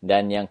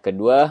 Dan yang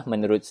kedua,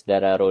 menurut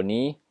Saudara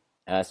Roni,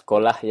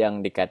 sekolah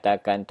yang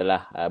dikatakan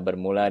telah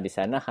bermula di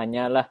sana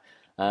hanyalah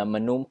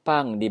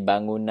menumpang di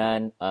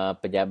bangunan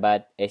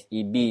pejabat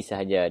SEB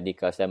sahaja di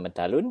kawasan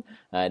Metalun,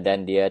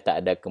 dan dia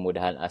tak ada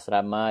kemudahan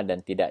asrama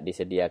dan tidak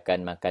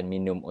disediakan makan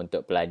minum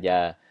untuk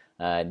pelajar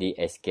di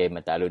SK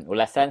Metalun.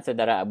 Ulasan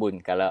Saudara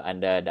Abun kalau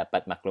anda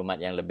dapat maklumat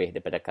yang lebih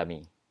daripada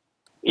kami.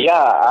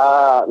 Ya,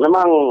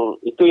 memang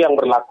itu yang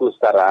berlaku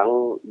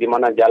sekarang, di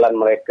mana jalan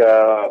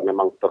mereka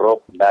memang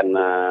teruk, dan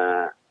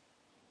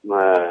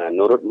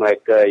menurut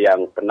mereka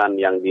yang Penan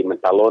yang di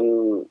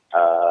Metalun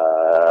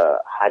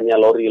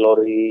hanya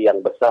lori-lori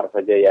yang besar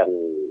saja yang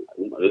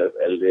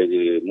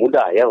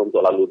mudah ya untuk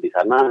lalu di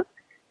sana.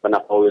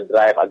 Karena four-wheel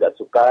drive agak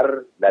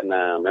sukar, dan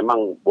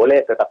memang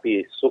boleh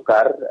tetapi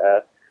sukar.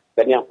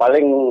 Dan yang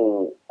paling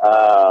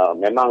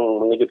memang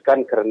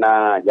mengejutkan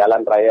kerana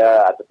jalan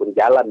raya ataupun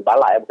jalan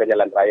balak, bukan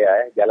jalan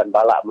raya, jalan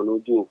balak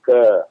menuju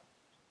ke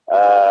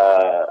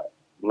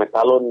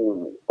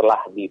Metalun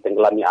telah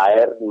ditenggelami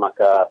air,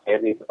 maka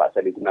feri terpaksa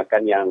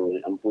digunakan.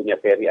 Yang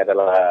mempunyai feri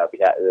adalah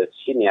pihak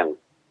Singyang.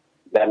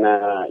 Dan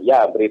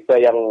berita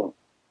yang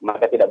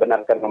maka tidak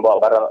benarkan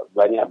membawa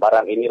banyak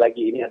barang ini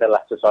lagi, ini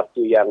adalah sesuatu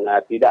yang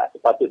tidak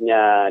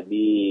sepatutnya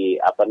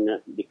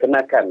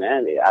dikenakan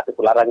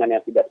ataupun larangan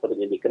yang tidak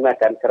sepatutnya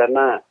dikenakan,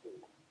 kerana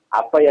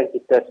apa yang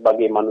kita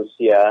sebagai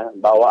manusia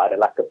bawa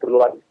adalah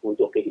keperluan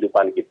untuk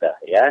kehidupan kita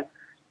ya.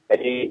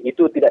 Jadi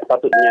itu tidak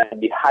sepatutnya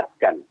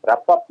dihadkan.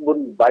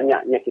 Berapapun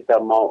banyaknya kita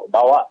mau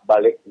bawa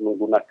balik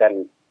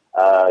menggunakan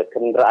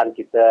kenderaan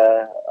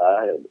kita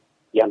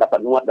yang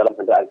dapat muat dalam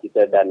kenderaan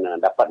kita dan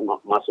dapat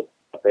masuk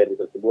feri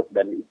tersebut,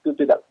 dan itu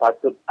tidak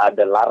patut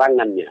ada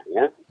larangannya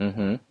ya.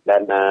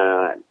 Dan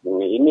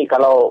ini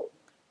kalau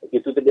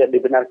itu tidak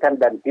dibenarkan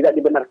dan tidak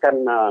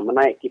dibenarkan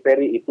menaiki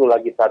feri, itu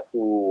lagi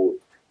satu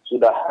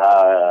sudah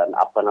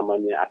akan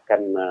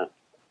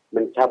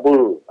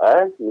mencabul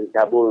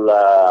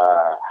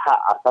hak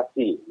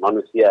asasi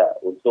manusia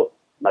untuk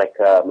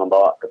mereka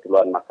membawa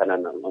keperluan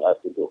makanan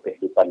untuk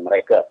kehidupan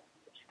mereka.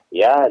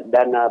 Ya,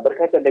 dan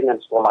berkaitan dengan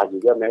sekolah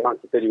juga, memang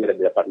kita juga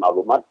dapat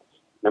maklumat.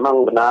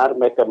 Memang benar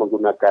mereka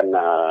menggunakan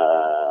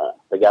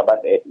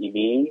pejabat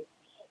SEB,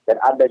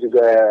 dan ada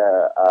juga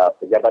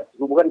pejabat,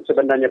 bukan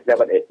sebenarnya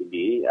pejabat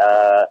SEB,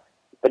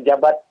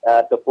 pejabat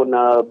ataupun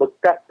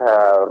bekas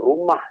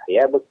rumah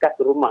ya.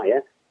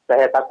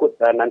 Saya takut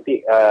nanti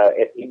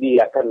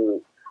SEB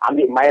akan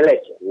ambil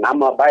mileage,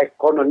 nama baik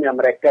kononnya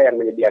mereka yang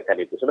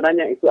menyediakan itu.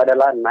 Sebenarnya itu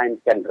adalah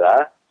Nine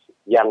Chandra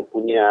yang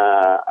punya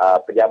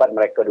pejabat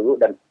mereka dulu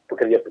dan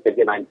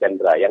pekerja-pekerja Nine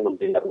Chandra yang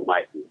membina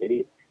rumah itu.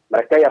 Jadi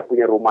mereka yang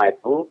punya rumah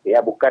itu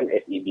ya bukan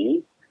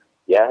SEB.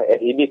 Ya,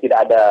 SEB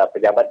tidak ada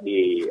pejabat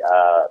di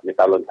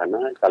Metalon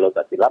sana kalau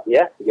tak silap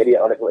ya. Jadi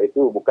oleh sebab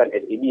itu bukan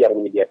SEB yang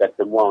menyediakan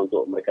semua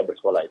untuk mereka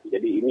bersekolah itu.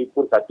 Jadi ini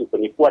pun satu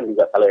penipuan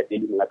juga kalau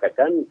SEB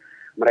mengatakan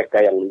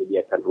mereka yang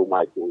menyediakan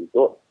rumah itu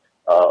untuk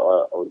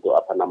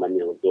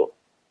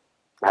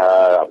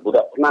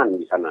budak penan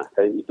di sana.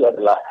 Dan itu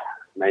adalah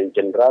Nine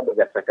Chandra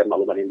berdasarkan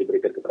maklumat yang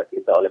diberikan kepada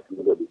kita oleh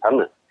penduduk di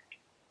sana.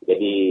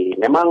 Jadi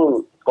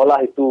memang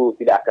sekolah itu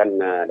tidak akan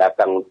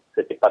datang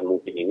secepat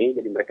mungkin ini.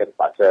 Jadi mereka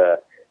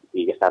terpaksa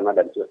di sana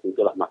dan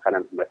itulah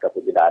makanan mereka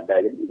pun tidak ada.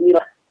 Jadi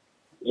inilah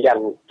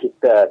yang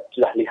kita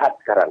sudah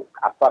lihat sekarang.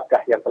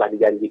 Apakah yang telah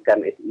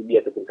dijanjikan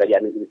SEB ataupun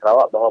Kerajaan Negeri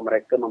Sarawak bahawa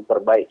mereka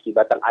memperbaiki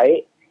batang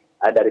air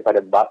daripada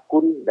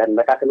bakun dan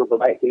mereka akan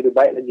memperbaiki lebih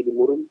baik lagi di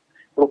Murum.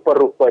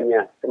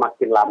 Rupa-rupanya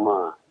semakin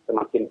lama,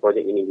 semakin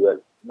projek ini juga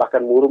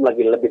bahkan Murum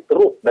lagi lebih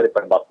teruk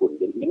daripada bakun.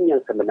 Jadi ini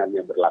yang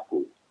sebenarnya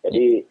berlaku.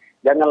 Jadi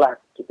janganlah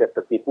kita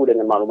tertipu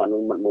dengan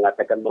maklumat-maklumat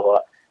mengatakan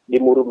bahawa di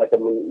Murum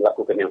mereka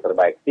melakukan yang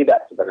terbaik.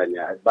 Tidak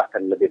sebenarnya,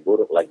 bahkan lebih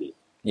buruk lagi.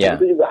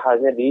 Yeah. Itu juga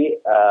halnya di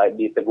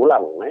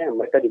Tegulang.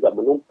 Mereka juga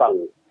menumpang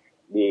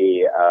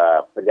di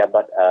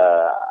pejabat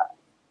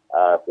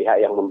pihak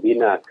yang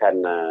membinakan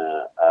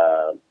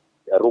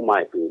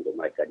rumah itu untuk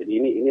mereka. Jadi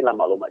inilah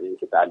maklumat yang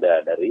kita ada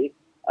dari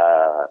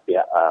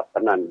pihak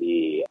penan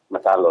di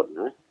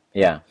Metalon.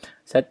 Ya,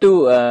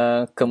 satu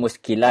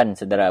kemuskilan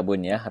saudara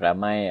Abun ya,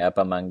 ramai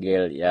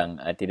pemanggil yang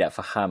tidak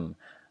faham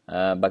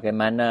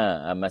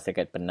bagaimana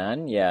masyarakat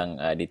Penan yang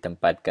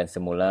ditempatkan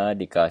semula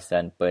di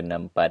kawasan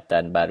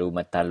penempatan baru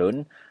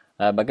Metalun,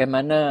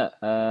 bagaimana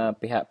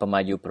pihak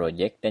pemaju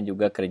projek dan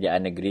juga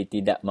kerajaan negeri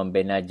tidak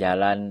membina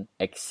jalan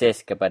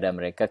akses kepada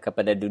mereka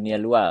kepada dunia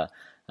luar.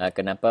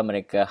 Kenapa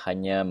mereka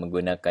hanya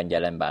menggunakan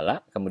jalan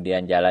balak,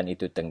 kemudian jalan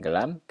itu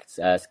tenggelam.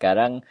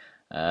 Sekarang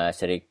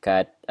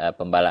syarikat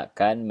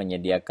pembalakan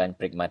menyediakan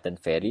perkhidmatan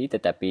feri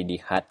tetapi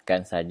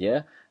dihadkan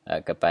saja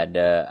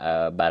kepada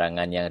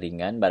barangan yang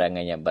ringan,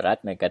 barangan yang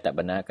berat. Mereka tak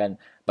benarkan.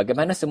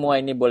 Bagaimana semua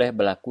ini boleh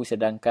berlaku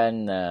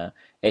sedangkan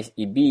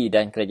SEB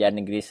dan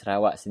Kerajaan Negeri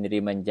Sarawak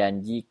sendiri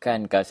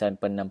menjanjikan kawasan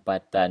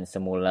penempatan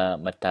semula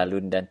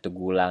Metalun dan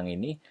Tegulang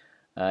ini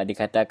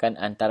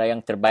dikatakan antara yang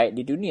terbaik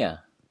di dunia.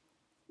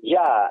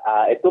 Ya,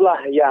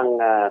 itulah yang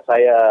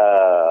saya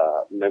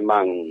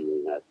memang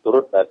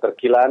turut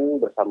terkilan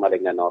bersama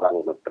dengan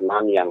orang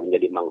Penan yang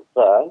menjadi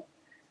mangsa.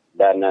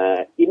 Dan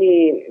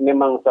ini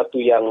memang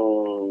satu yang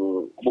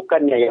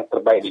bukannya yang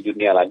terbaik di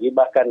dunia lagi,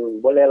 bahkan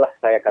bolehlah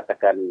saya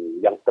katakan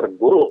yang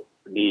terburuk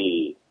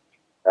di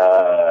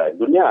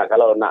dunia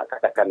kalau nak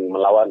katakan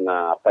melawan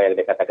apa yang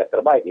dikatakan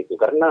terbaik itu.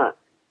 Karena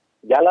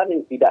jalan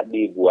yang tidak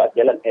dibuat,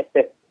 jalan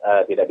akses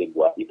tidak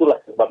dibuat.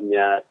 Itulah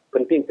sebabnya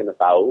penting kena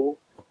tahu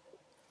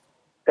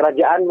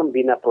kerajaan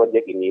membina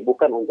projek ini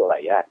bukan untuk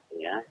rakyat,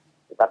 ya,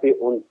 tetapi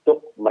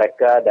untuk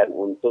mereka dan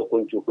untuk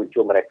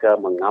kuncu-kuncu mereka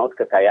mengaut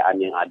kekayaan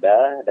yang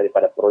ada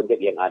daripada projek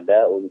yang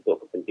ada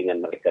untuk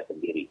kepentingan mereka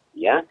sendiri,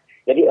 ya.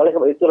 Jadi oleh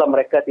sebab itulah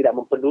mereka tidak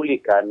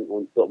mempedulikan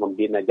untuk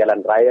membina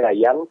jalan raya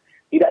yang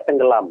tidak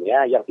tenggelam,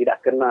 ya, yang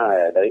tidak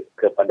kena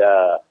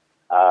kepada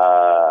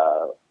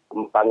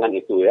empangan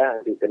itu,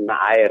 ya, dikena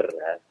air,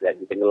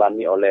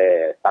 ditenggelami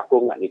oleh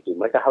takungan itu.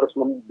 Mereka harus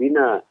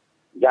membina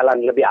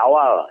jalan lebih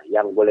awal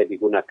yang boleh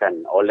digunakan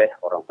oleh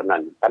orang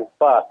Penan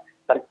tanpa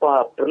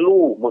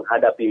perlu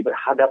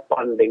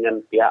berhadapan dengan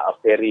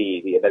pihak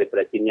feri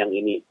daripada Cinyang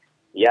ini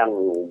yang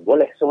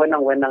boleh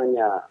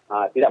sewenang-wenangnya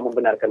tidak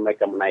membenarkan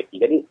mereka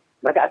menaiki. Jadi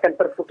mereka akan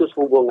terputus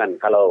hubungan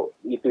kalau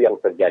itu yang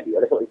terjadi.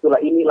 Oleh sebab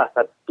itulah inilah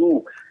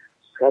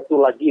satu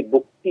lagi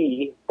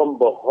bukti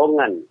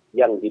pembohongan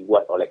yang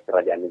dibuat oleh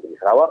Kerajaan Negeri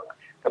Sarawak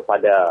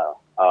kepada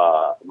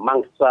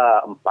mangsa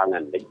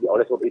empangan. Jadi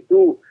oleh sebab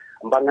itu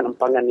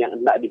empangan-empangan yang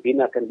hendak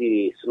dibinakan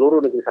di seluruh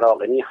negeri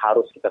Sarawak ini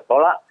harus kita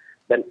tolak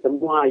dan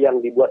semua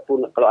yang dibuat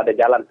pun kalau ada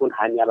jalan pun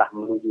hanyalah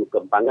menuju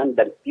ke empangan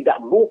dan tidak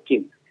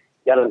mungkin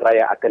jalan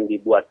raya akan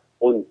dibuat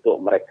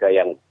untuk mereka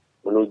yang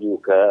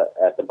menuju ke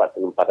tempat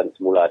penempatan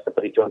semula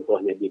seperti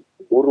contohnya di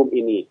Murum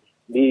ini,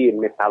 di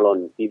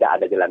Metalon tidak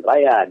ada jalan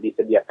raya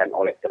disediakan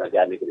oleh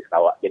Kerajaan Negeri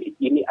Sarawak. Jadi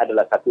ini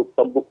adalah satu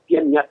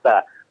pembuktian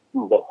nyata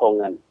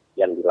pembohongan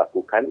yang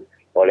dilakukan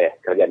oleh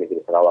Kerajaan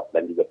Negeri Sarawak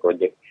dan juga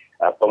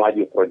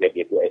pemaju projek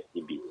itu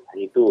STB.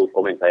 Itu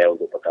komen saya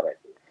untuk perkara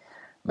itu.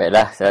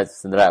 Baiklah,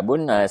 saudara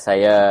Abun,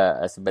 saya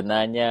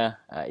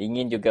sebenarnya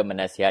ingin juga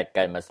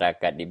menasihatkan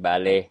masyarakat di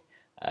Baleh,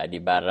 di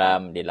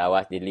Baram, di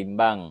Lawas, di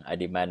Limbang,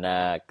 di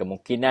mana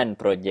kemungkinan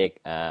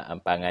projek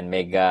empangan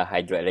mega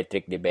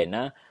hidroelektrik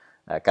dibina.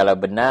 Kalau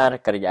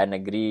benar Kerajaan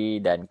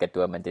Negeri dan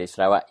Ketua Menteri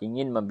Sarawak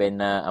ingin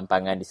membina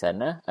empangan di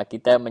sana,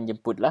 kita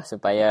menjemputlah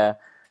supaya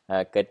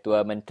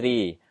Ketua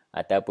Menteri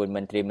ataupun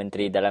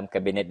menteri-menteri dalam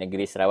Kabinet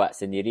Negeri Sarawak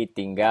sendiri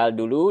tinggal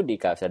dulu di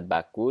kawasan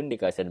Bakun, di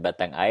kawasan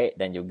Batang Air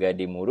dan juga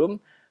di Murum.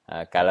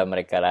 Kalau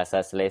mereka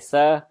rasa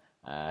selesa,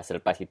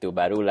 Selepas itu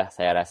barulah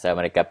saya rasa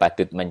mereka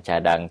patut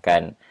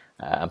mencadangkan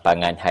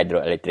empangan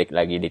hidroelektrik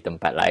lagi di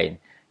tempat lain.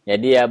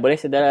 Jadi boleh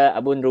saudara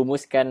Abun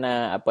rumuskan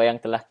apa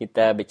yang telah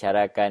kita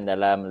bicarakan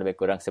dalam lebih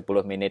kurang 10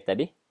 minit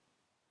tadi?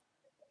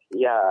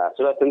 Ya,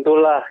 sudah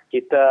tentulah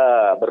kita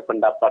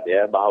berpendapat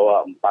ya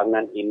bahawa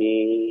empangan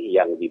ini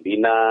yang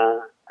dibina,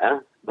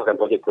 bukan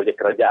projek-projek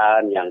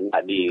kerajaan yang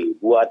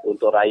dibuat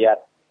untuk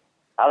rakyat,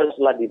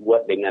 haruslah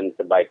dibuat dengan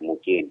sebaik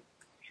mungkin.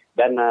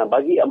 Dan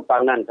bagi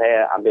empangan,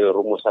 saya ambil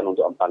rumusan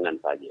untuk empangan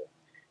saja.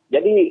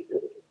 Jadi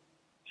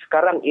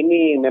sekarang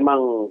ini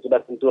memang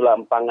sudah tentulah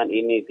empangan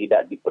ini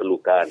tidak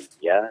diperlukan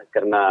ya,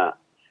 karena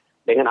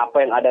dengan apa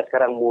yang ada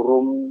sekarang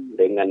murum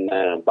dengan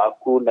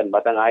bakun dan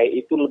batang air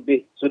itu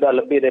sudah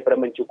lebih daripada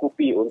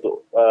mencukupi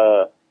untuk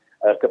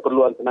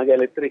keperluan tenaga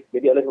elektrik.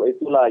 Jadi oleh sebab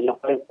itulah yang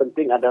paling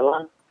penting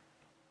adalah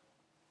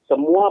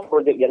semua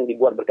projek yang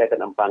dibuat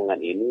berkaitan empangan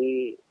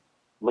ini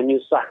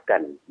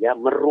menyusahkan, ya,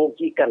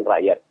 merugikan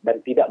rakyat dan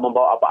tidak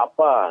membawa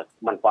apa-apa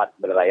manfaat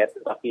kepada rakyat,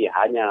 tetapi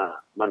hanya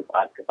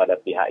manfaat kepada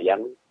pihak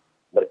yang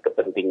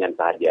berkepentingan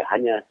sahaja.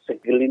 Hanya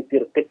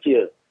segelintir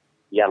kecil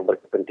yang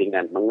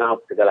berkepentingan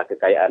mengaup segala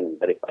kekayaan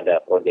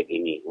daripada projek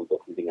ini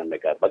untuk kepentingan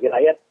mereka. Bagi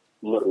rakyat,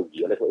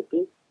 merugi. Oleh sebab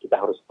itu,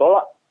 kita harus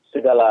tolak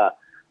segala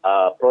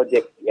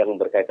projek yang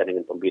berkaitan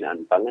dengan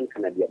pembinaan pangan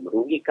karena dia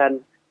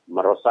merugikan,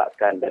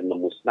 merosakkan dan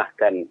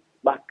memusnahkan,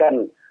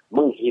 bahkan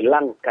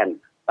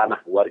menghilangkan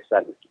tanah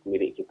warisan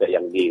milik kita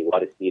yang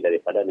diwarisi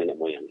daripada nenek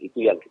moyang. Itu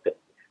yang kita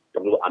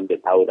perlu ambil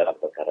tahu dalam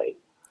perkara ini.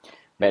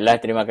 Baiklah,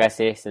 terima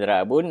kasih saudara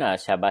Abun.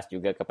 Syabas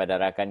juga kepada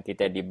rakan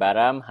kita di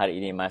Baram.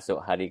 Hari ini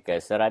masuk hari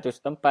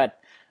ke-104.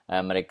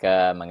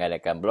 Mereka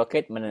mengadakan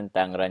blokade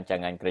menentang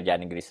rancangan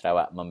Kerajaan Negeri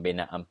Sarawak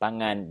membina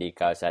empangan di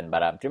kawasan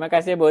Baram. Terima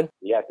kasih Abun.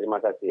 Ya, terima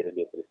kasih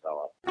Radio Free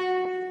Sarawak.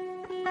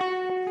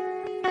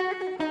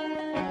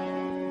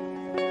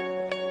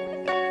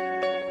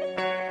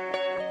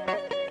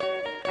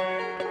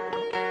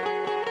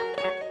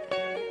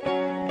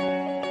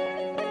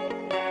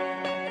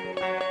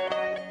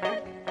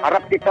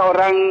 Harap kita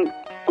orang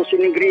kursi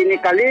negeri ini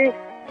kali,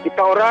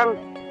 kita orang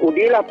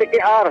udilah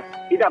PKR.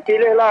 Tidak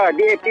pilihlah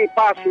DAP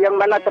PAS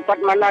yang mana tempat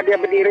mana dia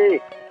berdiri.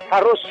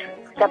 Harus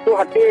satu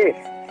hati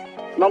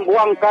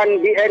membuangkan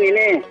BN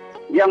ini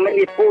yang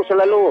menipu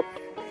selalu.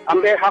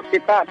 Ambil hak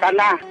kita,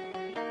 tanah,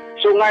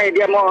 sungai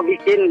dia mau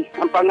bikin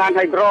empangan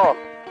hidro.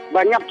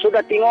 Banyak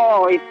sudah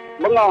tengok,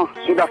 bengah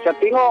sudah saya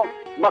tengok,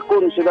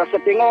 bakun sudah saya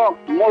tengok,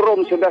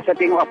 murum sudah saya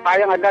tengok. Apa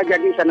yang ada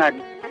jadi sana.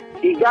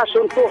 3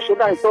 suntuk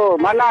sudah itu.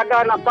 Mana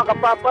ada nampak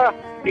apa-apa.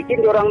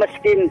 Bikin orang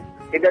miskin.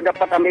 Tidak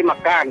dapat ambil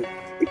makan.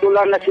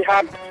 Itulah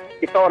nasihat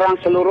kita orang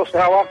seluruh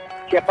Sarawak.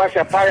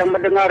 Siapa-siapa yang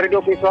mendengar Radio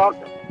Free Sarawak,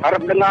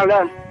 harap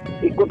dengarlah.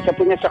 Ikut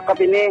satunya sekap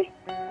ini.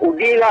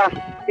 Udilah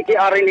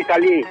PKR ini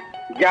kali.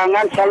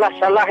 Jangan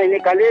salah-salah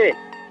ini kali.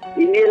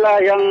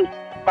 Inilah yang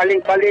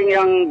paling-paling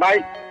yang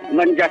baik.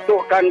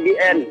 Menjatuhkan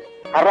BN.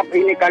 Harap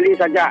ini kali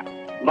saja.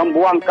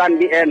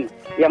 Membuangkan BN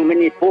yang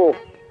menipu.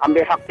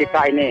 Ambil hak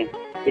kita ini.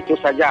 Itu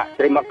saja.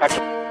 Terima kasih.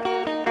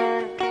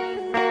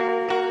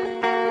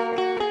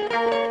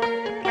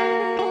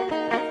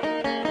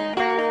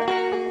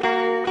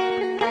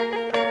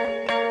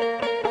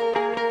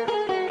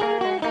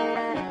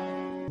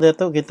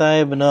 Datuk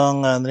kita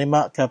benang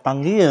nerima ke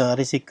panggil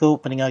risiko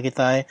peninggal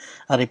kita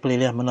hari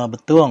peliliah menua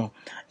betung.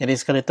 Jadi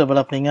sekali itu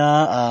bala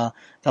peninggal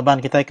kaban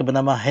kita ke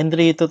bernama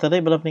Henry itu tadi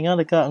bala peninggal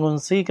dekat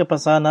ngunsi ke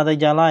pasal nada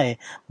jalai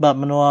bab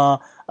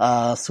menua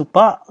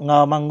supak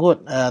ngau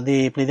manggut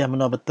di peliliah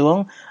menua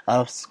betung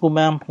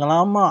sekumang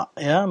pengalaman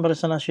ya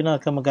Barisan Nasional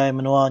ke megai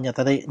menuanya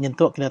tadi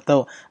nyentuk kita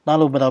tahu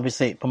lalu berau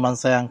bisik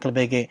pemansayang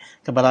kelebege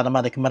kebala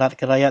nama di kemerat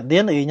ke rakyat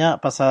dia inya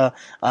pasal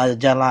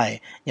jalai.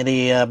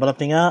 Jadi bala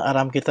peninggal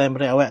aram kita yang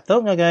beri awak tu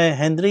ngagai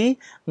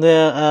Henry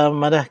dia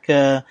madah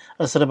ke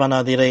serbana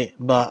diri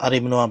ba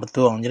ari menua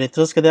betung. Jadi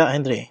terus ke dia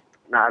Henry.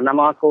 Nah,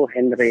 nama aku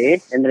Henry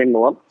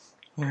Mood.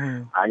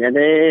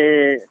 Jadi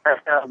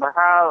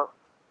pasal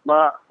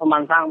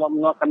pemansang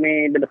menua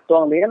kami di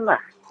betung ni kan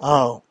lah.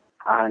 Oh.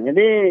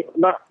 Jadi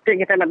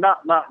kita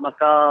mendak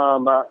maka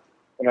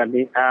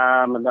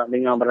mendak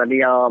dengar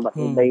beradio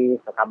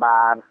lebih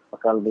kabar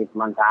bakal lebih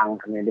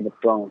pemansang kami di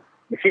betung.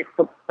 Bisik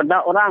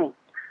pada orang.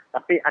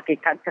 Tapi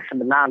hakikatnya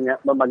sebenarnya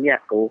bagi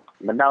aku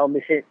bedau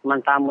bisik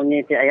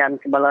mantamunyi ti ayan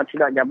kebala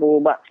tidak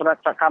jabu bak surat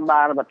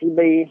kabar bak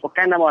tibi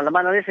bukan nama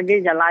leban dari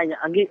segi jalan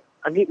agi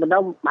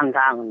bedau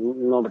mantang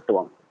no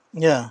betuang.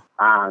 Ya.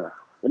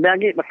 Lebih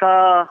lagi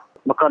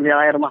bakal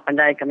jalan rumah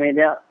pandai kami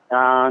dia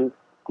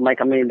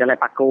kami dalai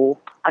paku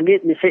agi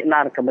bisik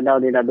nar ke bedau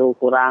di dadu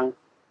kurang.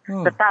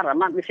 Tetar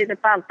amat bisik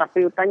tetar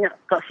tapi utanya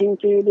ke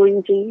sinci 2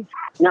 inci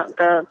nyak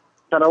ke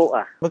teruk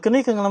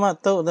Bekeni ke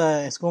ngalamat tu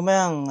dah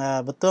sekumang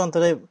betul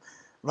tadi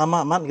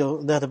lama mat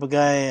dah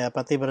terpegai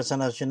Parti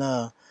Barisan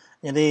Nasional.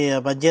 Jadi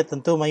bajet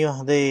tentu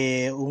mayuh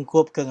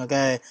diungkup ke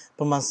ngagai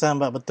pemansang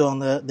bak betul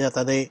dia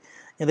tadi.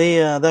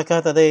 Jadi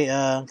adakah tadi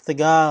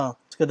Tegal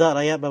sekedar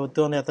rakyat bak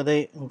betul dia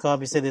tadi engkau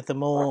bisa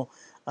ditemu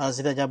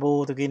sida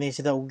jabu tu kini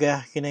sida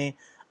ugah kini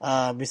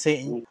bisa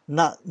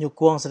nak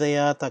nyukung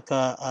sedaya tak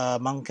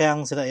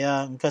mangkang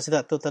sedaya engkau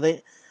sida tu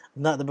tadi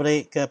nak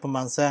diberi ke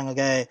pemansang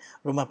agai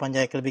rumah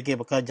panjai kelebih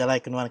bakal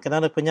jalai kenuan.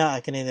 Kenapa punya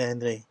kini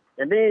Hendry?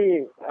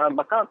 Jadi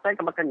bakal saya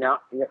kebakannya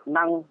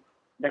nang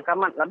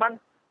jangkamat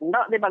laban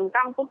ndak di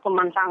Bangkang pun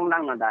pemansang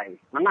nang nadai.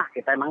 Mana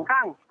kita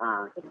mangkang.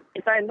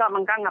 Kita ndak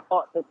mangkang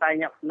apa tu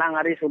tanya nang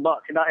hari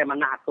subak tidak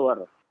mana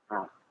atur.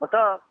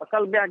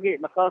 Bakal lebih lagi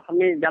bakal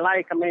kami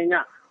jalai kami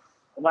nya.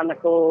 Laban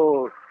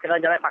aku kira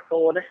jalai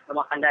paku deh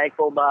sama pandai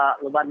ko ba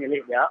luban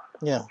milik dia.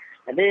 Ya.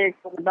 Jadi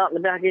aku ndak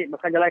lebih lagi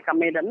bakal jalai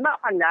kami dan ndak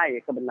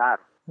pandai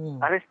kebenar.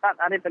 Hari start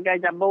hari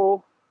pegai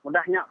jabu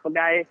mudahnya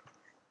pegai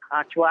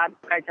cuat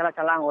pakai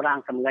calang-calang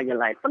orang kemudian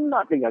jalai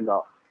pendak tiga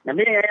go.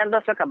 Jadi yang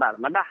dah kabar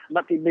madah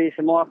batibi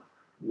semua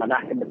madah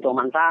ke betul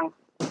mantang.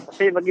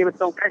 Tapi bagi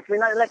betul kai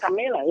sebenarnya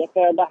kami lah ya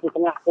ke dah di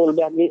tengah tu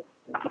lebih lagi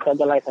bakal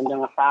jalai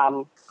Tanjung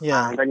Asam.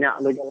 Ya.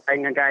 Banyak lu jalai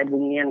ngagai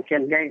bungian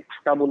ken gai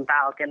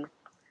buntal ken.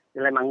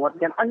 Jalai mangut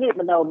kan agi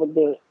bedau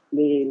bede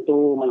di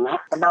itu mana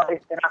bedau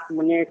istirahat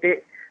menyiti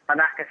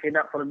pada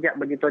kesidak projek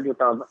begitu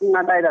juta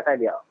nadai data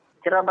dia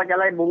kira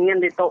bajalai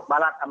bungian di tok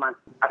balat aman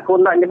aku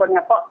ndak nyebut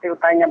ngapok ti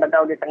utainya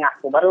bedau di tengah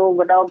aku baru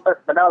bedau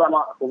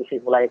lama aku mesti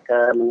mulai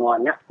ke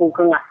menuanya aku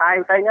ke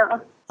ngasai utainya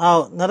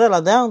nada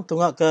ladang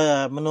tunggak ke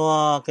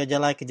menua ke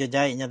jalai ke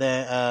jejainya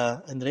de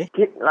Hendry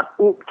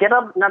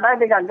kira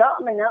nadai digagak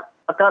nanya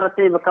bakal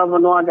reti bakal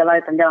menua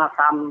jalai Tanjung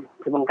Asam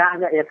sebengkah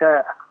je ya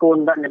ke aku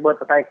ndak nyebut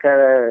utai ke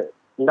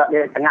ndak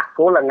di tengah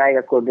aku lah ngai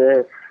aku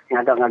de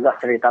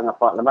ngagak-ngagak cerita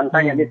ngapa leban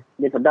tanya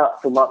di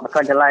pedak cuma bakal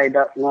jalai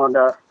dak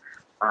ngoda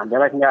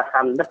jalai Tanjung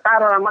Asam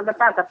getar lama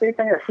getar tapi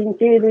tanya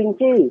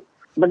rinci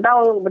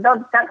bedau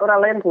cat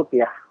orang lain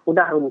putih ya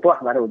udah runtuh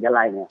baru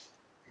jalainya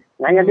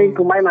nganya di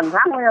kumai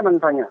mansang ya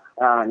mentanya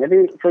jadi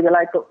so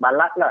jalai itu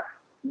balat lah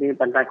di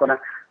pantai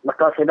Kodang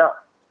bakal sudah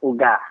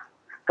ugah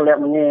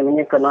kelihatan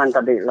menye kenuan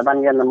tadi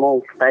leban dia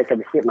nemu kita ke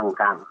bisik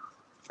mangkang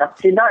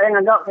tapi tidak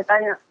yang agak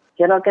kitanya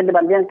kira ke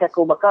dibanding ke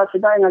aku bakal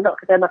tidak yang agak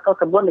kita bakal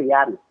kebun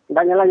rian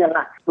tidak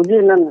nyala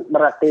puji nan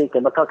berarti ke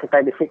bakal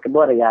kita bisik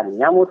kebun rian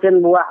yang mungkin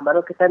buah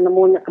baru kita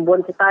nemu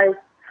kebun kita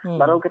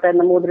baru kita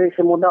nemu dari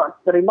semuda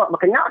terima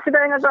makanya sudah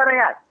yang agak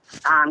rian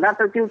dah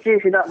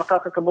tercuci sudah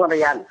bakal ke kebun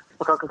rian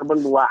bakal ke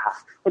kebun buah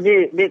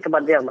puji di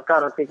kebanding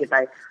bakal roti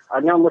kita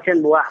yang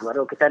mungkin buah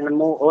baru kita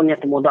nemu nya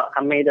semuda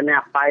kami dan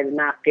apa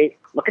dan ke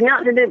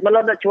makanya jadi kalau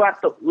ada cuat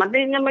tu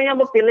matinya yang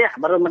berpilih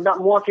baru mendak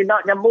mua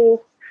tidak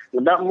jabu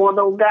mendak mua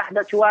dah ugah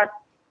dah cuat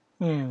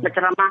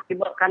berceramah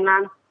kibak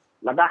kanan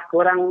madah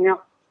kurangnya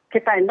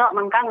kita hendak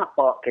mangkang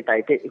apa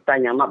kita itu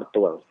nyamak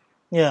betul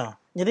ya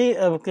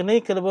jadi kini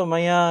kelebih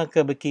maya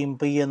ke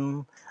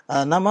bekimpian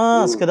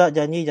nama sekedar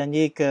janji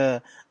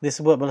ke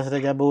disebut balas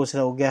sudah jabu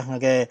sudah ugah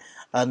ngagai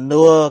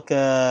dua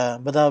ke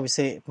bedau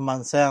bisik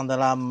pemansang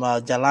dalam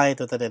jalai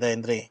itu tadi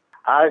Hendry.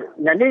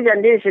 Jadi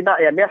janji sudah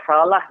ya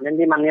biasalah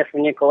janji manis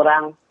punya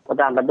korang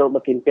udah beduk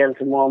berkimpian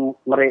semua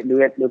merik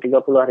duit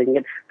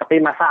RM30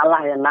 tapi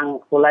masalah yang nang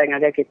mulai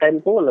ngagai kita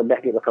itu lebih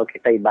gitu kalau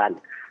kita iban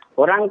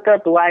orang ke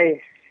tuai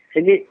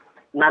segi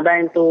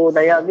nadain tu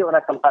daya juga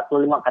orang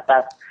 45 kata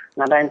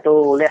nadain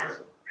tu lihat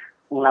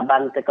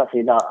ngelaban teko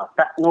sida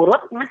tak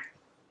nurut mah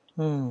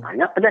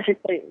hanya pada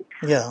situ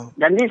ya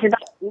janji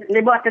sudah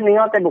libah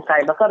teningal teh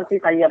bukai bakar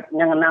si saya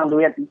yang nang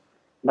duit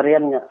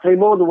beriannya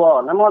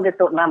 1,200 nama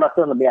itu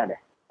 600 lebih ada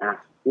nah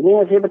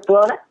ini sih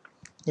betul deh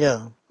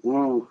ya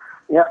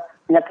ya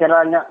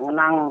kiranya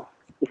menang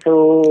isu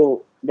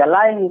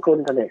jalan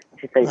kun tadi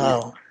situ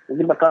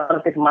jadi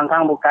bakal si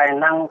mangkang bukai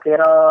nang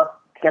kira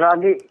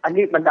lagi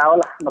bedau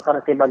lah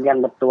bakal si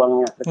bagian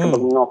betuangnya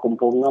kebengno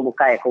kumpulnya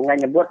bukai ku ngai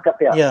nyebut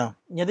ke ya ya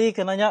jadi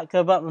kenanya ke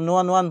bab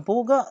menuan-nuan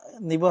puga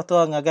ni buah tu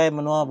ngagai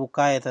menua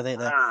bukai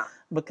tadi dah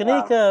Bekini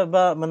ke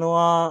ba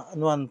menua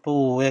nuan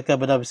pu ya ke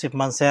beda bisip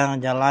mansang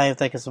jalai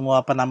tai ke semua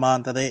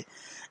penamaan tadi.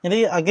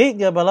 Jadi agi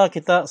ke bala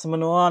kita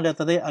semenua lihat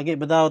tadi agi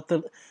beda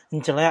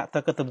encelak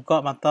tak terbuka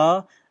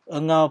mata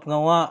engau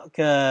pengawak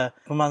ke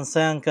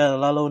pemansang ke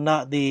lalu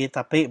nak di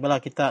tapi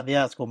bala kita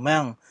dia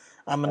sekumang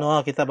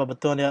menua kita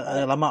betul dia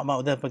lama mak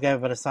udah pakai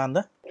barisan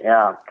dah.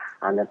 Ya,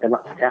 anda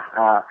terima ya.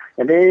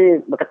 Jadi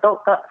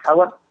beketuk ke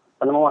sawat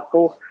penemu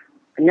aku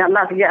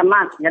nyatlah segi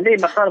aman. Jadi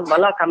bakal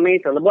bala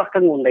kami tu lebuh ke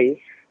ngundi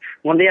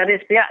hari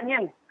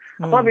sepiaknya.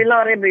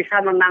 Apabila hari bisa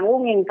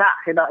menanggung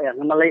tak tidak ya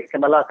ngemalik ke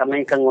bala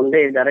kami ke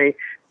ngundi dari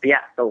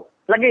pihak tu.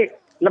 Lagi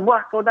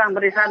lebuh ku dah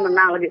berisan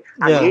menang lagi.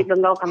 Agi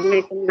tengau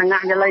kami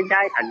nengah jalai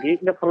jai.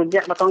 Agi de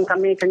projek batong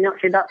kami kenyak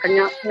sidak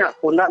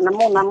pundak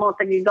nemu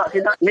tegigak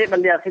sidak. Ni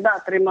bandia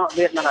sidak terima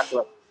duit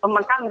 600.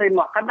 Pemangkang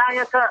terima. Kadang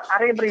ya ke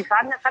hari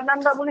berisannya kadang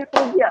tak boleh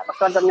projek.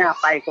 Kadangnya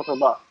apa ikut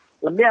coba.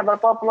 Lebih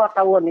berapa puluh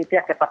tahun ni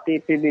tiap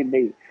seperti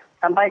PBB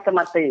sampai ke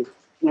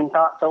mati.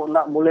 Minta tu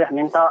tak boleh,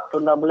 minta tu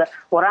tak boleh.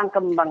 Orang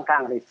ke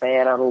pembangkang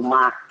repair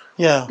rumah.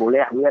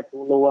 Boleh duit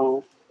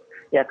tolong.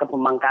 Ya ke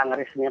pembangkang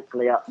resmi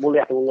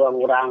boleh tolong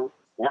orang.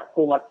 Ya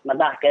kuat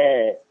madah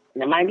ke.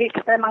 Nyamai gi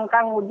kita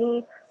mangkang uji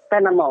kita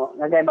namo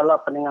ngagai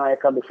bala peninggal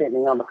ke bisik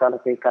ningal bakal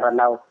ke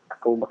Karandau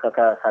aku bakal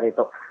ke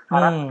Sarito.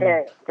 Harap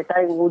ke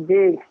kita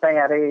uji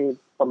kita hari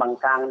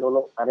pembangkang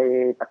dulu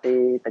hari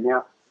pati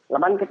tanya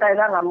Laban kita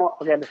dah lama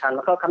pergi di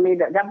sana. Kalau kami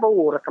dah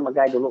jabur ke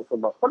Megai dulu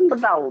sebab pun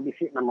berdau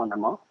bisik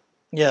nama-nama.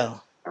 Ya,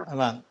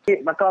 Aman.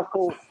 Bakal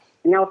aku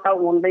nyau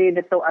tahu ngundi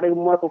dia tu hari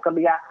umur aku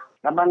kebiak.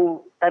 Laban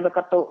saya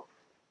berkata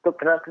tu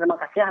terima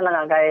kasih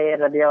lah ngagai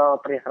radio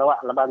Pri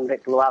Sarawak laban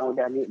dek peluang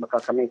jadi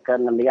bakal kami ke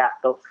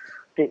nembiak tu.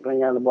 Si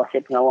punya lebuah si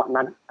pengawak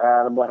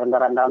lebuah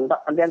rendah-rendah untuk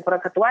ambil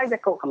kurang ketua je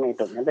kok kami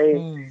itu. Jadi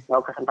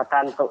ngau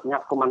kesempatan tu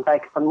nyak ku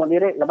mantai ke penemu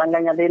diri laban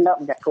ganya dindak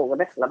jaku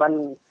deh.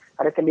 Laban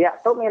hari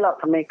kebiak tu melok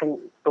kami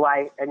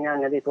ketua nya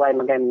jadi tuai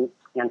magai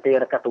nyanti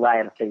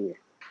ketua RT.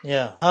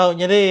 Ya.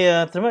 Jadi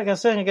terima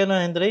kasih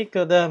kerana Hendrik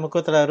sudah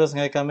mengikut terus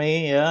dengan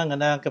kami ya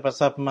ngana ke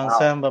pasal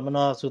pemangsam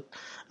bermenua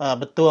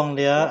betuang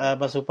dia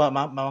basupa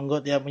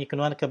manggut dia punya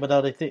kenuan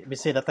kepada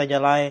bisi data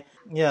jalai.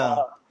 Ya.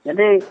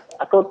 Jadi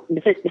aku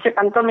bisa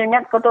pantun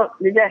ingat kau tu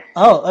DJ.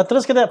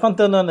 Terus kita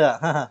pantun anda.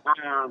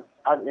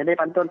 Jadi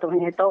pantun tu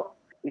itu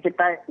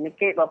kita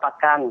nikik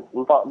bapakan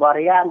empok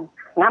barian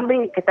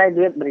ngambil kita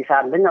duit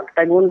berisan banyak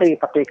kita ngundi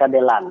pakai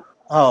kadelan.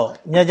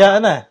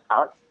 Nyaja ana.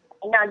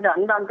 Nyaja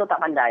ndan tu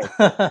tak pandai.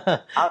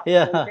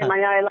 Ya.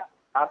 Maya lah.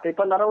 Tapi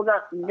pun baru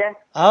dah DJ.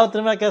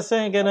 Terima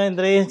kasih kerana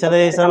Hendrik.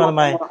 Jadi selamat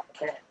malam.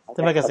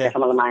 Terima kasih.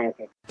 Selamat malam.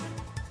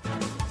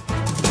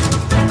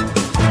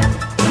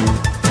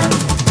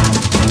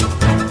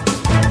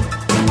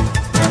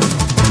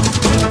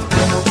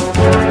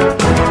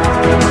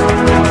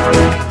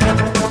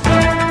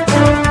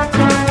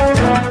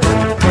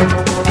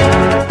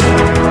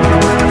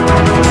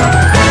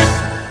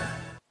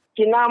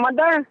 Cina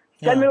Madang,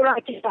 kami orang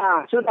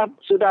Cina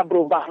sudah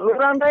berubah.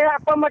 Lurang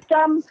Dayak apa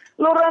macam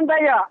Lurang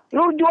Dayak.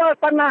 Lu jual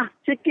tanah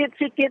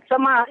sikit-sikit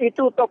sama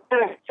itu toko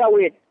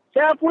sawit.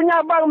 Saya punya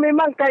abang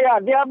memang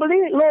kaya. Dia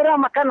beli lurang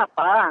makan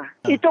apa?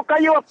 Itu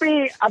kayu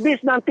api habis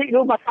nanti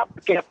lu masak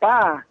pakai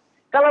apa?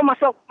 Kalau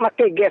masuk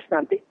pakai gas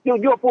nanti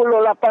 70,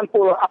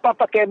 80. Apa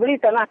pakai beli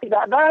tanah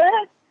tidak ada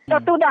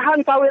Satu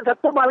dahan sawit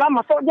satu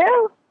malam masuk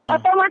jail.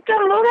 Apa macam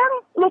lurang?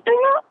 Lu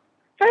tengok.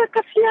 Saya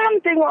kasihan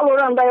tengok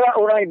lurang Dayak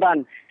orang Iban.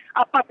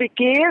 Apa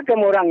pikir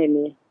kamu orang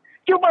ini?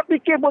 Cuba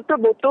pikir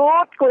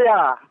betul-betul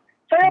kuya.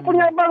 Saya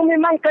punya abang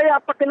memang kaya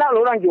apa kena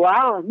orang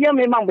jual. Dia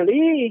memang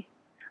beli.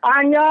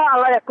 Hanya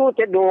alai aku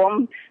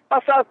cedom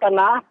pasal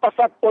tanah,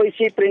 pasal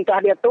polisi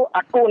perintah dia tu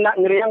aku nak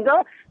ngeriang ke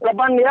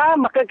leban dia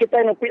maka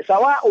kita nupi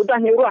sawah udah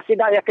nyuruh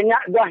sidak ya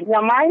kenyak dah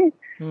nyamai,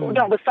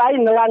 udah besar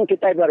nelan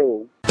kita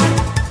baru.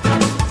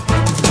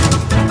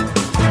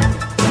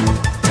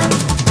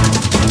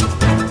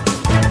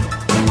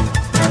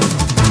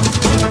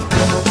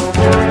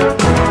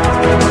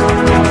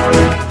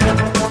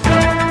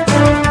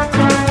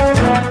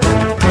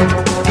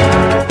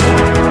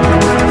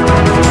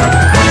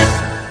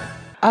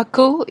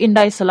 Aku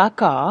indai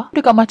selaka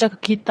dekat macam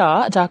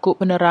kita jakuk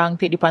penerang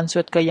ti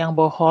dipansut ke yang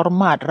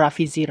berhormat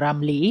Rafizi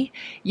Ramli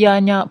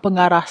ianya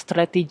pengarah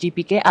strategi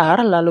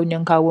PKR lalu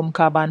yang kawum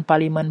kaban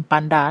Parlimen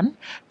Pandan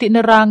ti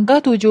nerang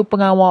ke 7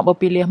 pengawal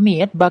berpilih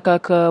MIT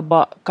bakal ke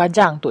bak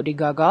kajang tu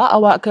digaga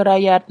awak ke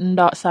rakyat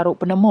ndak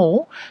saruk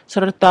penemu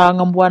serta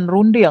ngembuan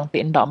runding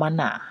ti ndak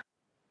mana.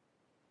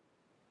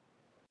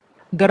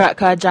 Gerak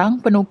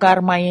kajang penukar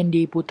main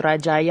di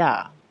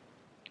Putrajaya.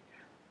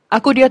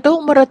 Aku dia tu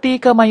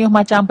mereti ke mayuh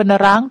macam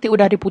penerang ti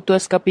udah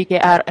diputus ke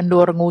PKR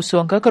endur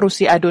ngusung ke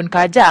kerusi adun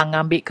kajang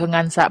ngambil ke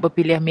ngansak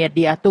berpilih miat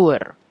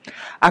diatur.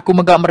 Aku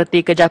megak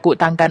mereti ke jakuk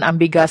tangkan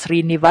ambiga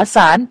Sri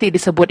Nivasan ti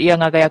disebut ia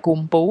ngagaya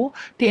kumpu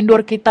ti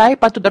endur kitai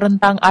patut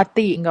rentang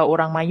ati enggak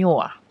orang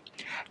mayuh.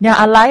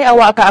 Nya alai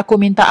awak ka aku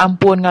minta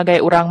ampun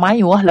ngagai orang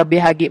mayuh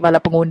lebih hagi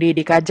bala pengundi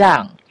di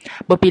kajang.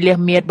 Berpilih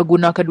miat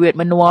berguna ke duit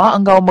menua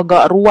engkau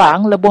megak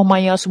ruang lebuh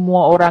maya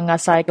semua orang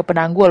ngasai ke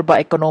penanggul ba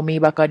ekonomi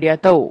bakal dia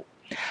tu.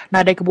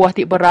 Nadai kebuah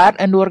tik berat,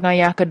 endur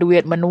ngayah ke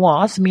duit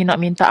menua, semi nak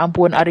minta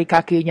ampun ari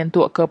kaki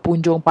nyentuk ke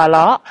punjung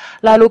palak,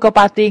 lalu ke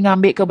pati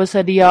ngambil ke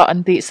bersedia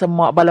entik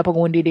semua bala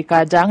pengundi di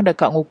kajang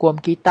dekat ngukum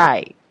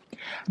kitai.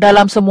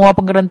 Dalam semua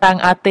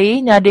pengerentang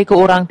ati, nyadi ke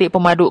orang tik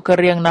pemaduk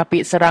kering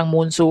napik serang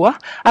munsuh,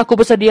 aku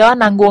bersedia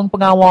nanggung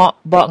pengawak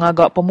bak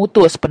ngagak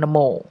pemutus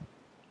penemu.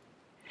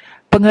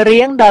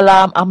 Pengering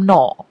dalam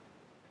UMNO.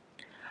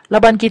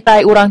 Laban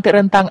kitai urang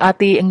terentang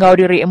ati engkau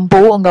diri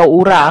empu,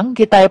 engkau urang,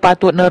 kitai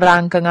patut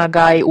nerang ke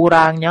ngagai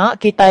urangnya,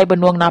 kitai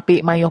benuang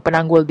napik mayuh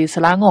penanggul di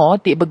Selangor,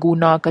 tik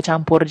berguna ke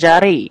campur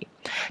jari.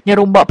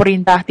 Nyerumbak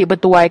perintah tik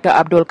betuai ke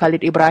Abdul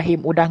Khalid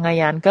Ibrahim udah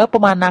ngayan ke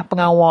pemanah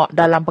pengawak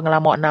dalam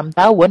pengalaman 6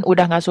 tahun,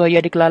 udah ngasuh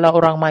ia dikelala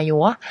orang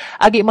mayuh,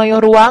 agi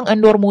mayuh ruang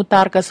endur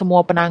mutar ke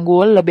semua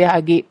penanggul, lebih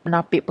agi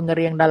napik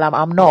pengering dalam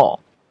UMNO.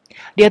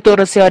 Dia tu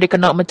resia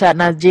dikena mencat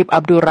Najib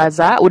Abdul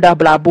Razak udah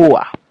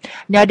belabuah.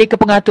 Nyadi ke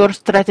pengatur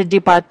strategi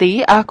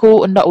parti,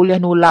 aku hendak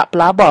ulih nulak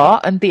pelaba,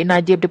 entik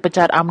Najib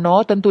dipecat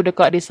UMNO tentu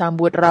dekat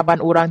disambut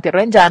raban orang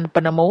tirenjan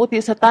penemu ti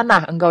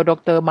setanah engkau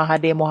Dr.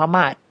 Mahathir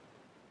Mohamad.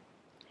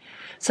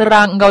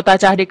 Serang engkau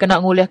tacah dikena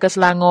ngulih ke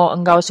Selangor,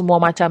 engkau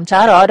semua macam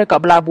cara dekat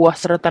belabuah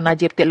serta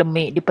Najib ti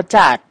lemik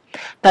dipecat.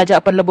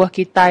 Tajak penlebuh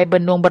kitai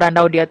benung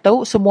berandau dia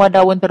tu, semua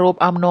daun terup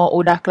UMNO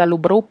udah kelalu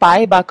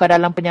berupai bakal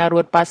dalam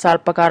penyarut pasal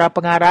perkara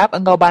pengarap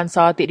engkau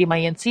bangsa tik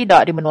dimain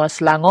sidak di menua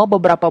Selangor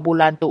beberapa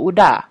bulan tu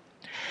udah.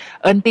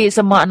 Enti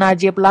semak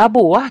Najib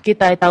labu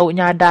kita tahu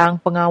nyadang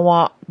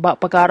pengawak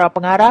bak perkara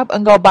pengarap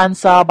engkau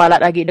bangsa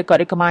balat lagi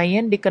dekat di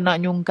kemain dikena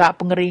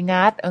nyungkak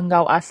pengeringat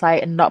engkau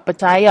asai endak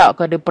percaya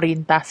ke di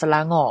perintah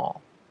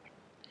Selangor.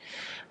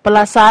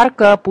 Pelasar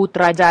ke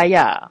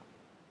Putrajaya.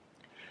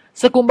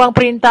 Sekumbang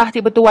perintah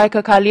ti betuai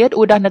ke Khalid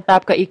udah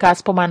netap ke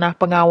ikas pemanah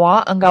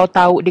pengawak engkau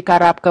tahu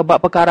dikarap ke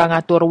bak perkara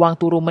ngatur wang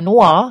turu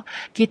menua,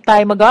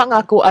 kitai megak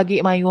ngaku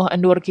agi mayuh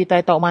endur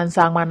kitai tau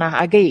mansang manah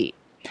agi.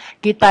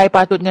 Kitai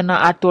patut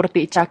ngena atur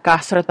ti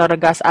cakah serta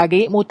regas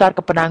agi mutar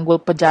ke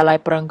penanggul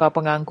pejalai perengkau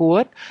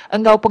pengangkut,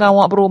 engkau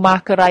pengawak berumah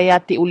ke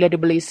rakyat ti ulia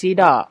dibeli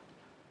sida.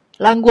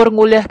 Langgur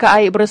ngulih ke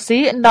air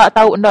bersih, endak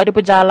tahu endak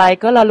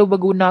dipejalai ke lalu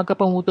berguna ke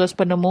pemutus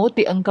penemu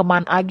ti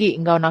engkeman agi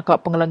engkau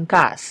nakak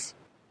pengelengkas.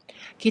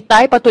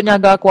 Kitai patut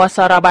nyaga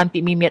kuasa raban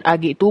ti mimit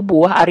agi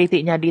tubuh hari ti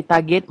nyadi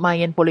target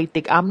main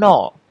politik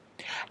UMNO.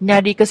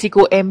 Nyadi ke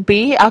siku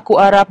MP, aku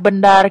harap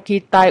bendar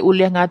kitai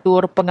ulih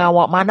ngatur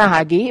pengawak mana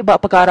lagi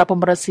bak perkara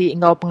pembersih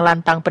engkau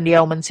pengelantang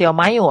pendiau mensiau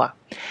mayu.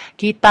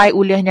 Kitai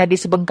ulih nyadi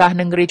sebengkah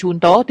negeri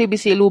contoh ti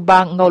bisi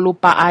lubang engkau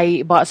lupa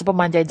air bak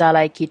sepemanjai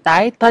jalai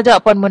kitai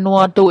tajak pun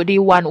menua tu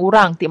di wan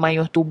urang ti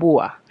mayuh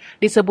tubuh.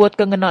 Disebut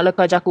kengena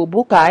leka jakuk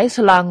bukai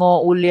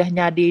Selangor ulih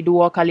nyadi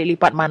 2 kali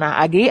lipat mana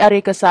lagi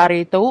hari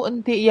kesari tu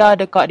enti ia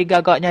dekat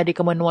digagak nyadi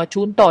ke menua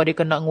contoh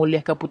dikena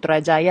ngulih ke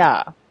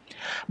Putrajaya.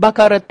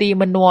 Bakar reti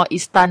menua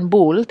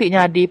Istanbul ti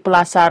nyadi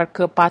pelasar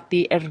ke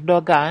parti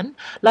Erdogan,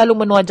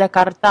 lalu menua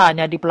Jakarta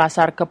nyadi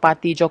pelasar ke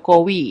parti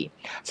Jokowi.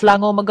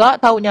 Selangor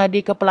megak tahu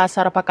nyadi ke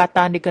pelasar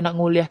pakatan dikena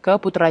ngulih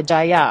ke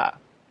Putrajaya.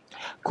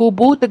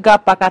 Kubu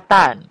Tegap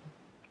Pakatan.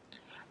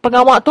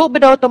 Pengawak tu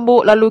bedau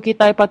tembuk lalu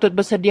kita patut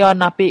bersedia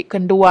napik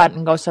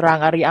kenduan engkau serang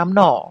hari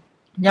UMNO.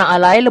 Yang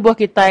alai lebuh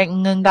kita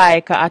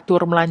ngenggai ke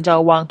atur melanjau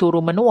wang turu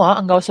menua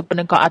engkau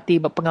sepenengkau hati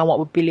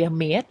pengawak berpilih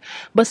mit.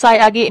 Besai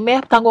agi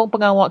meh tanggung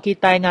pengawak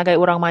kita ngagai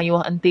orang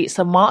mayuh enti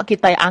semak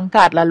kita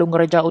angkat lalu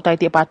ngereja utai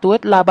ti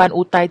patut laban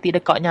utai ti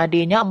dekat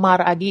nyadinya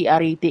mar agi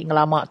hari ti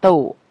ngelamak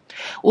tu.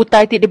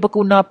 Utai ti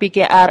dibekuna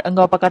PKR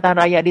engkau Pakatan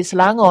Rakyat di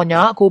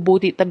Selangornya, kubu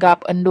ti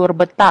tegap endur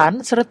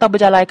betan serta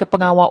berjalai ke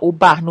pengawak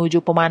ubah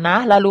nuju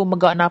pemanah lalu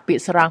megak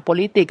napik serang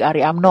politik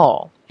hari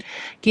UMNO.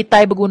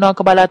 Kitai berguna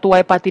kebala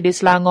tuai parti di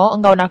Selangor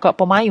engkau nakak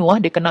pemayuh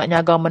dikena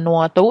nyaga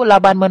menua tu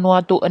laban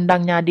menua tu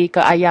endang nyadi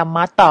ke ayam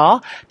mata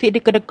ti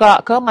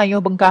dikedekak ke mayuh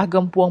bengkah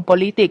gempuang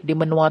politik di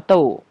menua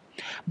tu.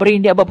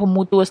 Berindia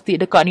berpemutus ti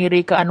dekat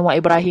niri ke Anwar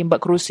Ibrahim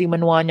berkerusi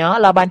menuanya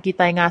laban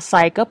kitai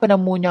ngasai ke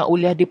penemunya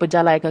uliah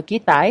dipejalai ke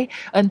kitai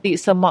enti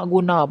semak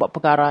guna buat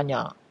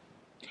perkaranya.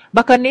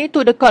 Bahkan ni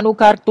tu dekat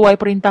nukar tuai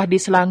perintah di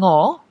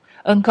Selangor,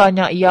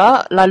 engkanya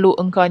ia lalu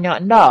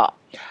engkanya ndak.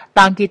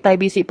 Tang kitai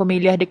bisik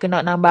pemilihan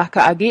dikena nambah ke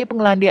agi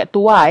pengelandiak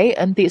tuai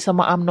enti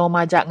semak UMNO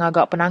majak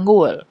ngagak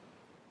penanggul.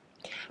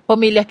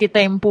 Pemilihan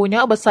kita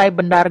empunya besai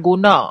bendar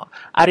guna.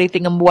 Ari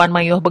tingembuan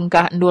mayuh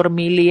bengkah endur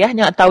milih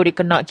nyak tahu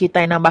dikena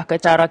kita nambah ke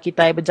cara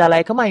kita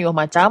berjalai ke mayuh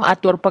macam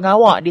atur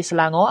pengawak di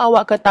Selangor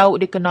awak ke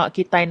tahu dikena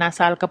kita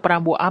nasal ke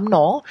perambu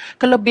UMNO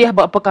kelebih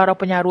bak perkara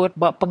penyarut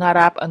bak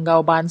pengarap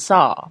enggau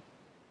bangsa.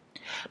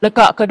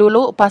 Lekak ke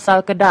dulu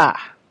pasal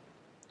Kedah.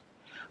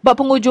 Bak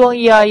pengujung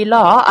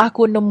ialah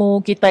aku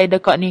nemu kita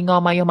dekat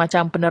ninga mayuh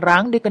macam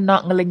penerang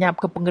dikena ngelenyap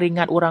ke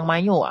pengeringat orang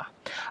mayuh.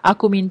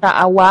 Aku minta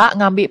awak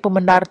ngambil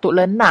pemendar tuk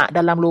lenak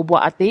dalam lubuk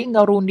hati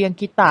ngau rundiang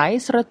kita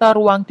serta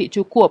ruang tik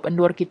cukup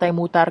endur kita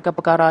mutar ke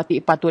perkara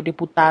tik patut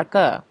diputar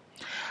ke.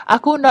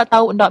 Aku ndak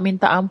tahu ndak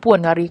minta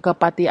ampun ngari ke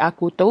parti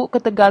aku tu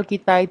ketegal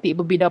kita tik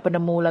berbida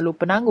penemu lalu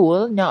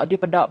penanggul nyak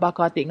dipedak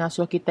bakal tik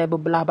ngasuh kita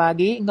berbelah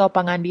bagi ngau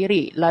pangan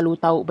diri lalu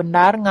tahu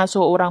benar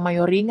ngasuh orang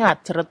mayuh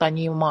ringat serta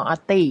nyimak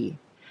hati.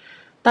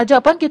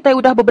 Tajapan kita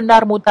udah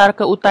bebenar mutar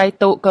ke utai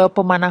tu ke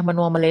pemanah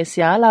menua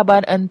Malaysia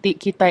laban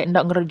entik kita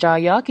ndak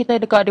ngerjaya kita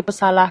dekat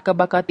dipesalah ke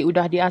bakati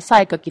udah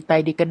diasai ke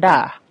kita di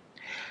Kedah.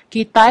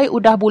 Kita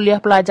udah boleh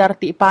pelajar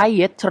ti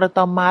payet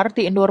serta mar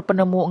ti endur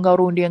penemu engkau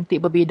rundiang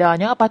ti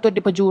berbidanya patut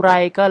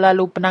dipejurai ke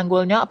lalu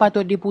penanggulnya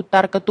patut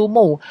diputar ke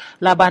tumu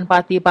laban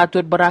parti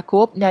patut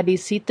berakup nyadi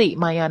siti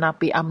maya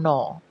napi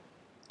UMNO.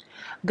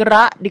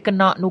 Gerak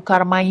dikena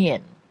nukar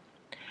main.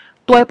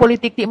 Tuai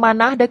politik di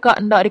mana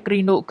dekat endak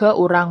dikerinduk ke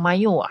orang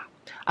mayu.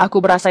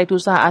 Aku berasa itu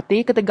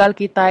hati ketegal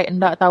kita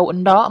endak tahu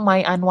endak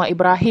mai Anwar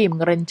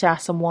Ibrahim ngerencah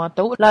semua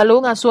tu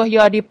lalu ngasuh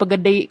ia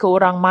dipegedi ke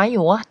orang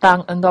mayu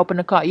tang enggau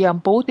penekak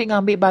yampu ti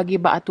ngambil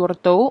bagi baatur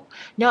tu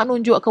nyak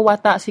nunjuk ke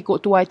watak sikut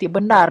tuai ti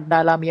benar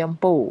dalam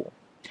yampu.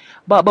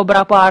 Bak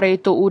beberapa hari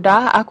itu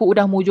aku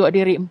udah mujuk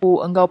diri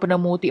empu engkau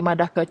penemu tik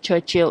madah ke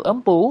Churchill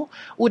empu,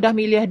 udah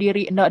milih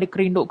diri endak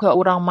dikerinduk ke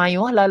orang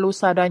mayuh lalu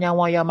sada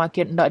nyawa yang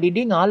makin endak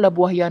didinga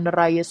lebuah yang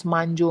neraya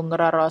semanjung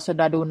ngerara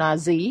sedadu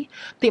Nazi,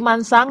 tik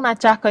mansang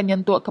nacah ke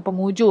nyentuk ke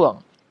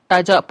pengujung.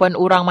 Tajak pun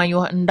orang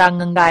mayuh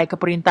endang ngenggai ke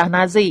perintah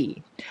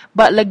Nazi.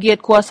 Bak legiat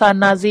kuasa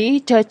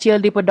Nazi,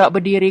 Churchill dipedak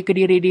berdiri ke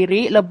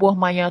diri-diri lebuah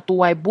maya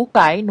tuai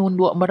bukai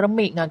nunduk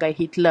meremik ngagai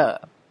Hitler.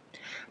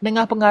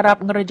 Dengan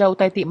pengarap ngerejau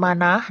tai tik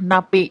manah,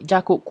 napik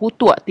jakuk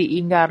kutuak ti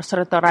inggar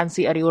serta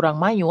ransi ari orang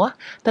mayuh,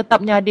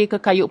 tetap nyadi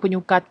ke kayu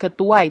penyukat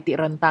ketuai ti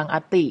rentang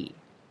ati.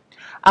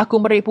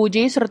 Aku beri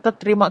puji serta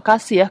terima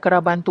kasih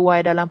keraban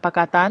tuai dalam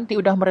pakatan ti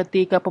udah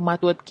mereti ke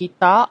pematuat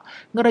kita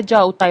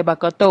ngereja utai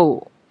bakatu.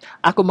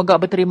 Aku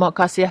megak berterima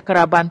kasih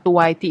keraban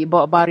tuai ti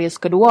bawa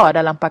baris kedua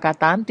dalam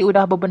pakatan ti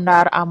udah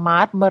bebenar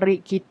amat meri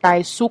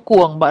kitai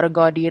sukung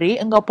berega diri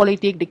enggau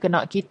politik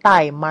dikenak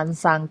kitai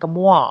mansang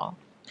kemua.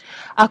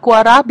 Aku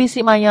harap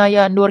bisi maya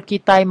ya nur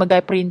kitai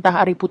megai perintah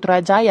Ari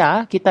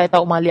Putrajaya, kitai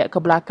tahu maliak ke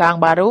belakang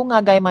baru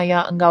ngagai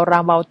maya enggau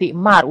rambau ti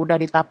mar udah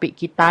ditapik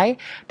kitai,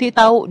 ti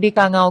tahu di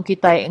kangau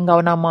kitai enggau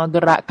nama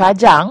gerak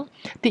kajang,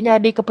 ti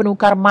nyadi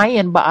kepenukar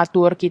main ba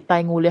atur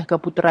kitai ngulih ke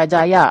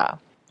Putrajaya.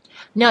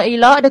 Nya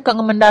ila dekat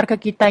ngemendar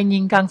ke kitai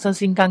nyingkang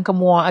sesingkang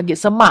kemua agak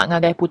semak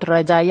ngagai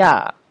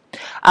Putrajaya.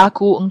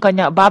 Aku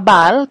engkanya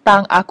babal,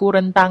 tang aku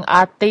rentang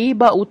ati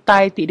ba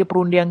utai ti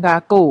diperundiang ke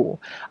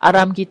aku.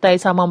 Aram kitai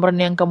sama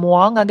mereniang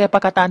kemua ngagai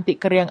pakatan ti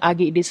keriang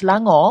agi di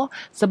Selangor,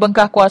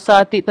 sebengkah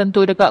kuasa ti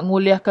tentu dekat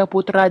nguliah ke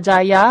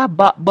Putrajaya,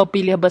 ba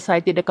berpilih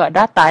besai ti dekat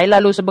datai,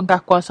 lalu sebengkah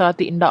kuasa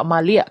ti indak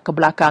maliak ke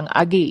belakang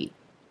agi.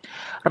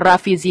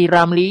 Rafizi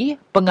Ramli,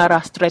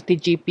 Pengarah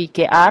Strategi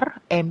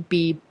PKR,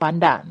 MP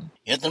Pandan.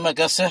 Ya, terima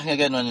kasih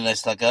ngagai Nuan Nilai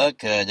Setaka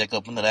ke Jaku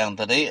penerang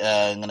tadi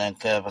mengenai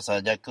ke pasal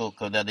Jaku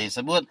ke dah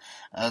disebut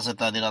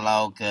serta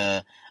dilalau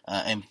ke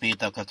MP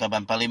atau ke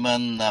Kaban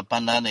Parlimen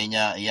Pandan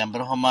yang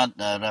berhormat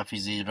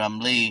Rafizi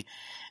Ramli.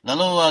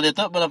 Lalu dia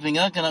tak pada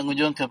peninggal kena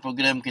ngujung ke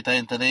program kita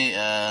yang tadi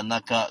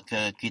nakak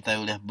ke kita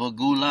boleh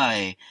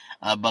bergulai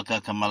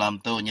bakal ke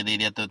malam tu. Jadi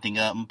dia tu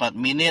tinggal 4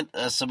 minit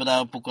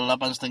sebenarnya pukul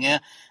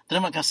 8.30.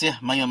 Terima kasih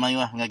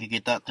mayuh-mayuh ngagi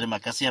kita.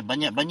 Terima kasih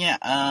banyak-banyak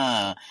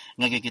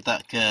ngagi kita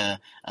ke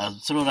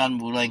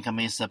seluruhan bulan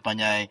kami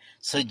sepanjang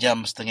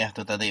sejam setengah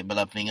tu tadi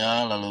bala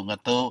peninggal. Lalu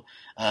ngatu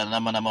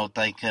nama-nama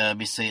utai ke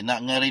bisi nak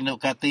ngerinuk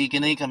kati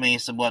kini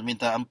kami sebuat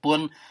minta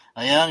ampun.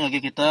 Yang ngagi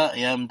kita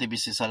yang mesti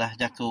bisi salah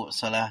jaku,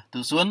 salah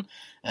tusun.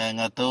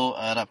 Ngatu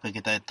harap ke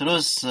kita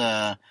terus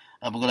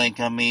bergulai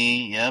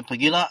kami ya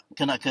pergilah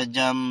kena ke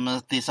jam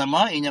mesti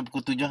sama inya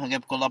pukul 7 hingga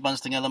pukul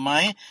 8.30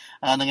 lemai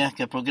dengan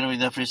ke program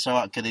Radio Free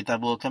Sarawak ke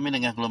ditabur kami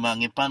dengan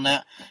gelombang ipan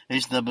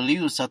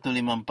HW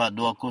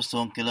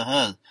 15420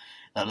 kHz.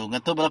 Lalu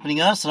ngatu bala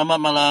peninggal selamat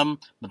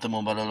malam bertemu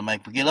baru lemai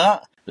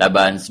pergilah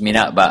laban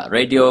seminak bak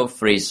Radio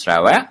Free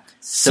Sarawak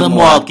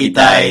semua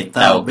kita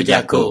tahu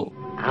berjaku.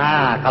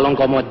 Kalau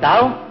kau mau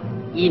tahu,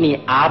 ini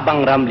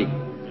Abang Ramli.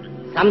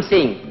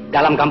 Samsing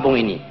dalam kampung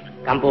ini.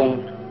 Kampung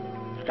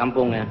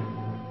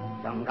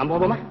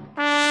apa mah?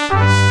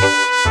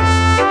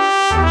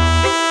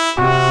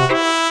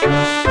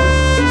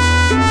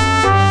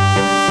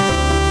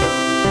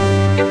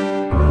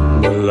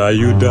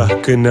 Melayu dah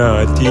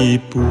kena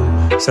tipu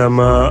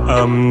sama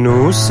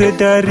UMNO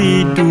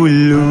sedari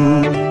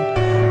dulu.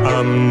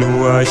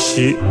 UMNO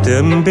asyik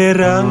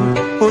temberang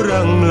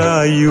orang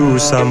Melayu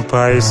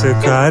sampai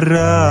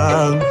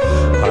sekarang.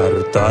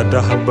 Harta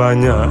dah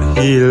banyak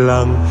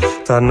hilang,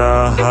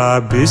 tanah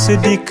habis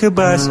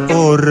dikebas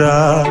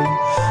orang.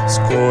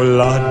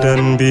 Sekolah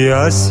dan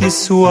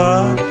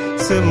beasiswa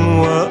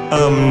semua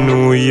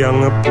UMNO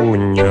yang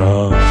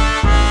punya.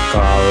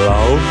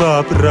 Kalau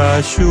bab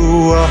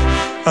rasuah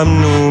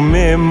UMNO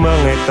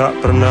memang tak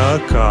pernah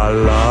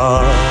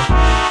kalah.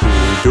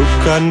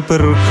 Hidupkan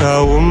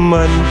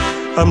perkauman,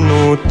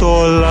 UMNO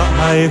tolak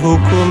hai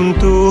hukum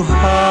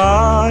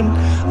Tuhan.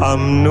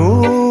 UMNO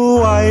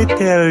I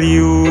tell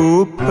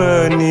you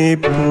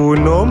penipu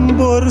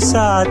nombor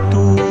 1.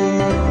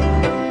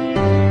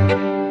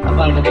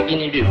 Abang kata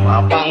gini dulu,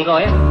 apa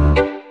engkau ya?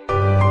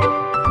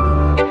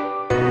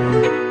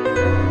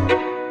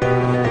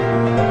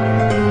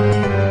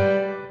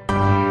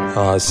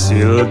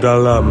 Hasil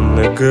dalam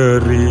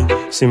negeri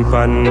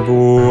simpan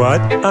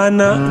buat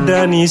anak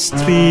dan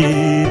istri.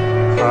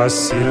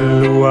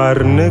 Hasil luar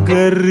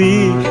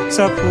negeri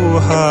sapu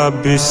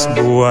habis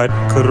buat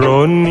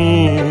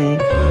kroni.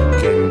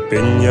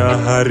 Kempennya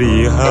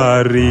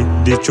hari-hari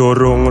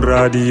dicorong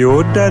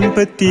radio dan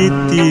peti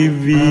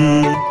TV.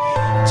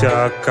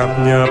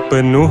 Cakapnya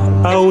penuh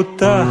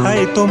auta,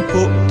 hai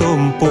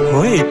tumpuk-tumpuk,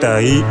 hoi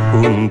tai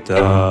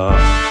unta.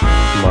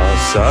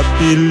 Masa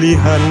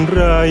pilihan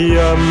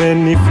raya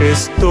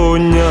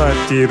manifestonya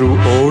tiru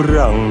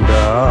orang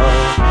dah.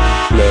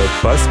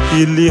 Lepas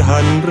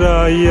pilihan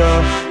raya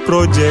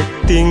projek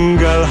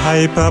tinggal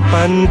hai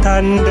papan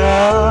tanda.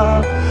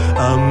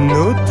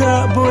 UMNO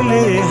tak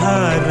boleh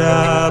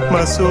harap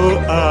masuk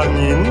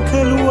angin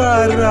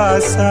keluar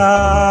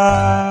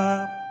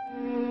asap.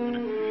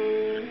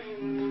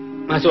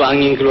 Masuk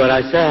angin keluar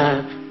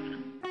asap.